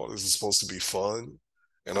basketball. This is supposed to be fun.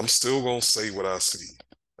 And I'm still gonna say what I see.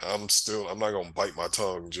 I'm not gonna bite my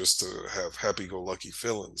tongue just to have happy-go-lucky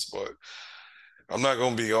feelings, but I'm not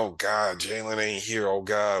gonna be, oh God, Jalen ain't here. Oh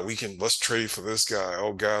God, let's trade for this guy.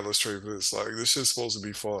 Oh God, let's trade for this. Like this shit's supposed to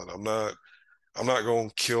be fun. I'm not gonna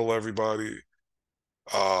kill everybody.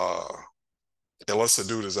 Uh Unless the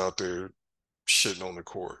dude is out there shitting on the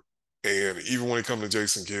court. And even when it comes to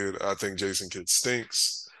Jason Kidd, I think Jason Kidd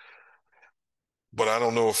stinks. But I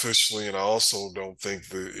don't know officially, and I also don't think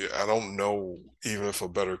that I don't know even if a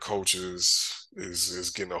better coach is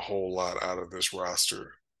getting a whole lot out of this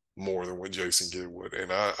roster more than what Jason Kidd would.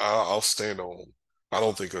 And I'll stand on. I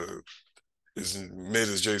don't think as mid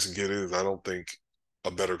as Jason Kidd is, I don't think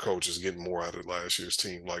a better coach is getting more out of last year's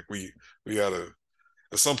team. Like we gotta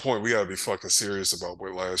at some point we gotta be fucking serious about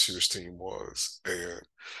what last year's team was, and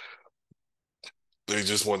they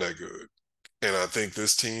just weren't that good. And I think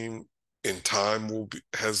this team in time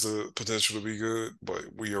has the potential to be good, but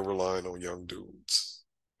we are relying on young dudes.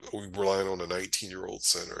 We're relying on a 19-year-old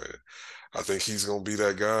center. And I think he's going to be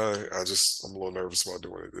that guy. I'm a little nervous about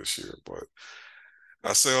doing it this year. But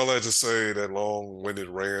I say all that to say that long-winded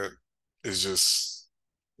rant is just,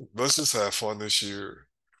 let's just have fun this year.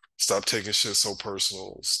 Stop taking shit so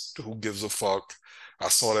personal. Who gives a fuck? I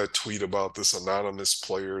saw that tweet about this anonymous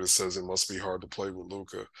player that says it must be hard to play with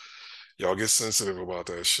Luka. Y'all get sensitive about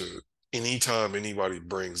that shit. Anytime anybody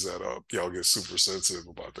brings that up, y'all get super sensitive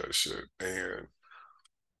about that shit. And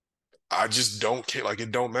I just don't care. Like,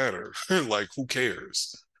 it don't matter. Like, who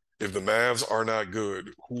cares? If the Mavs are not good,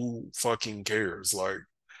 who fucking cares? Like,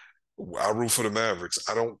 I root for the Mavericks.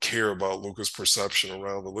 I don't care about Luka's perception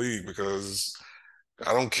around the league because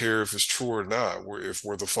I don't care if it's true or not. If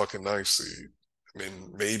we're the fucking ninth seed. I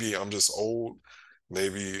mean, maybe I'm just old.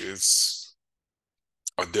 Maybe it's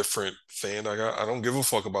a different fan I got. I don't give a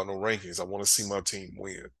fuck about no rankings. I want to see my team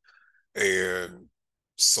win. And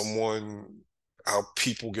someone, how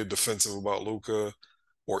people get defensive about Luka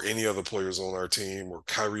or any other players on our team or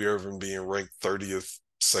Kyrie Irving being ranked 30th,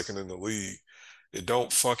 second in the league, it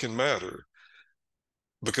don't fucking matter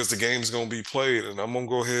because the game's gonna be played. And I'm gonna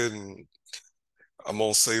go ahead and I'm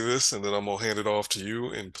gonna say this, and then I'm gonna hand it off to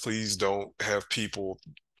you. And please don't have people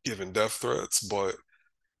giving death threats, but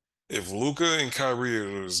if Luka and Kyrie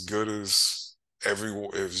are as good as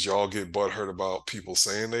if y'all get butthurt about people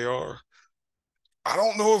saying they are, I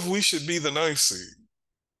don't know if we should be the ninth seed.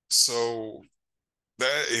 So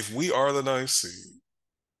that if we are the ninth seed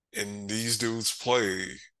and these dudes play,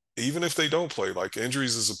 even if they don't play, like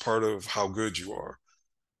injuries is a part of how good you are.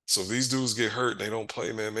 So if these dudes get hurt and they don't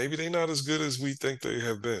play, man, maybe they're not as good as we think they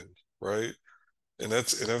have been, right? And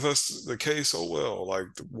if that's the case, oh well, like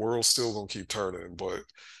the world's still gonna keep turning. But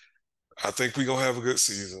I think we're gonna have a good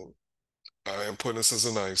season. I am putting us as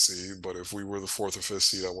a ninth seed, but if we were the fourth or fifth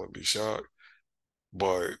seed, I wouldn't be shocked.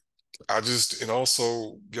 But and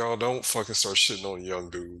also, y'all don't fucking start shitting on young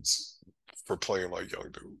dudes for playing like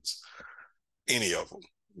young dudes. Any of them,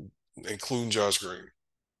 including Josh Green.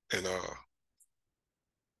 And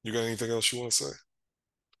you got anything else you want to say?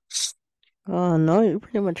 Oh no, you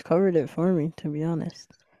pretty much covered it for me, to be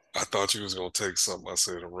honest. I thought you was gonna take something I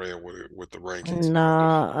said and ran with it with the rankings.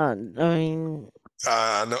 Nah, I mean,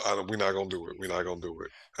 I know we're not gonna do it. We're not gonna do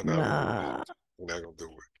it. And now we moved on. nah. We're not gonna do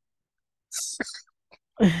it.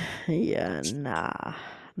 Yeah, nah.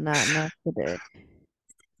 Not today.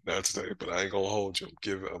 Not today, but I ain't gonna hold you.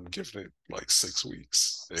 I'm giving it like 6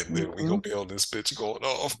 weeks, and then we gonna Mm-mm. be on this bitch going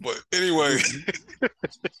off. But anyway,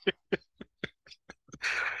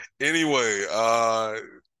 anyway,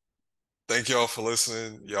 thank y'all for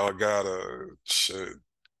listening. Y'all got a shit.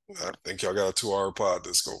 I think y'all got a 2 hour pod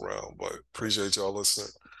this go round, but appreciate y'all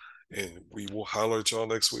listening, and we will holler at y'all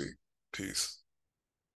next week. Peace.